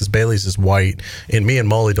Bailey's because Bailey's is white and me and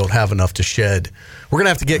Molly don't have enough to shed. We're going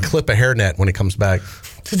to have to get Clip a hairnet when he comes back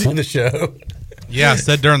to do the show. Yeah, I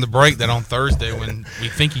said during the break that on Thursday when we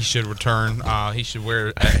think he should return, he should wear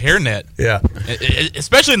a hairnet. Yeah.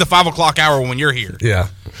 Especially in the 5 o'clock hour when you're here. Yeah.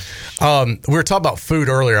 We were talking about food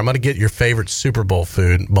earlier. I'm going to get your favorite Super Bowl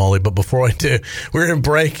food, Molly, but before I do, we're in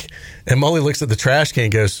break, and Molly looks at the trash can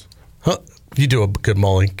and goes, huh, you do a good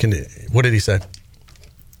Molly. What did he say?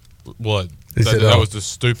 What? That was the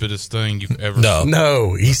stupidest thing you've ever seen.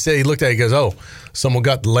 No. He looked at it, he goes, oh, someone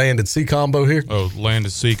got the land and sea combo here? Oh, land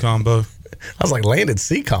and sea combo? I was like, land and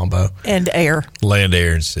sea combo? And air. Land,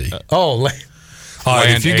 air, and sea. All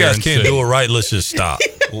right, if you guys and can't sea. do it right, let's just stop.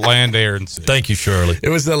 Land, air, and sea. Thank you, Shirley. It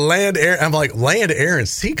was the land, air. I'm like, land, air, and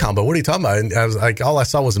sea combo. What are you talking about? And I was like, all I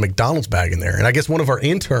saw was a McDonald's bag in there. And I guess one of our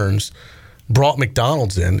interns brought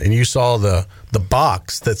McDonald's in, and you saw the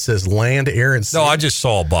box that says land, air, and sea. No, I just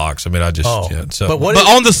saw a box. I mean, I just. Oh. Yeah, so. But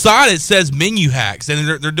on the side it says menu hacks,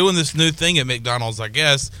 and they're doing this new thing at McDonald's, I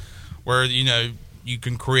guess, where you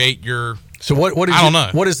can create your. So what is I don't know.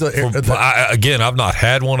 What is the again? I've not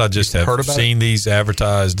had one. I just have seen these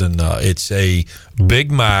advertised, and it's a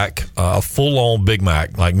Big Mac, a full-on Big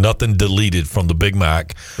Mac, like nothing deleted from the Big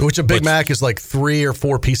Mac. Which a Big Mac is like 3 or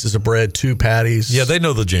 4 pieces of bread, 2 patties. Yeah, they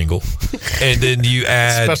know the jingle. And then you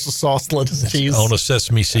add special sauce, lettuce, cheese on a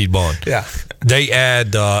sesame seed bun. Yeah, they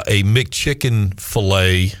add a McChicken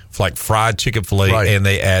fillet, like fried chicken fillet, Right. and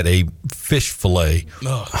they add a fish fillet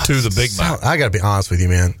to the Big Mac. I got to be honest with you,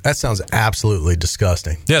 man. That sounds absolutely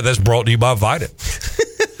disgusting. Yeah, that's brought to you by Vita.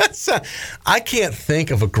 I can't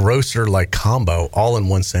think of a grosser like combo all in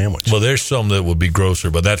one sandwich. Well, there's some that would be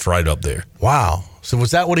grosser, but that's right up there. Wow. So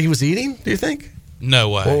was that what he was eating, do you think? No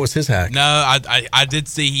way. What was his hack? No, I did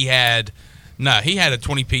see he had a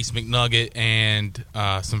 20-piece McNugget and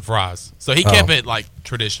some fries. So he kept it like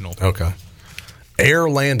traditional. Okay. Air,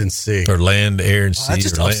 land, and sea. Or land, air, and sea. That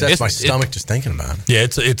just upsets my stomach just thinking about it. Yeah,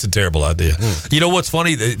 it's a terrible idea. You know what's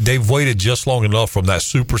funny? They've waited just long enough from that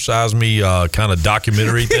Super Size Me kind of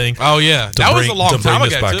documentary thing. Oh, yeah. That was a long time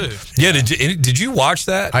ago, too. Yeah, did you watch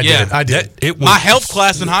that? I did. It was my health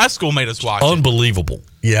class in high school made us watch it. Unbelievable.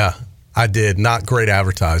 Yeah, I did. Not great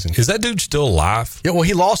advertising. Is that dude still alive? Yeah, well,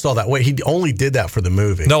 he lost all that weight. He only did that for the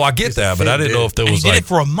movie. No, I get that, but I didn't know if there was he did it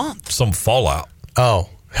for a month. Some fallout. Oh,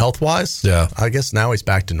 health-wise? Yeah. I guess now he's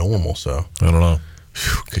back to normal, so. I don't know.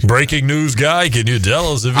 Breaking news guy, can you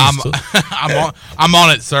tell us if he's I'm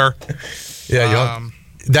on it, sir. Yeah,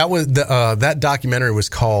 that was that documentary was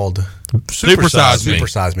called Super Size Me. Super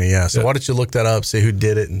Size Me, yeah. So why don't you look that up, see who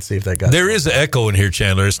did it, and see if that got There is an echo in here,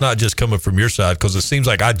 Chandler. It's not just coming from your side, because it seems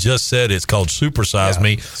like I just said it's called Super Size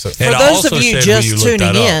Me. So, for those of you just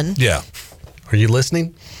tuning in, yeah, are you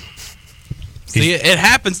listening? See, it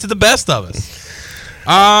happens to the best of us.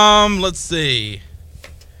 Let's see.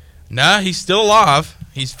 Nah, he's still alive.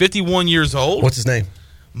 He's 51 years old. What's his name?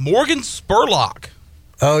 Morgan Spurlock.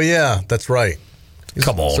 Oh, yeah, that's right.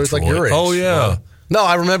 Come on, so he's like Troy. your age. Oh, yeah. No,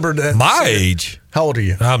 I remember that. My age? How old are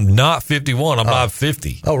you? I'm not 51. I'm not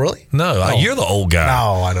 50. Oh, really? No, you're the old guy.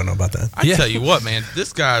 No, I don't know about that. I tell you what, man,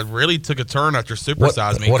 this guy really took a turn after Super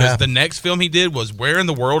Size Me. What Because happened? the next film he did was Where in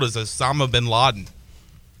the World is Osama bin Laden?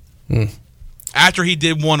 Hmm. After he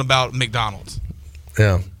did one about McDonald's.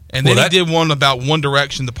 Yeah. And then he did one about One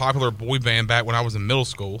Direction, the popular boy band, back when I was in middle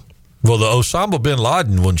school. Well, the Osama bin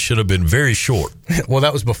Laden one should have been very short. Well,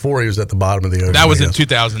 that was before he was at the bottom of the ocean. That was in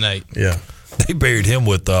 2008. Yeah. They buried him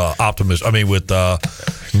with Optimus. I mean, with Megatron.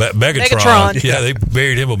 Megatron. Yeah, they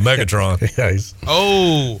buried him with Megatron. Yeah,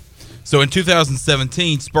 Oh. So in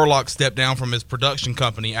 2017, Spurlock stepped down from his production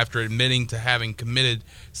company after admitting to having committed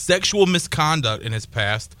sexual misconduct in his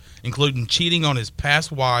past, including cheating on his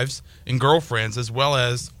past wives and girlfriends, as well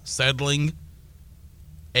as settling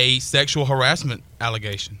a sexual harassment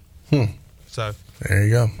allegation. So there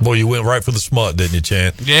you go. Boy, you went right for the smut, didn't you,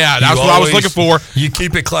 Chan? Yeah, that's what I was looking for. You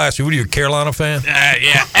keep it classy. What are you, a Carolina fan?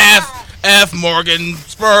 Yeah, F Morgan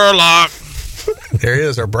Spurlock. There he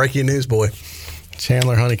is, our breaking news boy,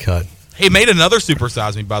 Chandler Honeycutt. He made another Super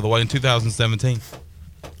Size Me, by the way, in 2017.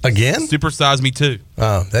 Again? Super Size Me 2.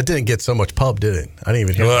 Oh, that didn't get so much pub, did it? I didn't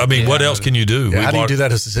even hear Well, I mean, what else can you do? Yeah, how do you do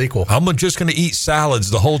that as a sequel? I'm just going to eat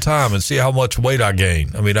salads the whole time and see how much weight I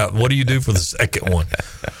gain. I mean, what do you do for the second one?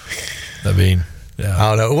 I mean, yeah. I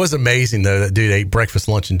don't know. It was amazing, though. That dude ate breakfast,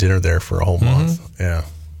 lunch, and dinner there for a whole month. Yeah.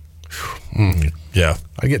 Yeah.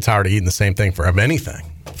 I get tired of eating the same thing for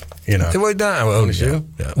anything. You know.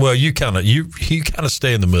 Well, you kind of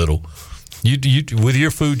stay in the middle. You with your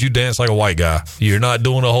food, you dance like a white guy. You're not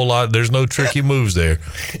doing a whole lot. There's no tricky moves there.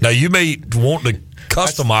 Now you may want to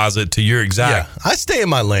customize it to your exact. Yeah, I stay in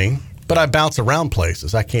my lane, but I bounce around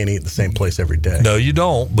places. I can't eat the same place every day. No, you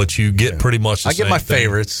don't. But you get pretty much. I get my thing.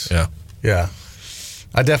 favorites. Yeah, yeah.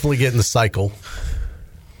 I definitely get in the cycle.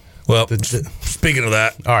 Well, speaking of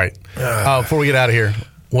that, all right. Before we get out of here.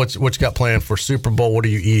 What you got planned for Super Bowl? What are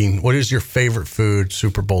you eating? What is your favorite food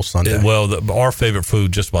Super Bowl Sunday? Well, our favorite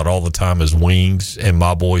food just about all the time is wings, and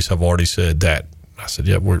my boys have already said that. I said,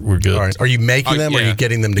 yeah, we're good. All right. Are you making them or are you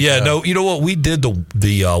getting them to Yeah, go? no, you know what? We did the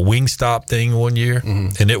Wingstop thing one year,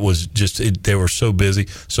 and it was just, they were so busy.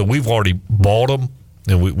 So we've already bought them,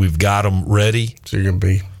 and we've got them ready. So you're going to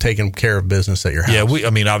be taking care of business at your house.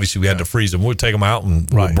 Yeah, obviously we had to freeze them. We'll take them out and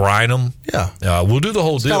we'll brine them. Yeah. We'll do the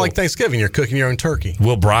whole deal. Kind of like Thanksgiving. You're cooking your own turkey.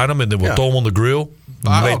 We'll brine them, and then we'll throw them on the grill.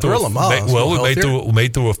 Grill them. We may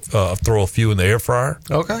throw a few in the air fryer.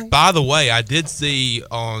 Okay. By the way, I did see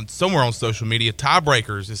somewhere on social media,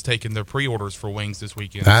 Tiebreakers is taking their pre-orders for wings this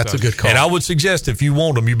weekend. That's a good call. And I would suggest if you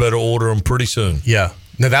want them, you better order them pretty soon. Yeah.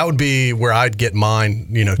 Now, that would be where I'd get mine,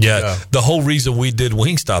 The whole reason we did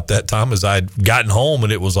Wingstop that time is I'd gotten home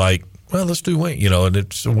and it was like, well, let's do wing, and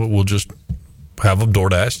we'll just have them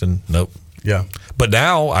DoorDashed, and nope. Yeah. But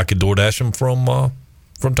now I could DoorDash them from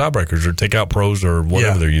Tiebreakers or Takeout Pros or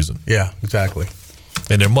whatever they're using. Yeah, exactly.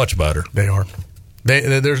 And they're much better. They are.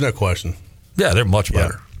 There's no question. Yeah, they're much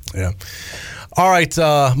better. Yeah. All right,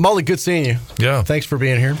 Molly, good seeing you. Yeah. Thanks for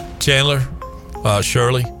being here. Chandler,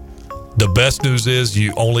 Shirley, the best news is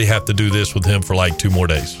you only have to do this with him for like 2 more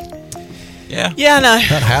days. Yeah. Yeah, no.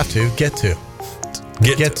 Not have to. Get to.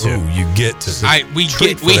 Get to. Ooh, you get to. We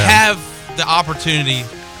have the opportunity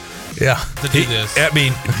to do this. I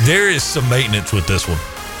mean, there is some maintenance with this one.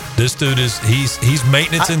 This dude he's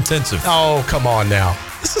maintenance intensive. Oh, come on now.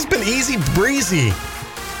 This has been easy breezy.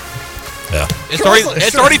 Yeah.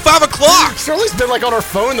 It's already 5 o'clock. Shirley's been like on her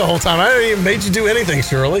phone the whole time. I haven't even made you do anything,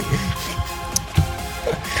 Shirley.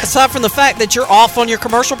 Aside from the fact that you're off on your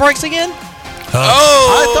commercial breaks again?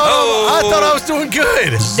 I thought I was doing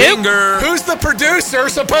good. Zinger. Who's the producer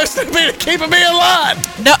supposed to be keeping me in line?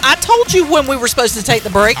 No, I told you when we were supposed to take the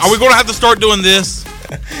breaks. Are we going to have to start doing this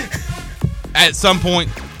at some point?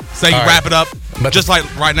 Say All right. wrap it up, just like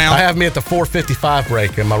right now. I have me at the 4:55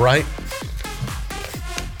 break. Am I right?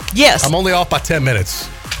 Yes. I'm only off by 10 minutes.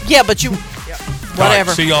 Yeah, but you... Whatever. All right,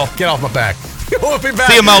 see y'all. Get off my back. We'll be back.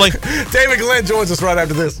 See you, Molly. David Glenn joins us right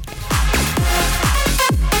after this.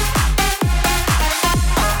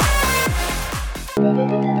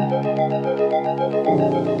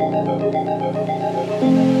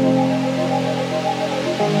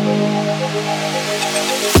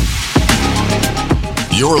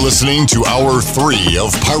 You're listening to Hour 3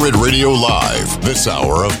 of Pirate Radio Live. This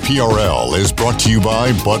hour of PRL is brought to you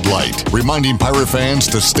by Bud Light, reminding Pirate fans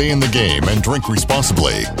to stay in the game and drink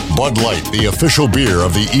responsibly. Bud Light, the official beer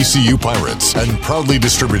of the ECU Pirates, and proudly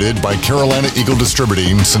distributed by Carolina Eagle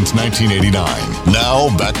Distributing since 1989.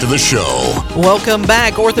 Now, back to the show. Welcome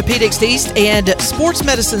back. Orthopedics East and Sports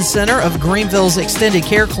Medicine Center of Greenville's Extended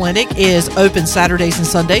Care Clinic is open Saturdays and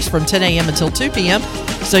Sundays from 10 a.m. until 2 p.m.,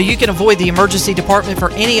 so you can avoid the emergency department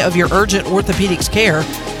for any of your urgent orthopedics care.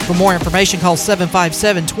 For more information, call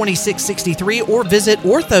 757-2663 or visit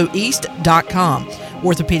orthoeast.com.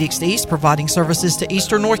 Orthopedics East, providing services to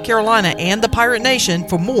Eastern North Carolina and the Pirate Nation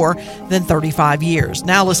for more than 35 years.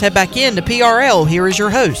 Now let's head back into PRL. Here is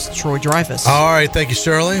your host, Troy Dreyfus. All right, thank you,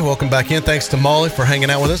 Shirley. Welcome back in. Thanks to Molly for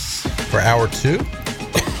hanging out with us for Hour 2.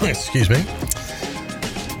 Excuse me.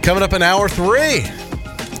 Coming up in Hour 3,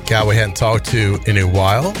 guy we hadn't talked to in a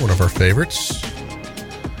while, one of our favorites,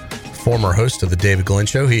 former host of the David Glenn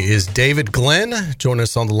Show. He is David Glenn, joining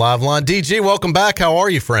us on the live line. DG, welcome back. How are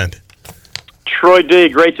you, friend? Troy D,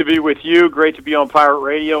 great to be with you. Great to be on Pirate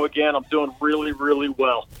Radio again. I'm doing really, really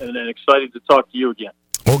well, and excited to talk to you again.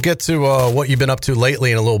 We'll get to what you've been up to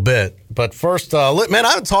lately in a little bit. But first, man, I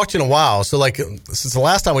haven't talked to you in a while. So, since the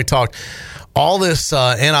last time we talked, all this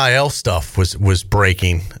NIL stuff was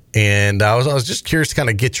breaking. And I was just curious to kind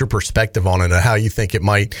of get your perspective on it and how you think it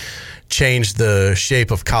might change the shape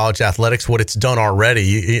of college athletics, what it's done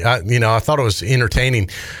already. I thought it was entertaining.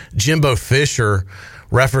 Jimbo Fisher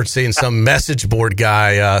referencing some message board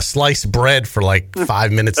guy sliced bread for like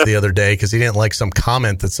 5 minutes the other day because he didn't like some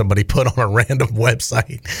comment that somebody put on a random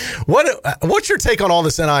website. What's your take on all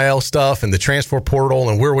this NIL stuff and the transfer portal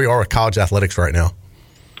and where we are with college athletics right now?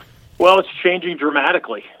 Well, it's changing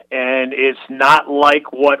dramatically, and it's not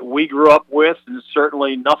like what we grew up with, and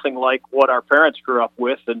certainly nothing like what our parents grew up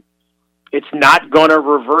with, and it's not going to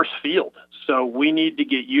reverse field. So we need to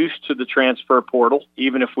get used to the transfer portal,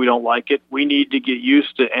 even if we don't like it. We need to get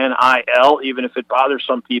used to NIL, even if it bothers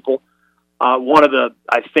some people. One of the,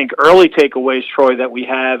 I think, early takeaways, Troy, that we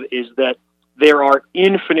have is that there are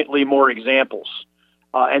infinitely more examples.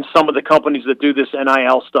 And some of the companies that do this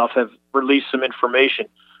NIL stuff have released some information.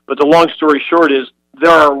 But the long story short is there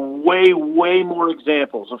are way, way more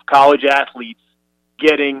examples of college athletes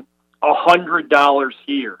getting $100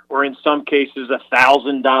 here, or in some cases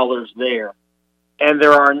 $1,000 there. And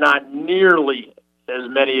there are not nearly as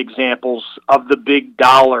many examples of the big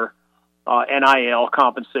dollar NIL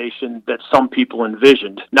compensation that some people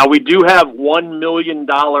envisioned. Now, we do have $1 million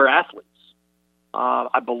athletes.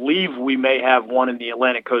 I believe we may have one in the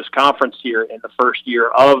Atlantic Coast Conference here in the first year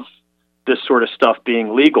of this sort of stuff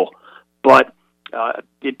being legal. But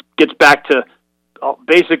it gets back to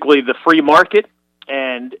basically the free market,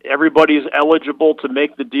 and everybody's eligible to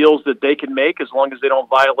make the deals that they can make as long as they don't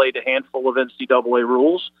violate a handful of NCAA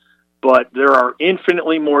rules. But there are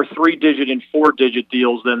infinitely more 3-digit and 4-digit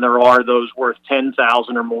deals than there are those worth $10,000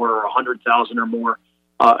 or more or $100,000 or more,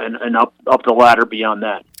 and up the ladder beyond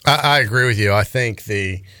that. I agree with you. I think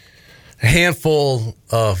the handful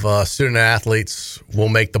of student athletes will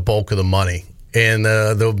make the bulk of the money, and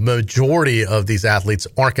the majority of these athletes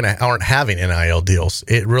aren't having NIL deals.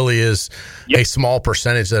 It really is a small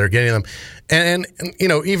percentage that are getting them. And you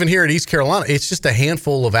know, even here at East Carolina, it's just a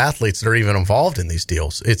handful of athletes that are even involved in these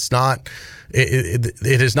deals. It's not, it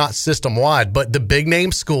is not system wide, but the big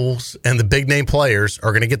name schools and the big name players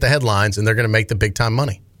are going to get the headlines, and they're going to make the big time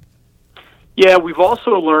money. Yeah, we've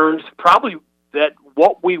also learned probably that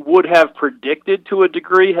what we would have predicted to a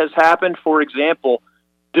degree has happened. For example,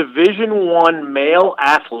 Division I male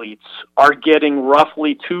athletes are getting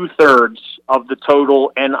roughly 2/3 of the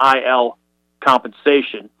total NIL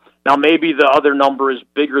compensation. Now, maybe the other number is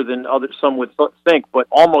bigger than some would think, but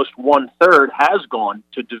almost 1/3 has gone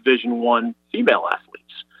to Division I female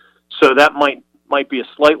athletes. So that might be a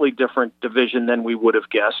slightly different division than we would have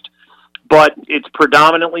guessed. But it's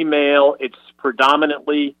predominantly male. It's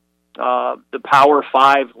predominantly the Power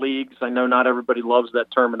 5 leagues. I know not everybody loves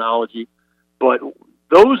that terminology, but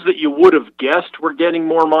those that you would have guessed were getting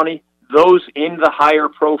more money, those in the higher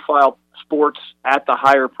profile sports at the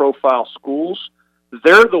higher profile schools,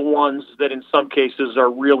 they're the ones that in some cases are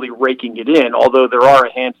really raking it in, although there are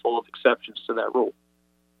a handful of exceptions to that rule.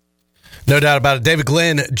 No doubt about it. David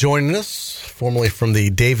Glenn joining us, formerly from the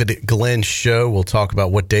David Glenn Show. We'll talk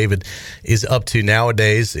about what David is up to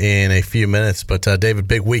nowadays in a few minutes. But David,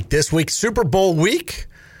 big week this week, Super Bowl week,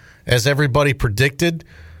 as everybody predicted.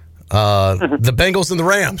 The Bengals and the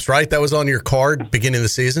Rams, right? That was on your card beginning of the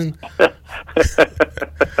season.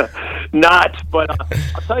 Not, but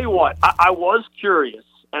I'll tell you what, I was curious,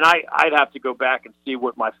 and I'd have to go back and see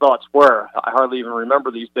what my thoughts were. I hardly even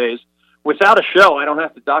remember these days. Without a show, I don't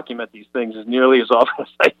have to document these things as nearly as often as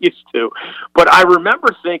I used to. But I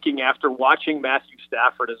remember thinking, after watching Matthew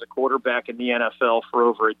Stafford as a quarterback in the NFL for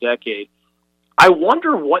over a decade, I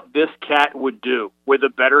wonder what this cat would do with a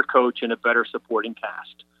better coach and a better supporting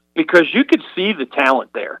cast. Because you could see the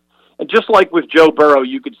talent there. And just like with Joe Burrow,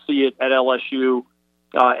 you could see it at LSU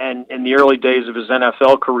and in the early days of his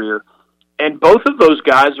NFL career. And both of those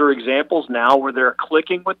guys are examples now where they're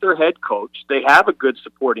clicking with their head coach. They have a good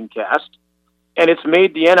supporting cast. And it's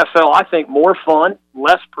made the NFL, I think, more fun,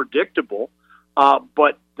 less predictable.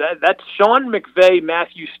 But that Sean McVay,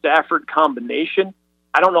 Matthew Stafford combination,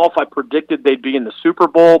 I don't know if I predicted they'd be in the Super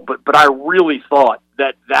Bowl, but I really thought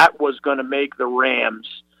that was going to make the Rams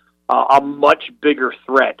a much bigger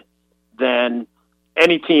threat than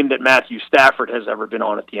any team that Matthew Stafford has ever been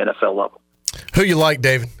on at the NFL level. Who you like,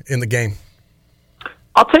 David, in the game?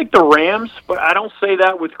 I'll take the Rams, but I don't say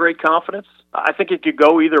that with great confidence. I think it could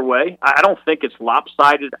go either way. I don't think it's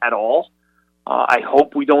lopsided at all. I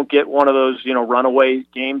hope we don't get one of those, runaway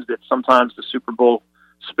games that sometimes the Super Bowl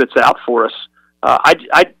spits out for us.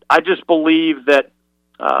 I just believe that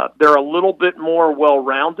they're a little bit more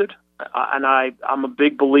well-rounded, and I'm a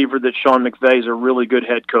big believer that Sean McVay is a really good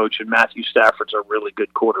head coach and Matthew Stafford's a really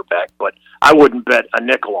good quarterback, but I wouldn't bet a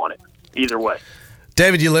nickel on it either way.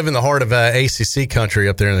 David, you live in the heart of ACC country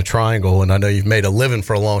up there in the Triangle, and I know you've made a living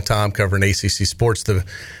for a long time covering ACC sports. The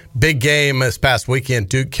big game this past weekend,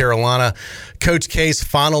 Duke, Carolina, Coach K's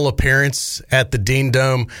final appearance at the Dean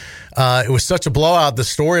Dome. It was such a blowout. The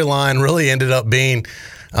storyline really ended up being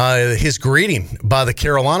his greeting by the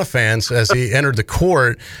Carolina fans as he entered the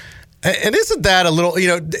court. And isn't that a little,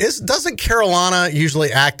 doesn't Carolina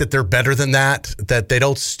usually act that they're better than that they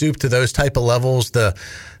don't stoop to those type of levels? The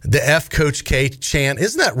F Coach K chant,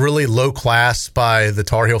 isn't that really low class by the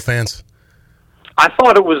Tar Heel fans? I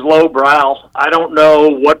thought it was lowbrow. I don't know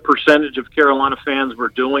what percentage of Carolina fans were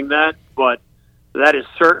doing that, but that is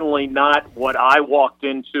certainly not what I walked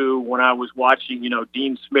into when I was watching,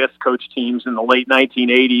 Dean Smith coach teams in the late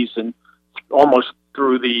 1980s and almost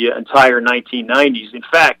through the entire 1990s. In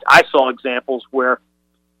fact, I saw examples where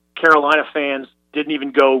Carolina fans didn't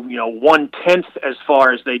even go, 1/10 as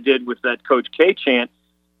far as they did with that Coach K chant.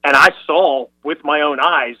 And I saw with my own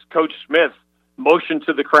eyes, Coach Smith motion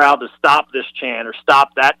to the crowd to stop this chant or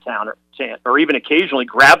stop that chant, or even occasionally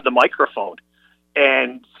grab the microphone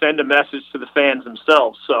and send a message to the fans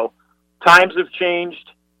themselves. So times have changed.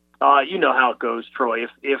 You know how it goes, Troy.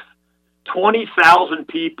 If 20,000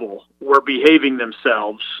 people were behaving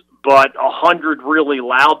themselves, but 100 really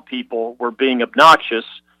loud people were being obnoxious,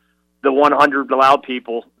 the 100 loud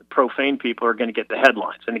people profane people are going to get the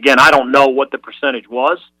headlines. And again, I don't know what the percentage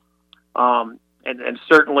was. And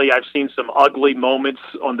certainly I've seen some ugly moments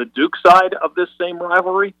on the Duke side of this same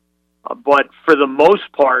rivalry. But for the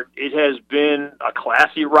most part, it has been a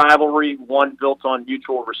classy rivalry, one built on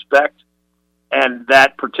mutual respect. And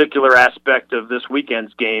that particular aspect of this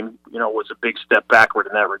weekend's game, was a big step backward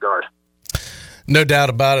in that regard. No doubt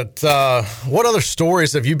about it. What other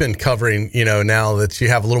stories have you been covering, now that you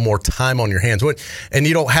have a little more time on your hands? And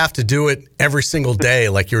you don't have to do it every single day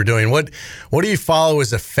like you were doing. What do you follow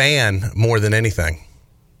as a fan more than anything?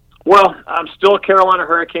 Well, I'm still a Carolina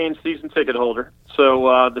Hurricanes season ticket holder.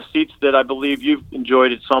 So the seats that I believe you've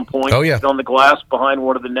enjoyed at some point on the glass behind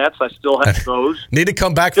one of the nets, I still have those. Need to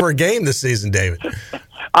come back for a game this season, David.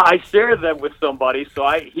 I share them with somebody, so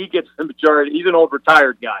he gets the majority. He's an old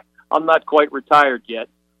retired guy. I'm not quite retired yet,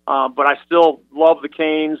 but I still love the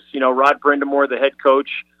Canes. Rod Brindamore, the head coach,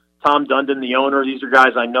 Tom Dundon, the owner. These are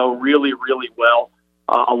guys I know really, really well,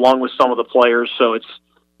 along with some of the players. So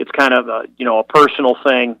it's kind of a personal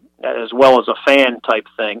thing as well as a fan type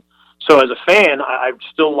thing. So as a fan, I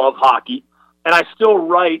still love hockey, and I still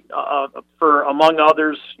write for, among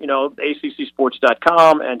others,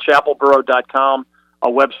 ACCSports.com and ChapelBorough.com, a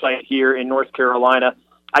website here in North Carolina.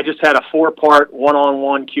 I just had a 4-part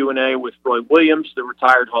one-on-one Q&A with Roy Williams, the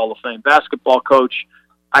retired Hall of Fame basketball coach.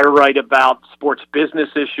 I write about sports business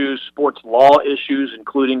issues, sports law issues,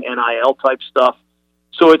 including NIL type stuff.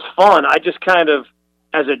 So it's fun. I just kind of,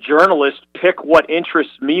 as a journalist, pick what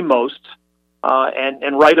interests me most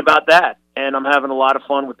and write about that. And I'm having a lot of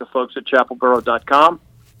fun with the folks at ChapelBorough.com.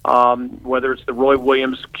 Whether it's the Roy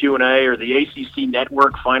Williams Q&A or the ACC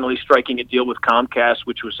Network finally striking a deal with Comcast,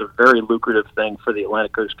 which was a very lucrative thing for the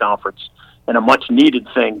Atlantic Coast Conference and a much-needed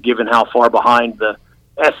thing given how far behind the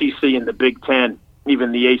SEC and the Big Ten,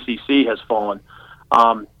 even the ACC, has fallen.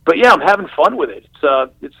 But, yeah, I'm having fun with it.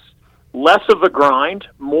 It's less of a grind,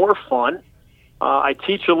 more fun. I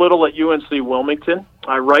teach a little at UNC Wilmington.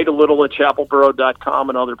 I write a little at ChapelBorough.com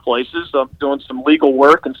and other places. I'm doing some legal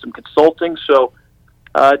work and some consulting, so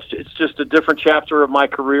it's just a different chapter of my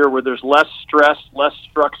career where there's less stress, less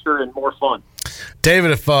structure, and more fun. David,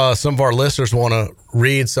 if some of our listeners want to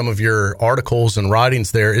read some of your articles and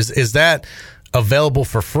writings there, is that available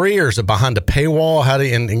for free or is it behind a paywall? How do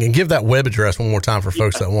you, and give that web address one more time for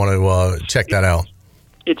folks that want to check that out.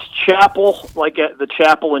 It's Chapel, like at the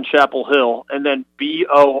chapel in Chapel Hill, and then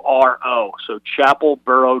BORO, so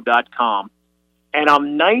ChapelBorough.com. And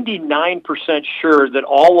I'm 99% sure that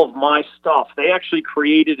all of my stuff, they actually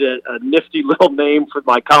created a nifty little name for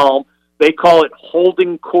my column. They call it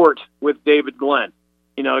Holding Court with David Glenn.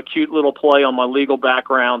 A cute little play on my legal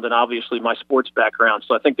background and obviously my sports background.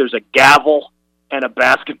 So I think there's a gavel and a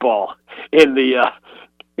basketball in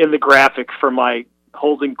the graphic for my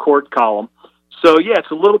Holding Court column. So, yeah, it's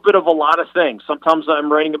a little bit of a lot of things. Sometimes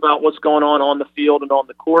I'm writing about what's going on the field and on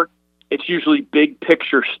the court. It's usually big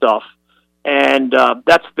picture stuff. And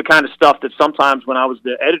that's the kind of stuff that sometimes when I was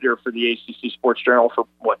the editor for the ACC Sports Journal for,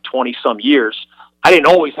 20-some years, I didn't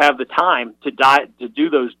always have the time to do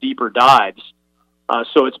those deeper dives.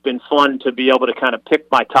 So it's been fun to be able to kind of pick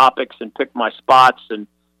my topics and pick my spots and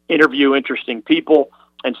interview interesting people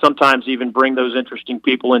and sometimes even bring those interesting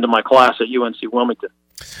people into my class at UNC Wilmington.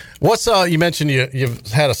 What's you mentioned you've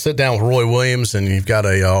had a sit down with Roy Williams and you've got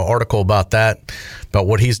a article about that, about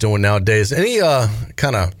what he's doing nowadays. Any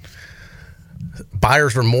kind of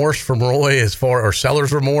buyer's remorse from Roy or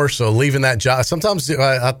seller's remorse? So leaving that job. Sometimes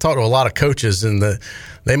I talk to a lot of coaches and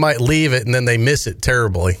they might leave it and then they miss it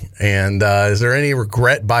terribly. And is there any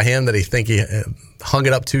regret by him that he think he hung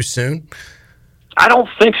it up too soon? I don't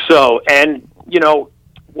think so. And,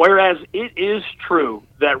 whereas it is true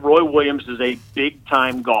that Roy Williams is a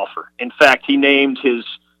big-time golfer. In fact, he named his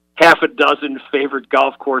half a dozen favorite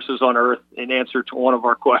golf courses on earth in answer to one of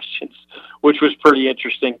our questions, which was pretty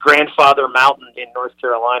interesting. Grandfather Mountain in North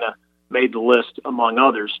Carolina made the list, among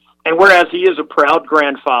others. And whereas he is a proud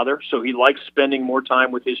grandfather, so he likes spending more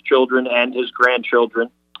time with his children and his grandchildren,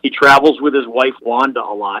 he travels with his wife Wanda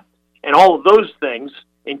a lot. And all of those things,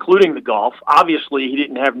 including the golf, obviously he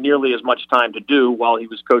didn't have nearly as much time to do while he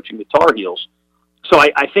was coaching the Tar Heels. So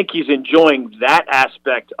I think he's enjoying that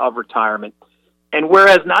aspect of retirement. And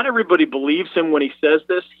whereas not everybody believes him when he says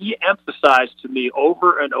this, he emphasized to me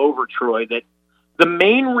over and over, Troy, that the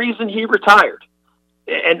main reason he retired,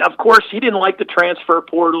 and of course he didn't like the transfer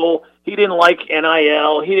portal, he didn't like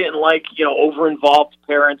NIL, he didn't like, over-involved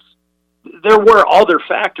parents. There were other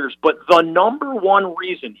factors, but the number one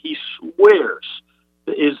reason he swears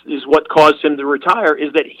is what caused him to retire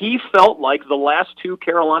is that he felt like the last two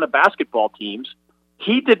Carolina basketball teams,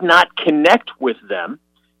 he did not connect with them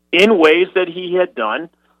in ways that he had done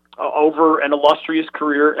over an illustrious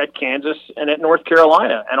career at Kansas and at North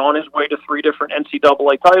Carolina, and on his way to 3 different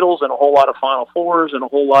NCAA titles and a whole lot of Final Fours and a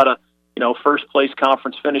whole lot of first-place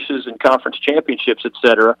conference finishes and conference championships, et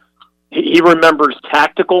cetera. He remembers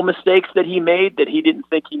tactical mistakes that he made that he didn't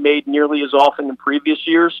think he made nearly as often in previous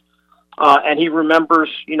years. And he remembers,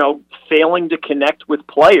 failing to connect with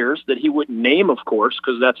players that he wouldn't name, of course,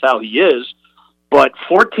 because that's how he is. But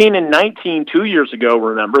 14 and 19 2 years ago,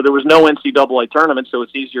 remember, there was no NCAA tournament, so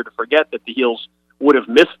it's easier to forget that the Heels would have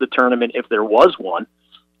missed the tournament if there was one.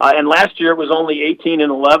 And last year it was only 18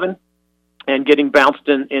 and 11 and getting bounced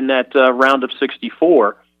in that round of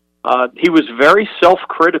 64. He was very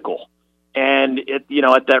self-critical. And at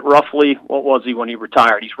that roughly, what was he when he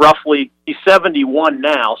retired? He's 71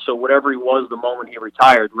 now, so whatever he was the moment he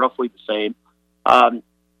retired, roughly the same.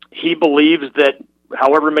 He believes that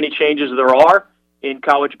however many changes there are in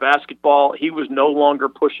college basketball, he was no longer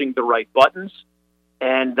pushing the right buttons,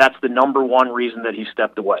 and that's the number one reason that he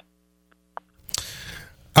stepped away.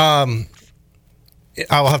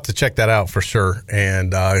 I'll have to check that out for sure.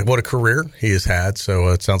 And what a career he has had. So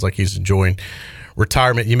it sounds like he's enjoying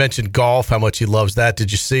retirement. You mentioned golf, how much he loves that.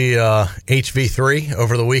 Did you see HV3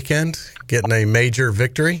 over the weekend getting a major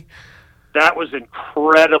victory? That was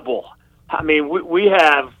incredible. I mean, we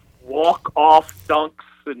have walk-off dunks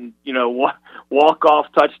and, walk-off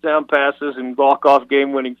touchdown passes and walk-off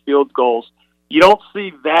game-winning field goals. You don't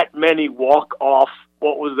see that many walk-off,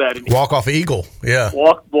 what was that? Walk-off eagle, yeah.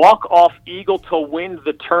 Walk-off eagle to win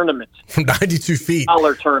the tournament. From 92 feet.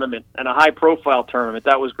 $1 tournament and a high-profile tournament.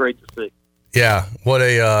 That was great to see. Yeah, what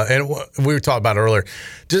a and we were talking about it earlier.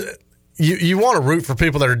 You want to root for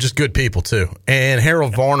people that are just good people too. And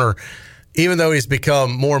Harold Varner, even though he's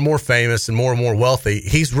become more and more famous and more wealthy,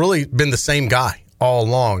 he's really been the same guy all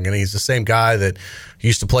along. And he's the same guy that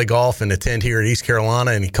used to play golf and attend here at East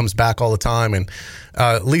Carolina, and he comes back all the time. And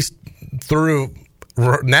at least through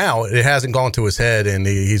now, it hasn't gone to his head, and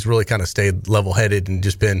he's really kind of stayed level-headed and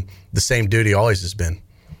just been the same dude he always has been.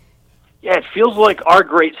 Yeah, it feels like our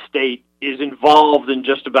great state is involved in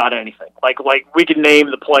just about anything. Like we can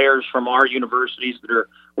name the players from our universities that are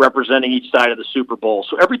representing each side of the Super Bowl.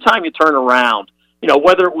 So every time you turn around,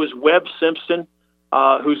 whether it was Webb Simpson,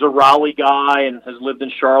 who's a Raleigh guy and has lived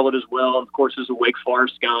in Charlotte as well, and of course is a Wake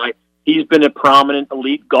Forest guy. He's been a prominent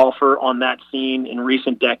elite golfer on that scene in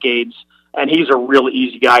recent decades, and he's a really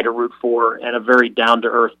easy guy to root for and a very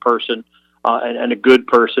down-to-earth person and a good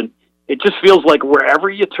person. It just feels like wherever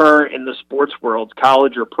you turn in the sports world,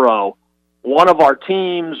 college or pro, one of our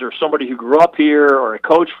teams or somebody who grew up here or a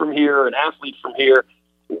coach from here, an athlete from here,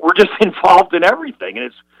 we're just involved in everything. And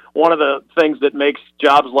it's one of the things that makes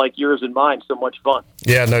jobs like yours and mine so much fun.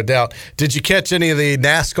 Yeah, no doubt. Did you catch any of the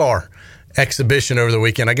NASCAR exhibition over the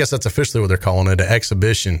weekend? I guess that's officially what they're calling it, an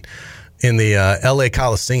exhibition in the L.A.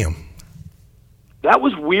 Coliseum. That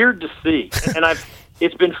was weird to see. And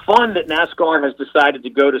it's been fun that NASCAR has decided to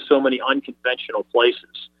go to so many unconventional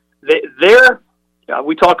places.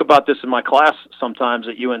 We talk about this in my class sometimes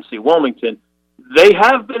at UNC Wilmington. They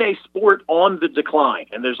have been a sport on the decline,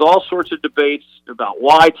 and there's all sorts of debates about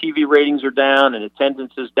why TV ratings are down and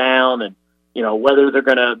attendance is down, and whether they're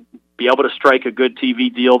going to be able to strike a good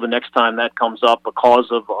TV deal the next time that comes up because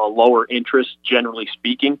of a lower interest, generally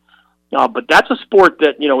speaking. But that's a sport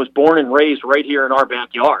that was born and raised right here in our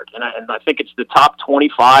backyard, and I think it's the top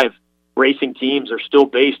 25 racing teams are still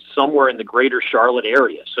based somewhere in the greater Charlotte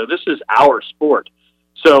area. So this is our sport.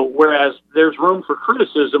 So whereas there's room for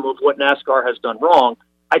criticism of what NASCAR has done wrong,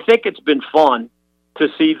 I think it's been fun to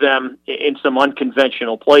see them in some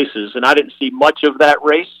unconventional places. And I didn't see much of that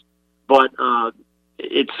race, but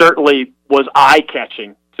it certainly was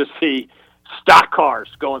eye-catching to see stock cars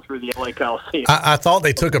going through the LA Coliseum. I thought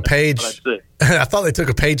they took a page. I thought they took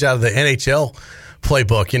a page out of the NHL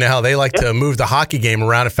playbook. You know how they like to move the hockey game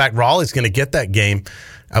around. In fact, Raleigh's going to get that game,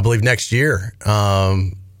 I believe, next year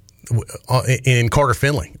in Carter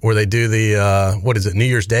Finley, where they do the New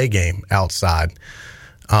Year's Day game outside.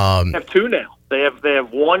 They have two now. They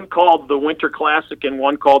have one called the Winter Classic and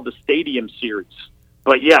one called the Stadium Series.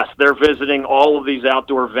 But yes, they're visiting all of these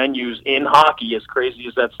outdoor venues in hockey, as crazy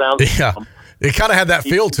as that sounds. Yeah. It kind of had that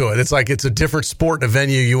feel to it. It's like it's a different sport in a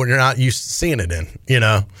venue you're not used to seeing it in,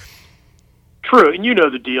 True, and you know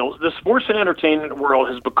the deal. The sports and entertainment world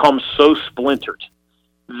has become so splintered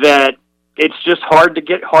that it's just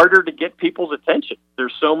harder to get people's attention.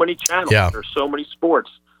 There's so many channels. Yeah. There's so many sports.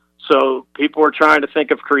 So people are trying to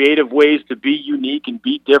think of creative ways to be unique and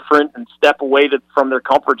be different and step away from their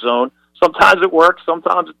comfort zone. Sometimes it works,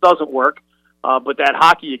 sometimes it doesn't work. But that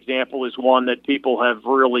hockey example is one that people have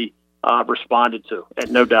really responded to,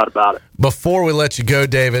 and no doubt about it. Before we let you go,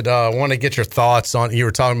 David, I want to get your thoughts on, you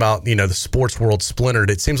were talking about, the sports world splintered.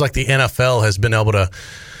 It seems like the NFL has been able to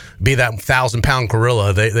be that 1,000-pound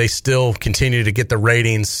gorilla. They still continue to get the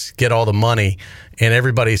ratings, get all the money, and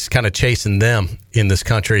everybody's kind of chasing them in this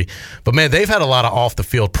country. But, man, they've had a lot of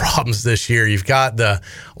off-the-field problems this year. You've got the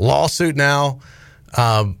lawsuit now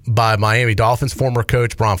by Miami Dolphins former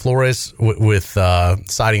coach Brian Flores with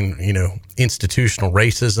citing, institutional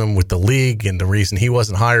racism with the league and the reason he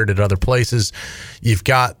wasn't hired at other places. You've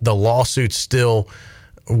got the lawsuit still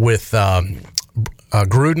with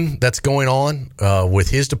Gruden that's going on with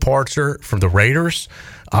his departure from the Raiders.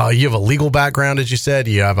 You have a legal background, as you said.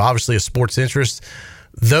 You have obviously a sports interest.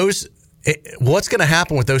 What's going to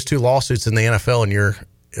happen with those two lawsuits in the NFL, in your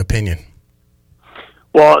opinion?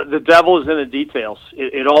 Well, the devil is in the details.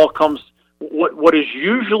 It all comes. What is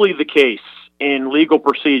usually the case in legal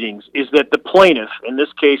proceedings is that the plaintiff, in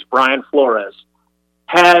this case Brian Flores,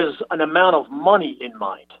 has an amount of money in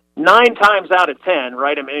mind. 9 times out of 10,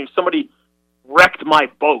 right? I mean, if somebody wrecked my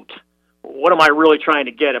boat, what am I really trying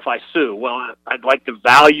to get if I sue? Well, I'd like the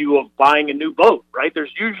value of buying a new boat, right?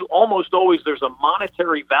 There's usually almost always there's a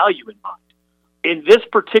monetary value in mind. In this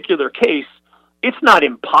particular case, it's not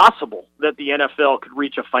impossible that the NFL could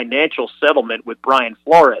reach a financial settlement with Brian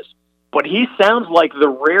Flores, but he sounds like the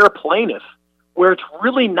rare plaintiff where it's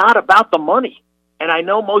really not about the money. And I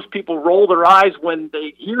know most people roll their eyes when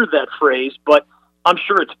they hear that phrase, but I'm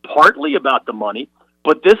sure it's partly about the money.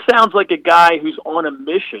 But this sounds like a guy who's on a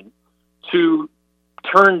mission to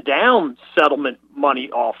turn down settlement money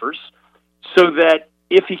offers so that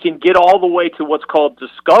if he can get all the way to what's called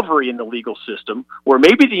discovery in the legal system, where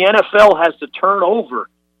maybe the NFL has to turn over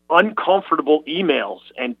uncomfortable emails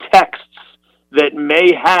and texts that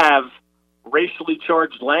may have racially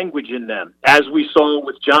charged language in them, as we saw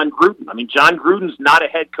with John Gruden. I mean, John Gruden's not a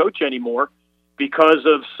head coach anymore because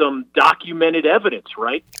of some documented evidence,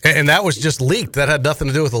 right? And that was just leaked. That had nothing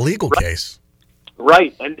to do with a legal case.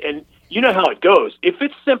 Right. And you know how it goes. If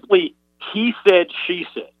it's simply he said, she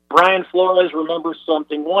said, Brian Flores remembers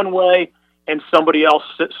something one way and somebody else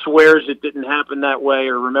swears it didn't happen that way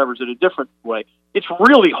or remembers it a different way, it's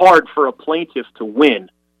really hard for a plaintiff to win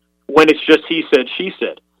when it's just he said, she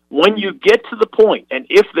said. When you get to the point, and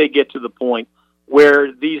if they get to the point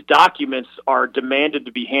where these documents are demanded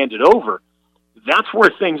to be handed over, that's where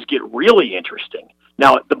things get really interesting.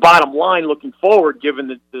 Now, the bottom line, looking forward,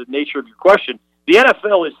 given the nature of your question, the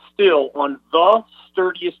NFL is still on the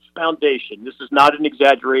sturdiest foundation. This is not an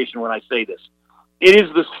exaggeration when I say this. It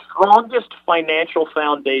is the strongest financial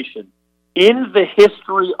foundation in the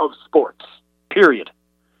history of sports, period.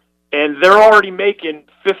 And they're already making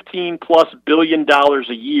 $15+ billion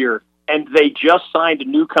a year, and they just signed a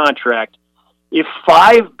new contract. If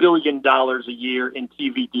 $5 billion a year in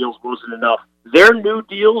TV deals wasn't enough, their new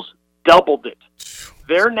deals doubled it.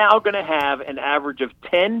 They're now going to have an average of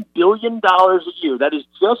 $10 billion a year. That is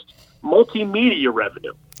just multimedia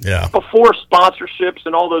revenue. Yeah. Before sponsorships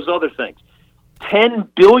and all those other things. $10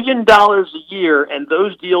 billion a year, and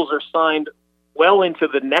those deals are signed well into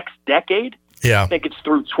the next decade. Yeah. I think it's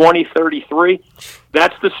through 2033.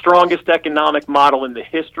 That's the strongest economic model in the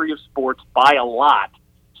history of sports by a lot.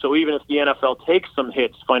 So even if the NFL takes some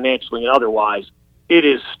hits financially and otherwise, it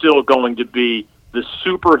is still going to be the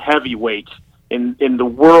super heavyweight in the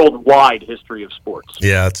worldwide history of sports.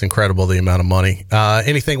 Yeah, it's incredible, the amount of money.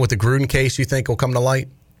 Anything with the Gruden case you think will come to light?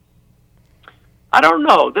 I don't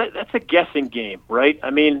know. That's a guessing game, right?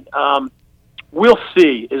 I mean, we'll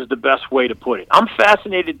see is the best way to put it. I'm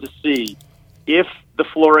fascinated to see if the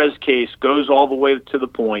Flores case goes all the way to the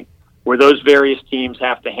point where those various teams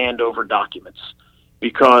have to hand over documents,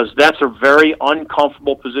 because that's a very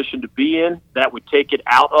uncomfortable position to be in. That would take it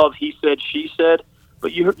out of he said, she said.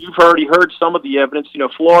 But you've already heard some of the evidence. You know,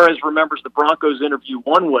 Flores remembers the Broncos interview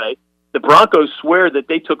one way. The Broncos swear that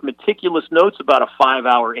they took meticulous notes about a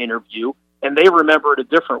 5-hour interview, and they remember it a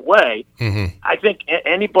different way. Mm-hmm. I think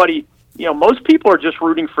anybody, most people are just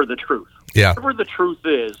rooting for the truth. Yeah. Whatever the truth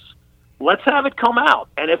is, let's have it come out.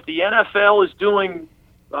 And if the NFL is doing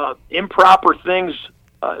improper things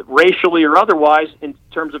racially or otherwise in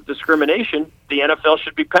terms of discrimination, the NFL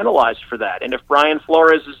should be penalized for that. And if Brian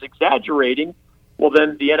Flores is exaggerating, well,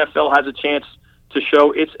 then the NFL has a chance to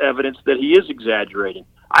show its evidence that he is exaggerating.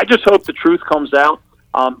 I just hope the truth comes out.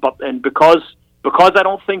 But because I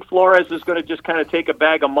don't think Flores is going to just kind of take a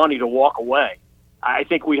bag of money to walk away, I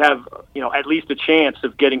think we have, at least a chance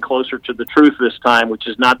of getting closer to the truth this time, which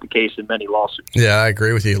is not the case in many lawsuits. Yeah, I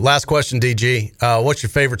agree with you. Last question, DG. What's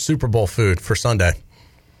your favorite Super Bowl food for Sunday?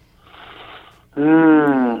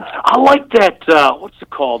 I like that. What's it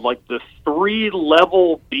called? Like the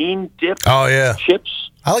 3-level bean dip. Oh yeah, chips.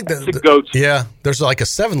 I like that. The goats. Yeah, there's like a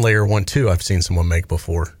 7-layer one too. I've seen someone make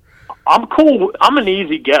before. I'm cool. I'm an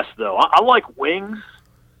easy guest though. I like wings.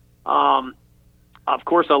 Of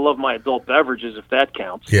course, I love my adult beverages if that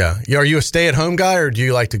counts. Yeah. Are you a stay-at-home guy, or do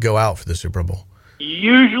you like to go out for the Super Bowl?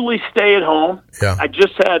 Usually stay at home. Yeah. I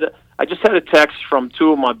just had a text from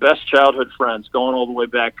 2 of my best childhood friends, going all the way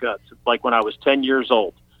back to like when I was 10 years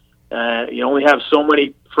old. You only have so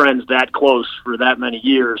many friends that close for that many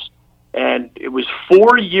years. And it was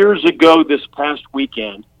 4 years ago this past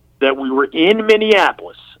weekend that we were in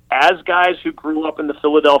Minneapolis as guys who grew up in the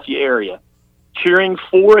Philadelphia area, cheering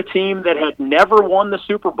for a team that had never won the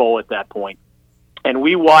Super Bowl at that point. And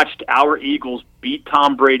we watched our Eagles beat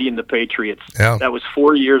Tom Brady and the Patriots. Yeah. That was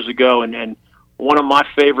 4 years ago, and one of my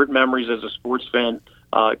favorite memories as a sports fan,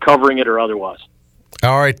 covering it or otherwise.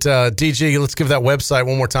 All right, DG, let's give that website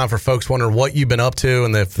one more time for folks wondering what you've been up to,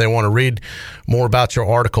 and if they want to read more about your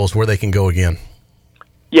articles, where they can go again.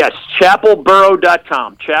 Yes,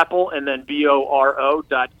 chapelboro.com. Chapel and then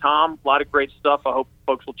BORO.com. A lot of great stuff. I hope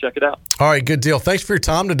folks will check it out. All right, good deal. Thanks for your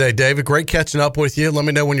time today, David. Great catching up with you. Let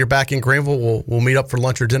me know when you're back in Greenville. We'll meet up for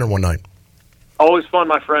lunch or dinner one night. Always fun,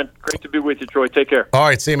 my friend. Great to be with you, Troy. Take care. All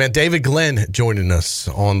right, see you, man. David Glenn joining us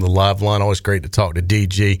on the live line. Always great to talk to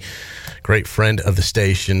DG. Great friend of the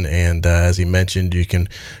station. And as he mentioned, you can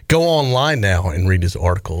go online now and read his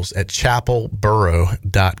articles at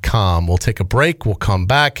chapelboro.com. We'll take a break. We'll come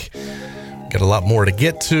back. Got a lot more to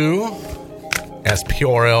get to as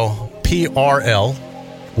PRL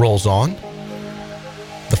rolls on.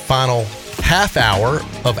 The final half hour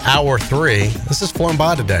of hour 3. This has flown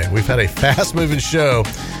by today. We've had a fast-moving show.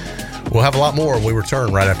 We'll have a lot more when we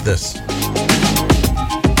return right after this.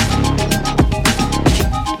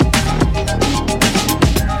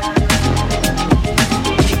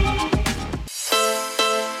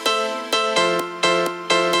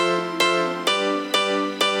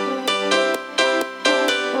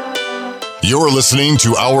 You're listening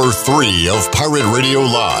to Hour 3 of Pirate Radio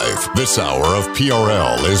Live. This hour of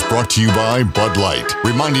PRL is brought to you by Bud Light,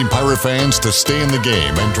 reminding Pirate fans to stay in the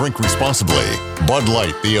game and drink responsibly. Bud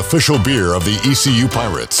Light, the official beer of the ECU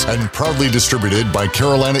Pirates, and proudly distributed by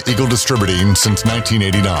Carolina Eagle Distributing since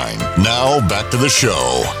 1989. Now, back to the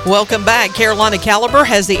show. Welcome back. Carolina Caliber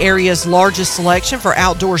has the area's largest selection for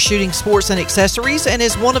outdoor shooting sports and accessories and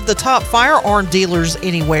is one of the top firearm dealers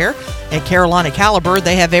anywhere. At Carolina Caliber,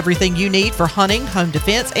 they have everything you need for hunting, home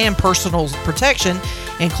defense, and personal protection,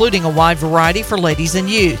 including a wide variety for ladies and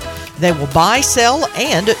youth. They will buy, sell,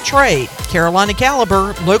 and trade. Carolina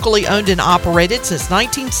Caliber, locally owned and operated since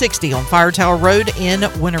 1960 on Fire Tower Road in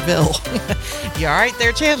Winterville. You all right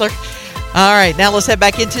there, Chandler? All right, now let's head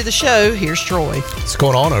back into the show. Here's Troy. What's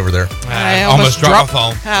going on over there? I almost dropped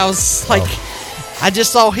my phone. I was like... I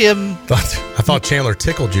just saw him. I thought Chandler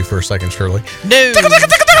tickled you for a second, Shirley. No.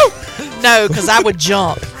 No, because I would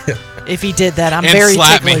jump if he did that. I'm and very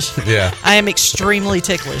slap ticklish. Me. Yeah. I am extremely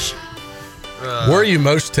ticklish. Where are you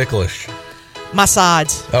most ticklish? My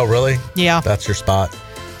sides. Oh, really? Yeah. That's your spot?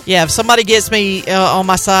 Yeah, if somebody gets me on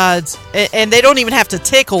my sides, and they don't even have to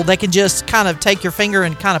tickle, they can just kind of take your finger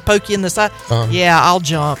and kind of poke you in the side. Yeah, I'll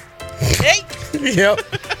jump. Hey. Yep.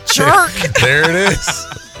 Jerk. There it is.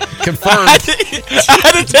 Confirmed. I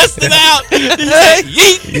had to test it out.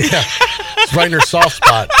 Yeet. Yeah. It's right in her soft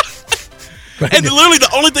spot. Right and literally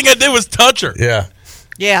the only thing I did was touch her. Yeah.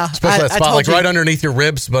 Yeah. Especially that spot, like right underneath your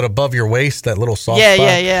ribs, but above your waist, that little soft spot.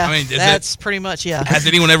 Yeah. I mean, that's pretty much, Has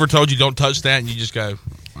anyone ever told you don't touch that and you just go,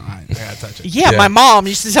 all right, I gotta touch it? Yeah, my mom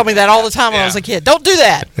used to tell me that all the time when I was a kid. Don't do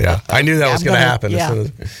that. Yeah. I knew that was going to happen. Yeah. All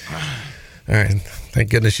right. Thank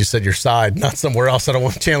goodness you said your side, not somewhere else. I don't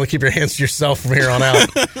want Chandler to keep your hands to yourself from here on out.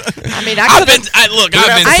 I mean,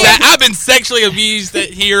 I've been sexually abused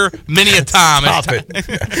here many a time. Stop it.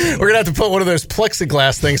 We're gonna have to put one of those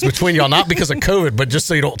plexiglass things between y'all, not because of COVID, but just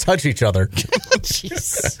so you don't touch each other.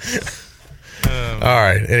 Jeez. All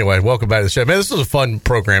right. Anyway, welcome back to the show. Man, this was a fun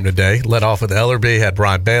program today. Led off with Ellerby, had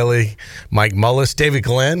Brian Bailey, Mike Mullis, David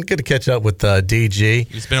Glenn. Good to catch up with DG.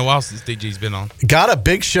 It's been a while since DG's been on. Got a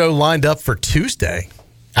big show lined up for Tuesday.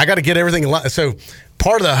 I got to get everything. So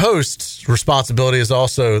part of the host's responsibility is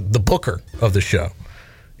also the booker of the show.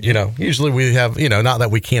 You know, usually we have, not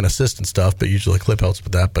that we can't assist and stuff, but usually Clip helps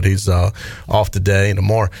with that. But he's off today and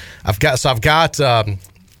tomorrow. I've got.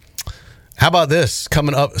 How about this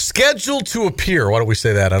coming up? Scheduled to appear. Why don't we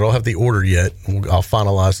say that? I don't have the order yet. I'll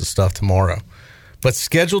finalize the stuff tomorrow. But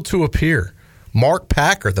scheduled to appear. Mark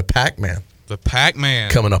Packer, the Pac-Man. The Pac-Man.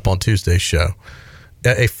 Coming up on Tuesday's show.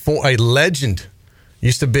 A legend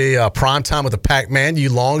Used to be Prime Time with the Pac-Man. You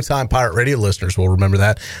longtime Pirate Radio listeners will remember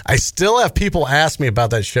that. I still have people ask me about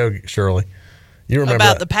that show, Shirley. You remember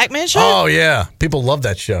about that? the Pac-Man show? Oh, yeah. People love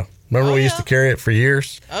that show. Remember we used to carry it for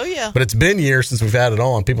years? Oh, yeah. But it's been years since we've had it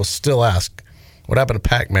on. People still ask, what happened to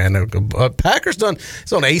Pac-Man? Packers done.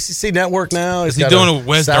 It's on ACC Network now. Is he doing a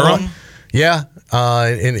Wes Durham? Yeah,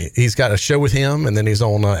 and he's got a show with him, and then he's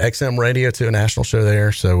on XM Radio too, a national show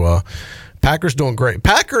there. So Packer's doing great.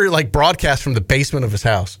 Packer broadcast from the basement of his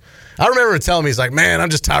house. I remember him telling me, he's like, man, I'm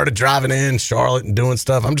just tired of driving in Charlotte and doing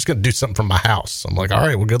stuff. I'm just going to do something from my house. I'm like, all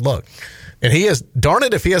right, well, good luck. And he is, darn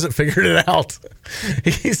it if he hasn't figured it out.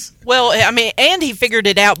 And he figured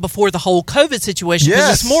it out before the whole COVID situation.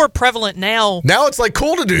 Because it's more prevalent now. Now it's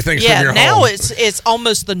cool to do things from your home. Yeah, now it's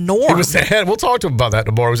almost the norm. He was ahead. We'll talk to him about that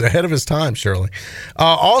tomorrow. He was ahead of his time, Shirley.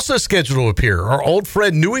 Also scheduled to appear, our old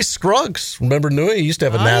friend Newey Scruggs. Remember Newey? He used to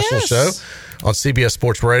have a national show on CBS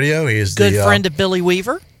Sports Radio. He is good friend of Billy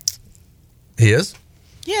Weaver. He is?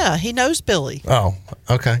 Yeah, he knows Billy. Oh,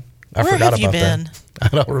 okay. I Where forgot have you about been? that. I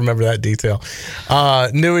don't remember that detail.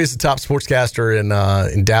 Newey's the top sportscaster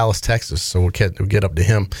in Dallas, Texas, so we'll get up to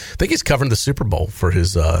him. I think he's covering the Super Bowl for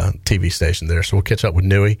his TV station there, so we'll catch up with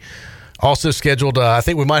Newey. Also scheduled, I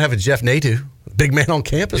think we might have a Jeff Nadu, big man on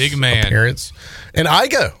campus appearance. And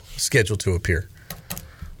Igo scheduled to appear.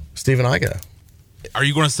 Stephen Igo. Are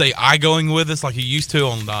you going to say I going with us like you used to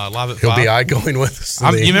on Live at 5? He'll be I going with us.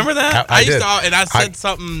 You remember that? I used did. to, and I said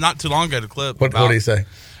something not too long ago to Clip. What did he say?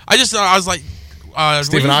 I was like,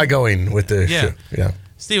 Stephen I going with the show. Yeah.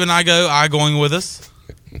 Stephen I going with us.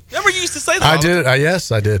 Remember you used to say that? I did.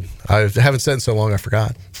 Yes, I did. I haven't said it so long I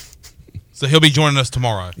forgot. So he'll be joining us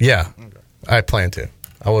tomorrow. Yeah, okay. I plan to.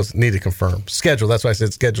 I need to confirm. Schedule. That's why I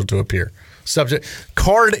said scheduled to appear.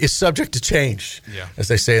 Card is subject to change, as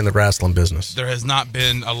they say in the wrestling business. There has not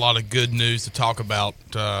been a lot of good news to talk about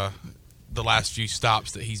the last few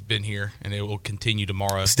stops that he's been here, and it will continue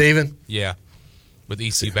tomorrow. Steven? Yeah. With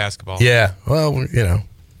ECU basketball. Yeah. Well,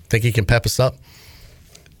 think he can pep us up?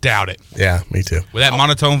 Doubt it. Yeah, me too. With that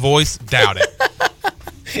monotone voice, doubt it.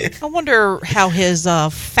 I wonder how his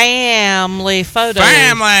family photo.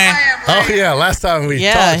 Family. Oh, yeah. Last time we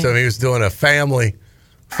talked to him, he was doing a family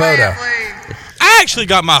photo. I actually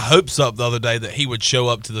got my hopes up the other day that he would show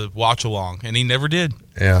up to the watch along, and he never did.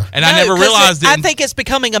 Yeah. And I never realized it. I think it's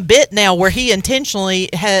becoming a bit now where he intentionally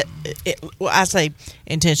has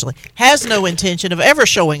no intention of ever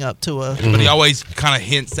showing up to a. But he always kind of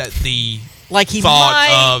hints at the he thought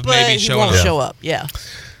might, of but maybe he showing won't up. show up. Yeah.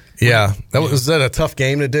 Yeah. Was that a tough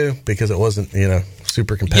game to do because it wasn't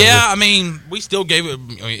super competitive? Yeah, I mean, we still gave it.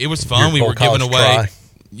 It was fun. We were giving away. Try.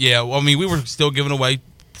 Yeah, well, I mean, we were still giving away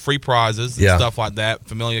free prizes and stuff like that.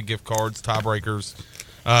 Familia gift cards, tiebreakers,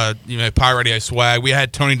 Pirate Radio swag. We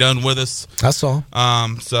had Tony Dunn with us. I saw.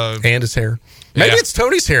 And his hair. Maybe it's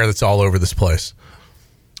Tony's hair that's all over this place.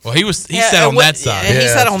 Well, he sat on that side. He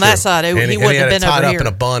sat on that side. He wouldn't have been tied over up here. in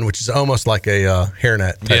a bun, which is almost like a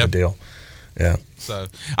hairnet type of deal. Yeah. So,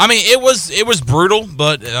 I mean, it was brutal,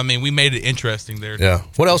 but I mean, we made it interesting there. Yeah.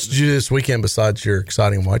 What else did you do this weekend besides your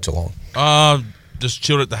exciting watch along? Just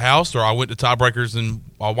chilled at the house, or I went to Tiebreakers and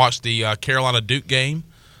I watched the Carolina Duke game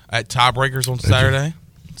at Tiebreakers on Saturday.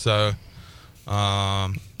 So,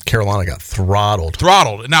 Carolina got throttled,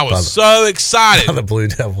 and I was so excited. By the Blue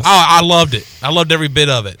Devils. Oh, I loved it. I loved every bit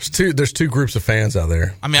of it. There's two groups of fans out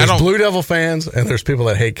there. I mean, there's Blue Devil fans and there's people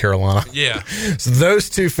that hate Carolina. Yeah. So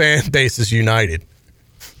those two fan bases united.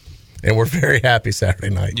 And we're very happy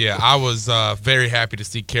Saturday night. Yeah, I was very happy to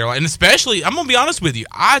see Carolina. And especially, I'm going to be honest with you,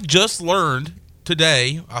 I just learned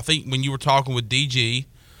today, I think when you were talking with DG,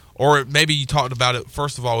 or maybe you talked about it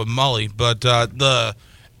first of all with Mully, but the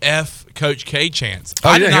F Coach K chants.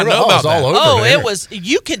 I did not know about that. It was,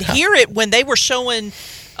 you could hear it when they were showing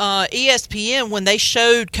ESPN, when they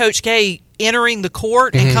showed Coach K entering the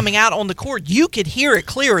court and coming out on the court. You could hear it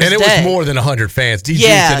clear as day. And it was more than 100 fans. DG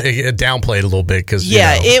downplayed a little bit because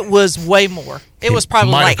it was way more. It was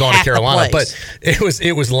probably might like have gone half to Carolina, the place. but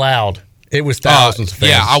it was loud. It was thousands of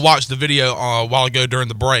fans. Yeah, I watched the video a while ago during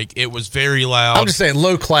the break. It was very loud. I'm just saying,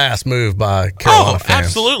 low class move by Carolina fans.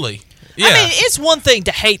 Absolutely. Yeah. I mean, it's one thing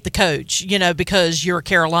to hate the coach, because you're a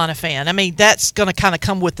Carolina fan. I mean, that's going to kind of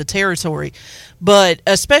come with the territory. But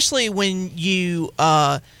especially when you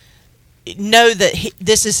know that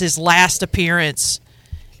this is his last appearance,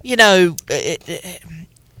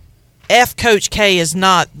 F Coach K is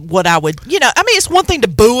not what I would, I mean, it's one thing to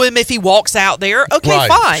boo him if he walks out there. Okay, right,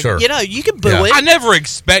 fine. Sure. You can boo him. I never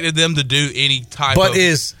expected them to do any type of... But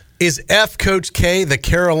is F Coach K the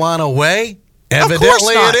Carolina way? Evidently Of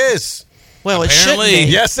course not. it is. Well, Apparently. it shouldn't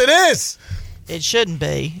be. Yes, it is. It shouldn't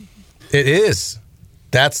be. It is.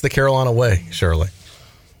 That's the Carolina way, Shirley.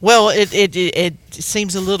 Well, it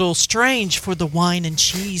seems a little strange for the wine and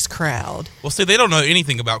cheese crowd. Well, see, they don't know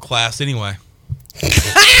anything about class anyway.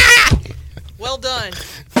 Well done.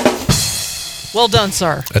 Well done,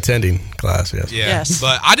 sir. Attending class, yes. Yeah, Yes.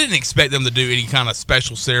 but I didn't expect them to do any kind of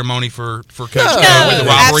special ceremony for Coach No, K with the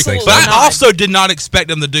rivalry. absolutely But I not. also did not expect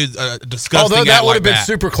them to do disgusting. Although that act would like have been that.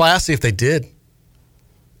 super classy if they did.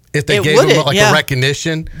 If they It gave them would've, like yeah. a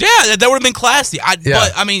recognition. Yeah, that would have been classy. Yeah.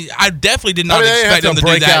 But I mean, I definitely did I not mean, they didn't have expect them to to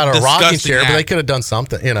do break that out a rocking disgusting chair, but they act. could have done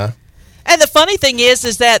something, you know. And the funny thing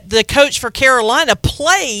is that the coach for Carolina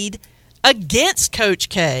played against Coach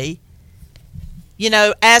K, you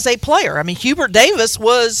know, as a player. I mean, Hubert Davis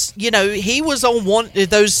was, you know, he was on one of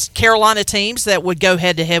those Carolina teams that would go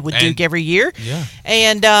head-to-head with Duke every year. Yeah.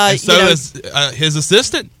 And, And so you know, is his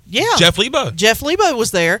assistant, Jeff Lebo. Jeff Lebo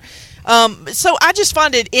was there. So I just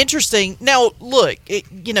find it interesting. Now, look,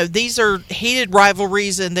 you know, these are heated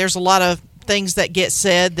rivalries, and there's a lot of things that get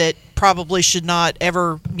said that probably should not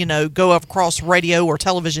ever, you know, go across radio or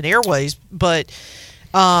television airways. But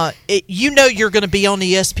you know you're going to be on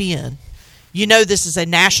ESPN. You know this is a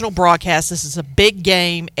national broadcast. This is a big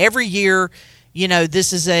game. Every year, you know,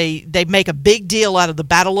 they make a big deal out of the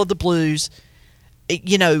Battle of the Blues.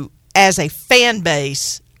 You know, as a fan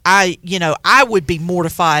base, I would be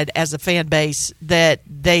mortified as a fan base that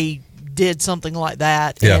they did something like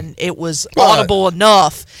that, and it was audible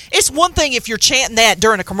enough. It's one thing if you're chanting that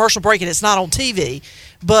during a commercial break and it's not on TV,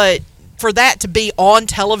 but for that to be on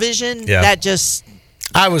television, that just...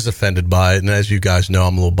 I was offended by it, and as you guys know,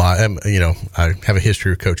 I'm a little biased. You know, I have a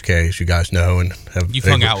history with Coach K, as you guys know, and You've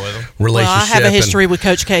hung out with him. Relationship. Well, I have a history with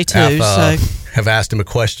Coach K too. Have asked him a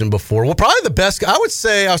question before. Well, probably the best. I would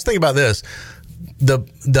say I was thinking about this.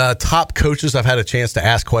 The top coaches I've had a chance to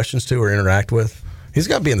ask questions to or interact with, he's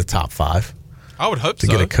got to be in the top 5. I would hope to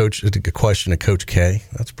get a question to Coach K.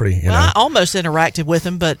 That's pretty. You know. I almost interacted with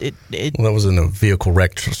him, but it Well, that was in a vehicle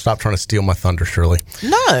wreck. Stop trying to steal my thunder, Shirley.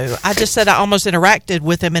 No, I just said I almost interacted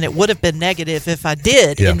with him, and it would have been negative if I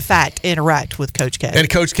did, in fact, interact with Coach K. And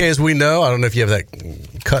Coach K, as we know, I don't know if you have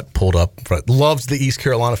that cut pulled up, but loves the East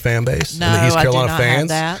Carolina fan base No, and the East I do Carolina not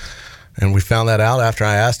fans. have that. And we found that out after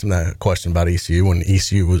I asked him that question about ECU when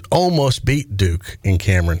ECU was almost beat Duke in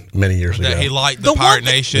Cameron many years ago. He liked the Pirate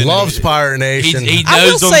Nation. Loves Pirate Nation. He knows I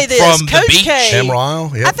will them say this, from Coach the beach. K,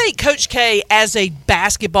 Yep. I think Coach K, as a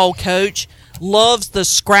basketball coach, loves the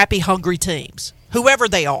scrappy, hungry teams, whoever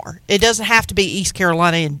they are. It doesn't have to be East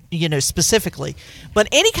Carolina, specifically, but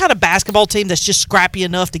any kind of basketball team that's just scrappy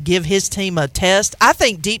enough to give his team a test. I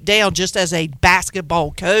think deep down, just as a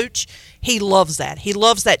basketball coach, he loves that. He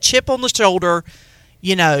loves that chip on the shoulder,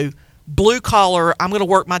 blue collar. I'm going to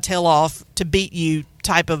work my tail off to beat you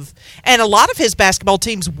type of. And a lot of his basketball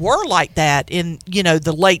teams were like that in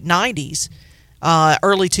the late 90s,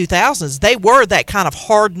 early 2000s. They were that kind of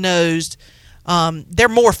hard nosed. They're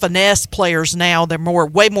more finesse players now. They're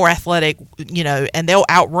way more athletic, and they'll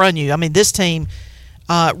outrun you. I mean, this team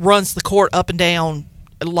runs the court up and down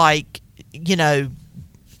like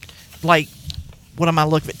what am I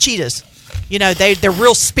looking at? Cheetahs. They're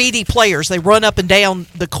real speedy players. They run up and down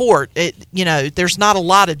the court. There's not a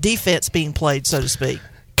lot of defense being played, so to speak.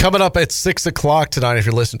 Coming up at 6 o'clock tonight, if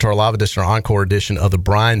you're listening to our live edition or encore edition of the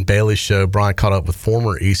Brian Bailey Show, Brian caught up with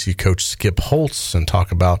former ECU coach Skip Holtz and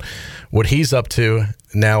talk about what he's up to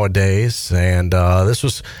nowadays. And this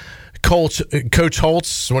was Coach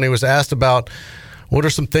Holtz when he was asked about what are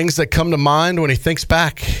some things that come to mind when he thinks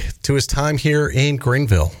back to his time here in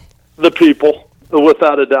Greenville. The people.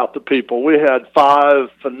 Without a doubt, the people. We had 5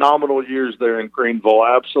 phenomenal years there in Greenville.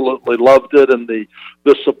 I absolutely loved it, and the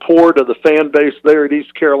support of the fan base there at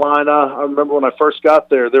East Carolina. I remember when I first got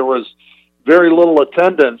there, there was very little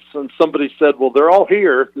attendance, and somebody said, well, they're all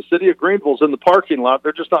here. The city of Greenville's in the parking lot.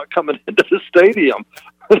 They're just not coming into the stadium.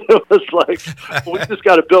 It was like, we just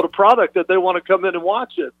got to build a product that they want to come in and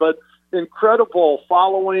watch it. But incredible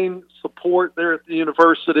following, support there at the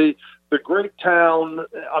university. The great town.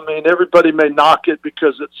 I mean, everybody may knock it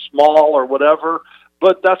because it's small or whatever,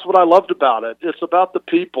 but that's what I loved about it. It's about the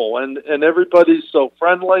people, and everybody's so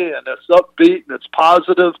friendly, and it's upbeat, and it's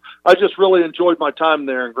positive. I just really enjoyed my time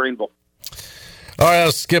there in Greenville. All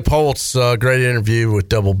right, Skip Holtz, great interview with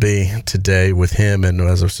Double B today with him. And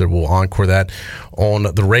as I said, we'll encore that on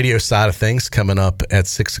the radio side of things coming up at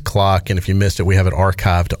 6 o'clock. And if you missed it, we have it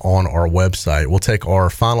archived on our website. We'll take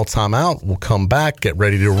our final time out. We'll come back, get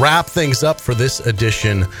ready to wrap things up for this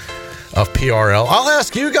edition of PRL. I'll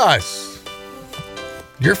ask you guys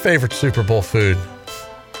your favorite Super Bowl food.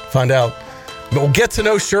 Find out. But we'll get to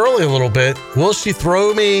know Shirley a little bit. Will she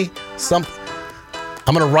throw me something?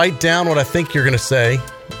 I'm going to write down what I think you're going to say,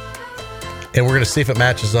 and we're going to see if it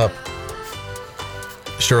matches up.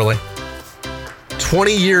 Shirley,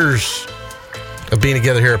 20 years of being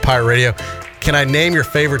together here at Pirate Radio. Can I name your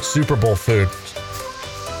favorite Super Bowl food?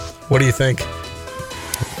 What do you think?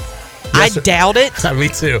 Yes, I doubt it. Me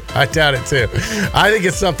too. I doubt it too. I think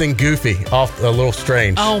it's something goofy, off a little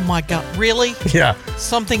strange. Oh my God. Really? Yeah.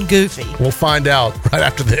 Something goofy. We'll find out right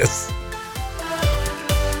after this.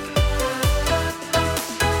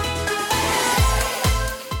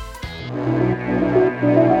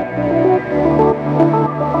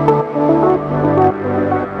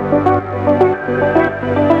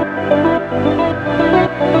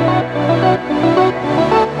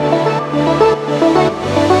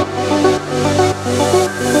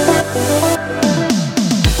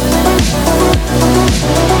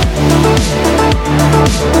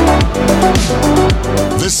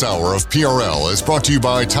 This hour of PRL is brought to you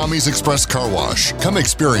by Tommy's Express Car Wash. Come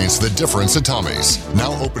experience the difference at Tommy's.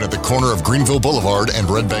 Now open at the corner of Greenville Boulevard and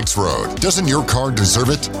Red Banks Road. Doesn't your car deserve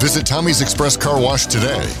it? Visit Tommy's Express Car Wash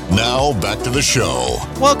today. Now back to the show.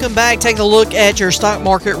 Welcome back. Take a look at your stock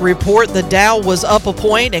market report. The Dow was up a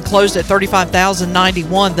point and closed at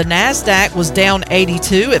 35,091. The NASDAQ was down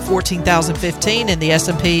 82 at 14,015, and the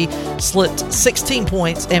S&P slipped 16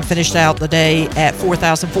 points and finished out the day at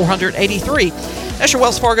 4,483. That's your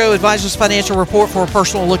Wells Fargo Advisors Financial Report. For a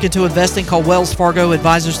personal look into investing, call Wells Fargo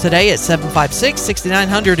Advisors today at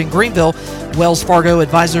 756-6900 in Greenville. Wells Fargo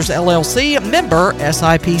Advisors, LLC, member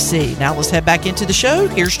SIPC. Now let's head back into the show.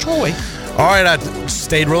 Here's Troy. All right, I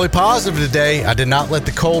stayed really positive today. I did not let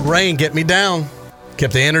the cold rain get me down.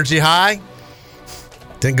 Kept the energy high.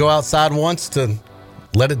 Didn't go outside once to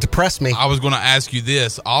let it depress me. I was going to ask you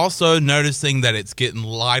this. Also noticing that it's getting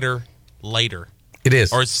lighter later. It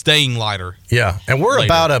is. Or it's staying lighter. Yeah, and we're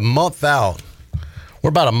about a month out.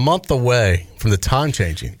 We're about a month away from the time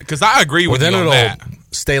changing. Because I agree with you on that. Then it'll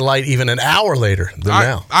stay light even an hour later than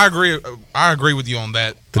now. I agree. I agree with you on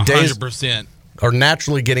that. The 100%. days are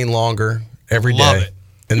naturally getting longer every day. Love it.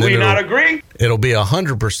 And Do then you not agree? It'll be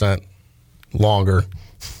 100% longer.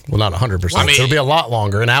 Well, not 100%. I mean, it'll be a lot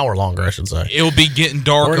longer, an hour longer, I should say. It'll be getting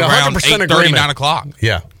dark We're in around 100% 8:30, 9 o'clock.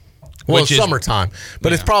 Yeah. Well, it's is- summertime.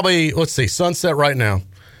 But it's probably, let's see, sunset right now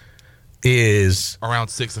is Around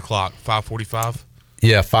 6 o'clock, 5:45.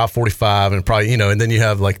 Yeah, 5:45, and probably, and then you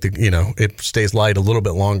have like it stays light a little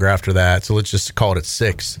bit longer after that. So let's just call it at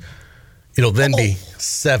 6. It'll then be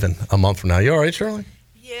 7 a month from now. You all right, Shirley?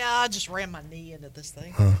 Yeah, I just ran my knee into this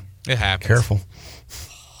thing. It happens. Careful.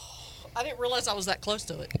 I didn't realize I was that close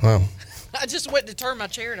to it. Wow. I just went to turn my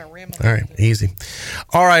chair and I ran my All right, easy.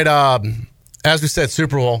 All right, as we said,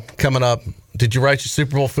 Super Bowl coming up. Did you write your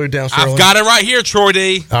Super Bowl food down, Shirley? I've got it right here, Troy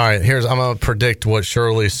D. All right, I'm going to predict what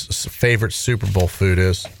Shirley's favorite Super Bowl food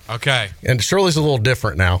is. Okay. And Shirley's a little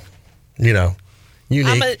different now,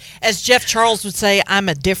 unique. As Jeff Charles would say, I'm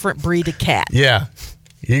a different breed of cat. Yeah,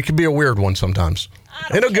 you can be a weird one sometimes.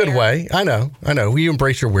 In a good way. I know. You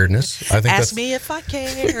embrace your weirdness. I think Ask me if I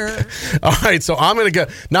care. All right, so I'm going to go,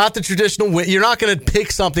 not the traditional, you're not going to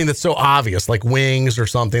pick something that's so obvious, like wings or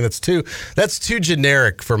something that's too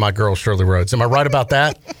generic for my girl Shirley Rhodes. Am I right about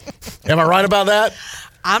that?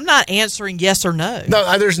 I'm not answering yes or no.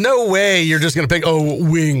 No, there's no way you're just going to pick,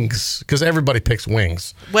 wings, because everybody picks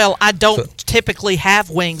wings. Well, I don't typically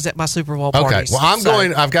have wings at my Super Bowl parties. Okay,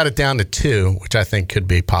 well, I've got it down to 2, which I think could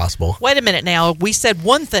be possible. Wait a minute now. We said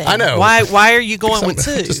one thing. I know. Why are you going with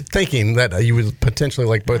 2? Just thinking that you would potentially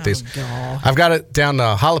like both these. God. I've got it down to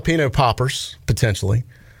jalapeno poppers, potentially,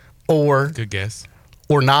 or good guess,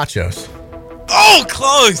 or nachos. Oh,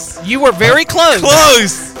 close. You were very close.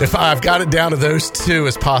 Close. If I've got it down to those 2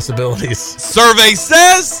 as possibilities. Survey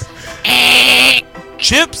says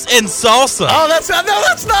chips and salsa. Oh, that's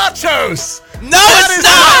nachos. No, it's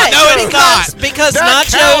not. No, it's not. Because that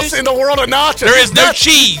nachos counts in the world of nachos. There is no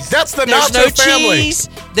cheese. That's the There's nacho no family. cheese.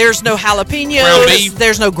 There's no Ground jalapenos. beef.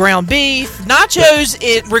 There's no ground beef. Nachos,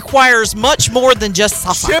 it requires much more than just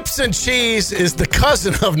salsa. Chips and cheese is the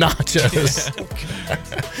cousin of nachos.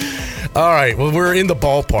 All right. Well, we're in the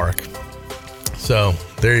ballpark. So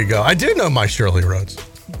there you go. I do know my Shirley Rhodes.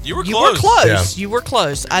 You were close. You were close. Yeah. You were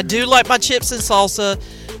close. I do like my chips and salsa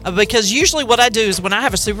because usually what I do is when I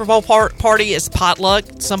have a Super Bowl party, it's potluck.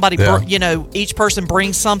 Somebody, each person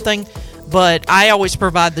brings something. But I always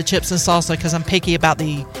provide the chips and salsa because I'm picky about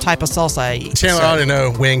the type of salsa I eat. Chandler, I already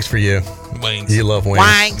know wings for you. Wings. You love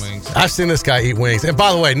wings. Wings. I've seen this guy eat wings. And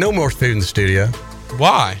by the way, no more food in the studio.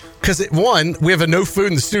 Why? Because, one, we have a no food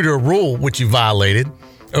in the studio rule, which you violated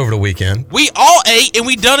over the weekend. We all ate, and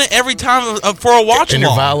we done it every time for a watch And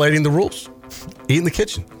along. you're violating the rules. Eat in the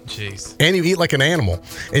kitchen. Jeez. And you eat like an animal.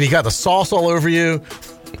 And you got the sauce all over you.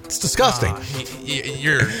 It's disgusting.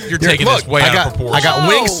 You're taking this way out of proportion. I got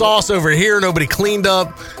wing sauce over here. Nobody cleaned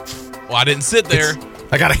up. Well, I didn't sit there.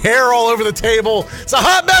 I got hair all over the table. It's a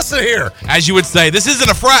hot mess in here. As you would say, this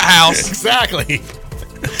isn't a frat house. Exactly.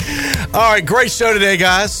 All right, great show today,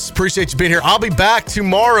 guys. Appreciate you being here. I'll be back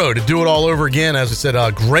tomorrow to do it all over again. As I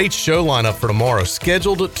said, great show lineup for tomorrow.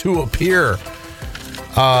 Scheduled to appear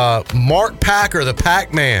Mark Packer, the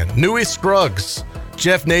Pac-Man, Newey Scruggs,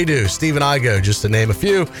 Jeff Nadeau, Stephen Igo, just to name a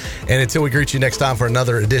few. And until we greet you next time for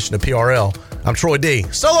another edition of PRL, I'm Troy D.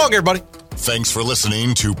 So long, everybody. Thanks for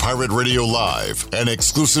listening to Pirate Radio Live, an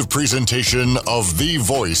exclusive presentation of the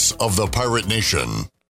voice of the Pirate Nation.